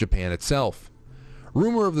blockade of Japan itself.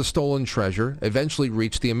 Rumor of the stolen treasure eventually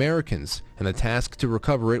reached the Americans, and the task to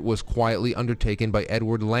recover it was quietly undertaken by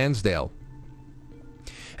Edward Lansdale,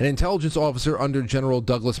 an intelligence officer under General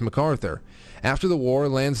Douglas MacArthur. After the war,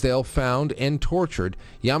 Lansdale found and tortured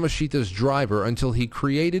Yamashita's driver until he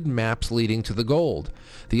created maps leading to the gold.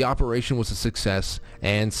 The operation was a success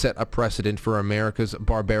and set a precedent for America's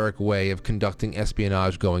barbaric way of conducting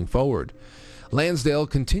espionage going forward. Lansdale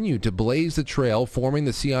continued to blaze the trail, forming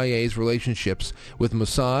the CIA's relationships with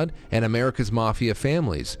Mossad and America's mafia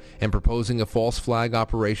families, and proposing a false flag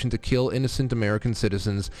operation to kill innocent American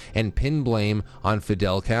citizens and pin blame on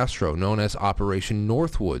Fidel Castro, known as Operation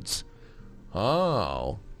Northwoods.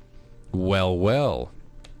 Oh, well.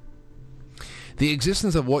 The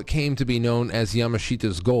existence of what came to be known as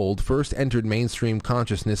Yamashita's gold first entered mainstream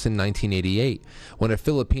consciousness in 1988, when a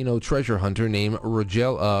Filipino treasure hunter named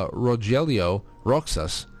Rogelio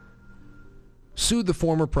Roxas sued the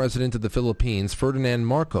former president of the Philippines, Ferdinand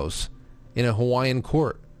Marcos, in a Hawaiian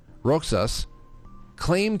court. Roxas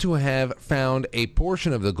claimed to have found a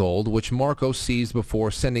portion of the gold, which Marcos seized before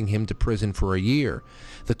sending him to prison for a year.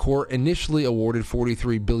 The court initially awarded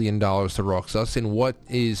 $43 billion to Roxas in what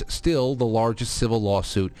is still the largest civil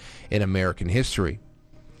lawsuit in American history.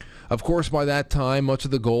 Of course, by that time, much of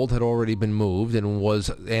the gold had already been moved and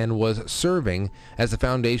was serving as the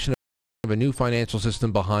foundation of a new financial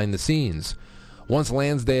system behind the scenes. Once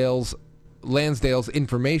Lansdale's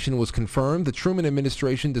information was confirmed, the Truman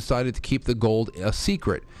administration decided to keep the gold a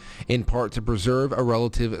secret, in part to preserve a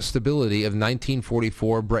relative stability of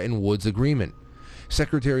 1944 Bretton Woods Agreement.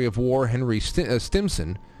 Secretary of War Henry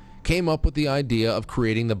Stimson came up with the idea of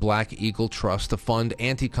creating the Black Eagle Trust to fund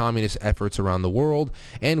anti-communist efforts around the world,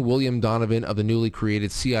 and William Donovan of the newly created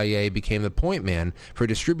CIA became the point man for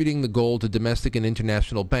distributing the gold to domestic and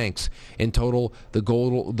international banks. In total, the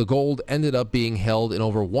gold ended up being held in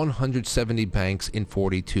over 170 banks in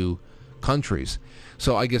 42 countries.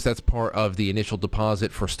 So I guess that's part of the initial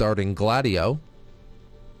deposit for starting Gladio,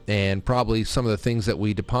 and probably some of the things that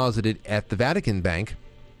we deposited at the Vatican Bank.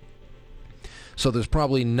 So there's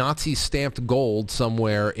probably Nazi-stamped gold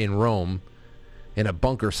somewhere in Rome, in a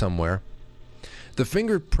bunker somewhere. The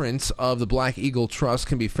fingerprints of the Black Eagle Trust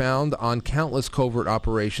can be found on countless covert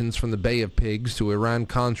operations from the Bay of Pigs to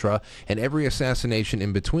Iran-Contra and every assassination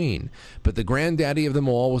in between. But the granddaddy of them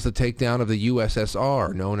all was the takedown of the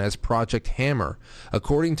USSR, known as Project Hammer.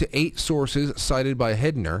 According to 8 sources cited by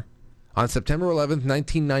Hedner, on September 11,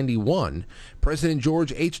 1991, President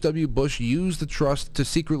George H.W. Bush used the trust to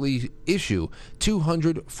secretly issue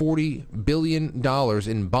 $240 billion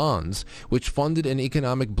in bonds, which funded an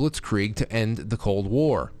economic blitzkrieg to end the Cold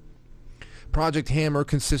War. Project Hammer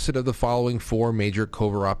consisted of the following 4 major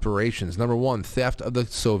covert operations. Number 1, theft of the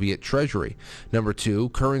Soviet treasury. Number 2,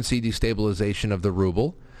 currency destabilization of the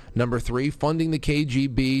ruble. Number 3, funding the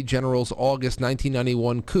KGB general's August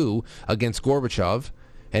 1991 coup against Gorbachev.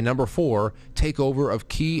 And number 4, takeover of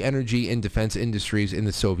key energy and defense industries in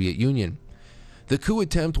the Soviet Union. The coup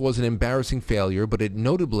attempt was an embarrassing failure, but it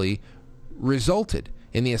notably resulted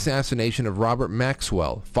in the assassination of Robert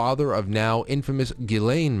Maxwell, father of now infamous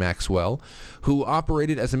Ghislaine Maxwell, who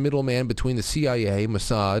operated as a middleman between the CIA,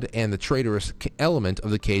 Mossad, and the traitorous element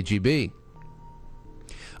of the KGB.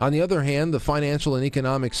 On the other hand, the financial and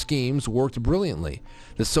economic schemes worked brilliantly.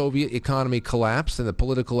 The Soviet economy collapsed and the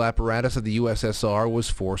political apparatus of the USSR was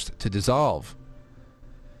forced to dissolve.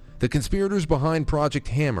 The conspirators behind Project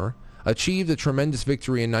Hammer achieved a tremendous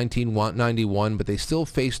victory in 1991, but they still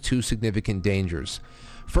faced 2 significant dangers.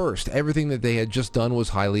 First, everything that they had just done was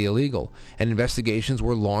highly illegal, and investigations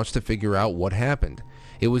were launched to figure out what happened.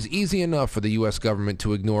 It was easy enough for the U.S. government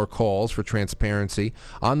to ignore calls for transparency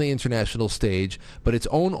on the international stage, but its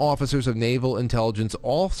own officers of naval intelligence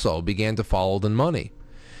also began to follow the money.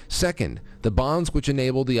 Second, the bonds which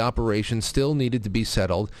enabled the operation still needed to be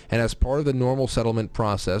settled, and as part of the normal settlement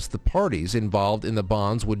process, the parties involved in the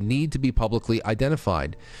bonds would need to be publicly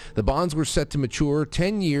identified. The bonds were set to mature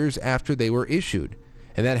 10 years after they were issued,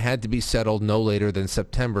 and that had to be settled no later than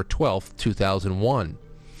September 12, 2001.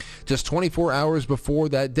 Just 24 hours before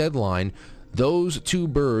that deadline, those 2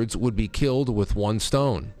 birds would be killed with 1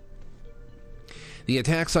 stone. The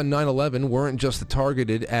attacks on 9/11 weren't just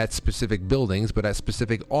targeted at specific buildings, but at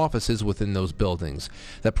specific offices within those buildings.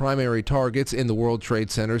 The primary targets in the World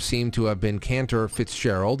Trade Center seem to have been Cantor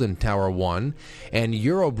Fitzgerald in Tower 1 and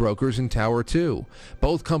Eurobrokers in Tower 2.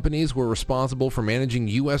 Both companies were responsible for managing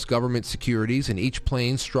U.S. government securities, and each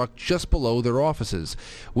plane struck just below their offices,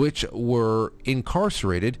 which were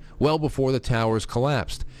incarcerated well before the towers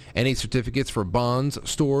collapsed. Any certificates for bonds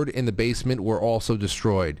stored in the basement were also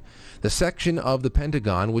destroyed. The section of the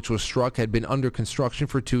Pentagon which was struck had been under construction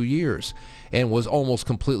for 2 years and was almost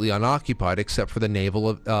completely unoccupied except for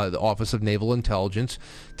the Office of Naval Intelligence,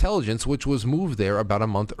 which was moved there about a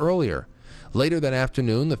month earlier. Later that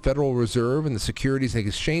afternoon, the Federal Reserve and the Securities and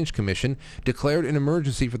Exchange Commission declared an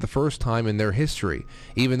emergency for the first time in their history,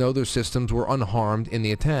 even though their systems were unharmed in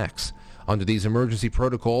the attacks. Under these emergency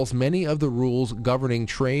protocols, many of the rules governing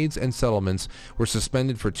trades and settlements were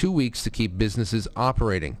suspended for 2 weeks to keep businesses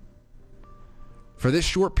operating. For this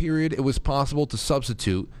short period, it was possible to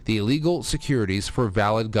substitute the illegal securities for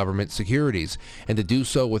valid government securities, and to do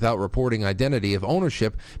so without reporting identity of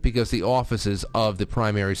ownership because the offices of the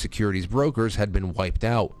primary securities brokers had been wiped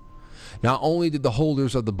out. Not only did the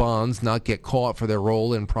holders of the bonds not get caught for their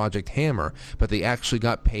role in Project Hammer, but they actually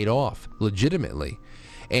got paid off, legitimately.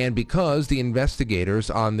 And because the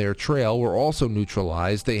investigators on their trail were also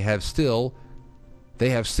neutralized, they have still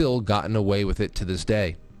gotten away with it to this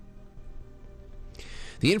day.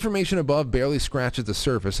 The information above barely scratches the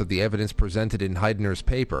surface of the evidence presented in Heidner's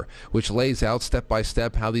paper, which lays out step by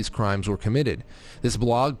step how these crimes were committed. This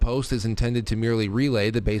blog post is intended to merely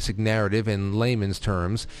relay the basic narrative in layman's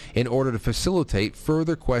terms in order to facilitate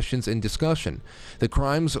further questions and discussion. The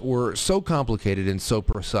crimes were so complicated and so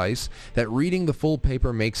precise that reading the full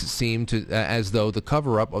paper makes it seem as though the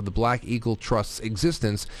cover-up of the Black Eagle Trust's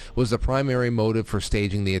existence was the primary motive for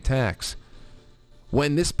staging the attacks.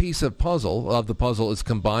 When this piece of the puzzle is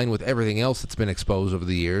combined with everything else that's been exposed over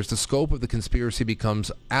the years, the scope of the conspiracy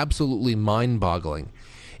becomes absolutely mind-boggling.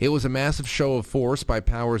 It was a massive show of force by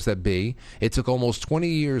powers that be. It took almost 20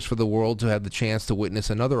 years for the world to have the chance to witness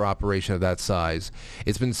another operation of that size.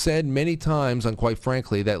 It's been said many times, and quite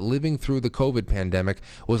frankly, that living through the COVID pandemic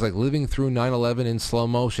was like living through 9/11 in slow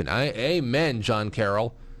motion. Amen, John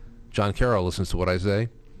Carroll. John Carroll listens to what I say.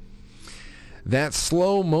 That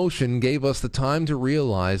slow motion gave us the time to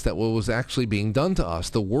realize that what was actually being done to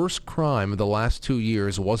us, the worst crime of the last 2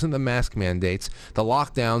 years, wasn't the mask mandates, the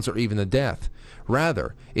lockdowns, or even the death.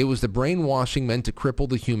 Rather, it was the brainwashing meant to cripple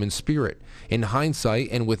the human spirit. In hindsight,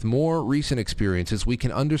 and with more recent experiences, we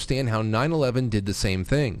can understand how 9/11 did the same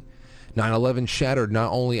thing. 9/11 shattered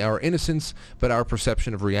not only our innocence, but our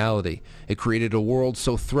perception of reality. It created a world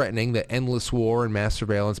so threatening that endless war and mass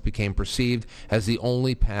surveillance became perceived as the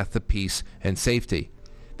only path to peace and safety.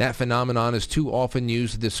 That phenomenon is too often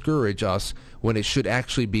used to discourage us when it should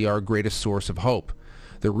actually be our greatest source of hope.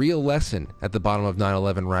 The real lesson at the bottom of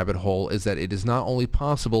 9/11 rabbit hole is that it is not only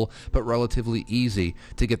possible, but relatively easy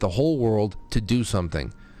to get the whole world to do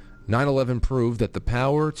something. 9/11 proved that the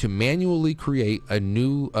power to manually create a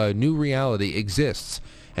new reality exists,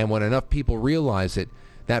 and when enough people realize it,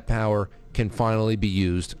 that power can finally be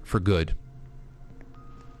used for good.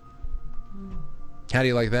 How do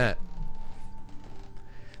you like that?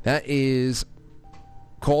 That is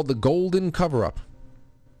called The Golden Cover-Up.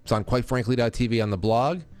 It's on quitefrankly.tv on the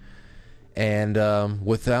blog. And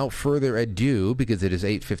without further ado, because it is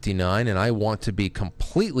 8:59 and I want to be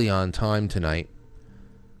completely on time tonight,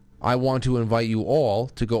 I want to invite you all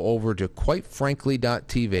to go over to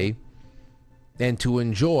quitefrankly.tv and to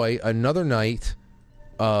enjoy another night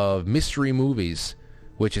of mystery movies,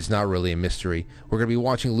 which is not really a mystery. We're going to be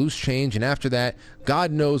watching Loose Change, and after that,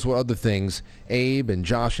 God knows what other things Abe and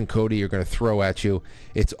Josh and Cody are going to throw at you.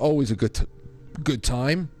 It's always a good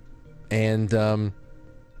time, and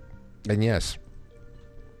yes,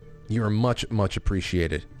 you're much, much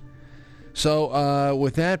appreciated. So,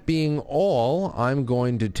 with that being all, I'm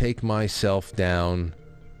going to take myself down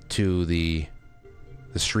to the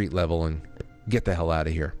street level and get the hell out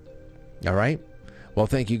of here. All right? Well,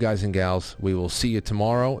 thank you guys and gals. We will see you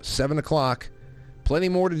tomorrow, 7 o'clock. Plenty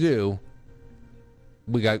more to do.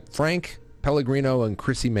 We got Frank Pellegrino and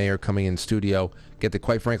Chrissy Mayer coming in studio. Get to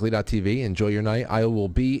quitefrankly.tv. Enjoy your night. I will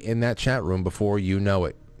be in that chat room before you know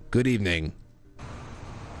it. Good evening.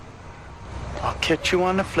 I'll catch you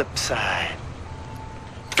on the flip side.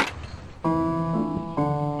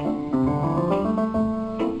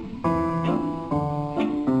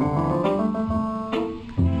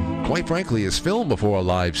 Quite Frankly is filmed before a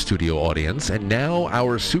live studio audience, and now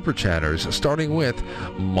our super chatters, starting with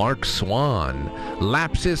Mark Swan,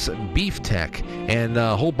 Lapsus Beef Tech, and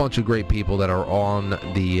a whole bunch of great people that are on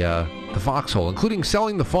the Foxhole, including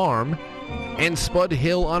Selling the Farm and Spud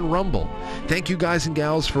Hill on Rumble. Thank you guys and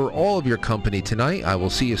gals for all of your company tonight. I will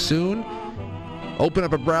see you soon. Open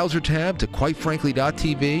up a browser tab to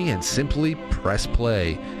quitefrankly.tv and simply press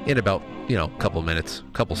play. In about, a couple minutes,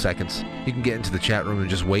 couple seconds, you can get into the chat room and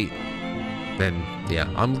just wait. And yeah,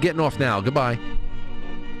 I'm getting off now. Goodbye.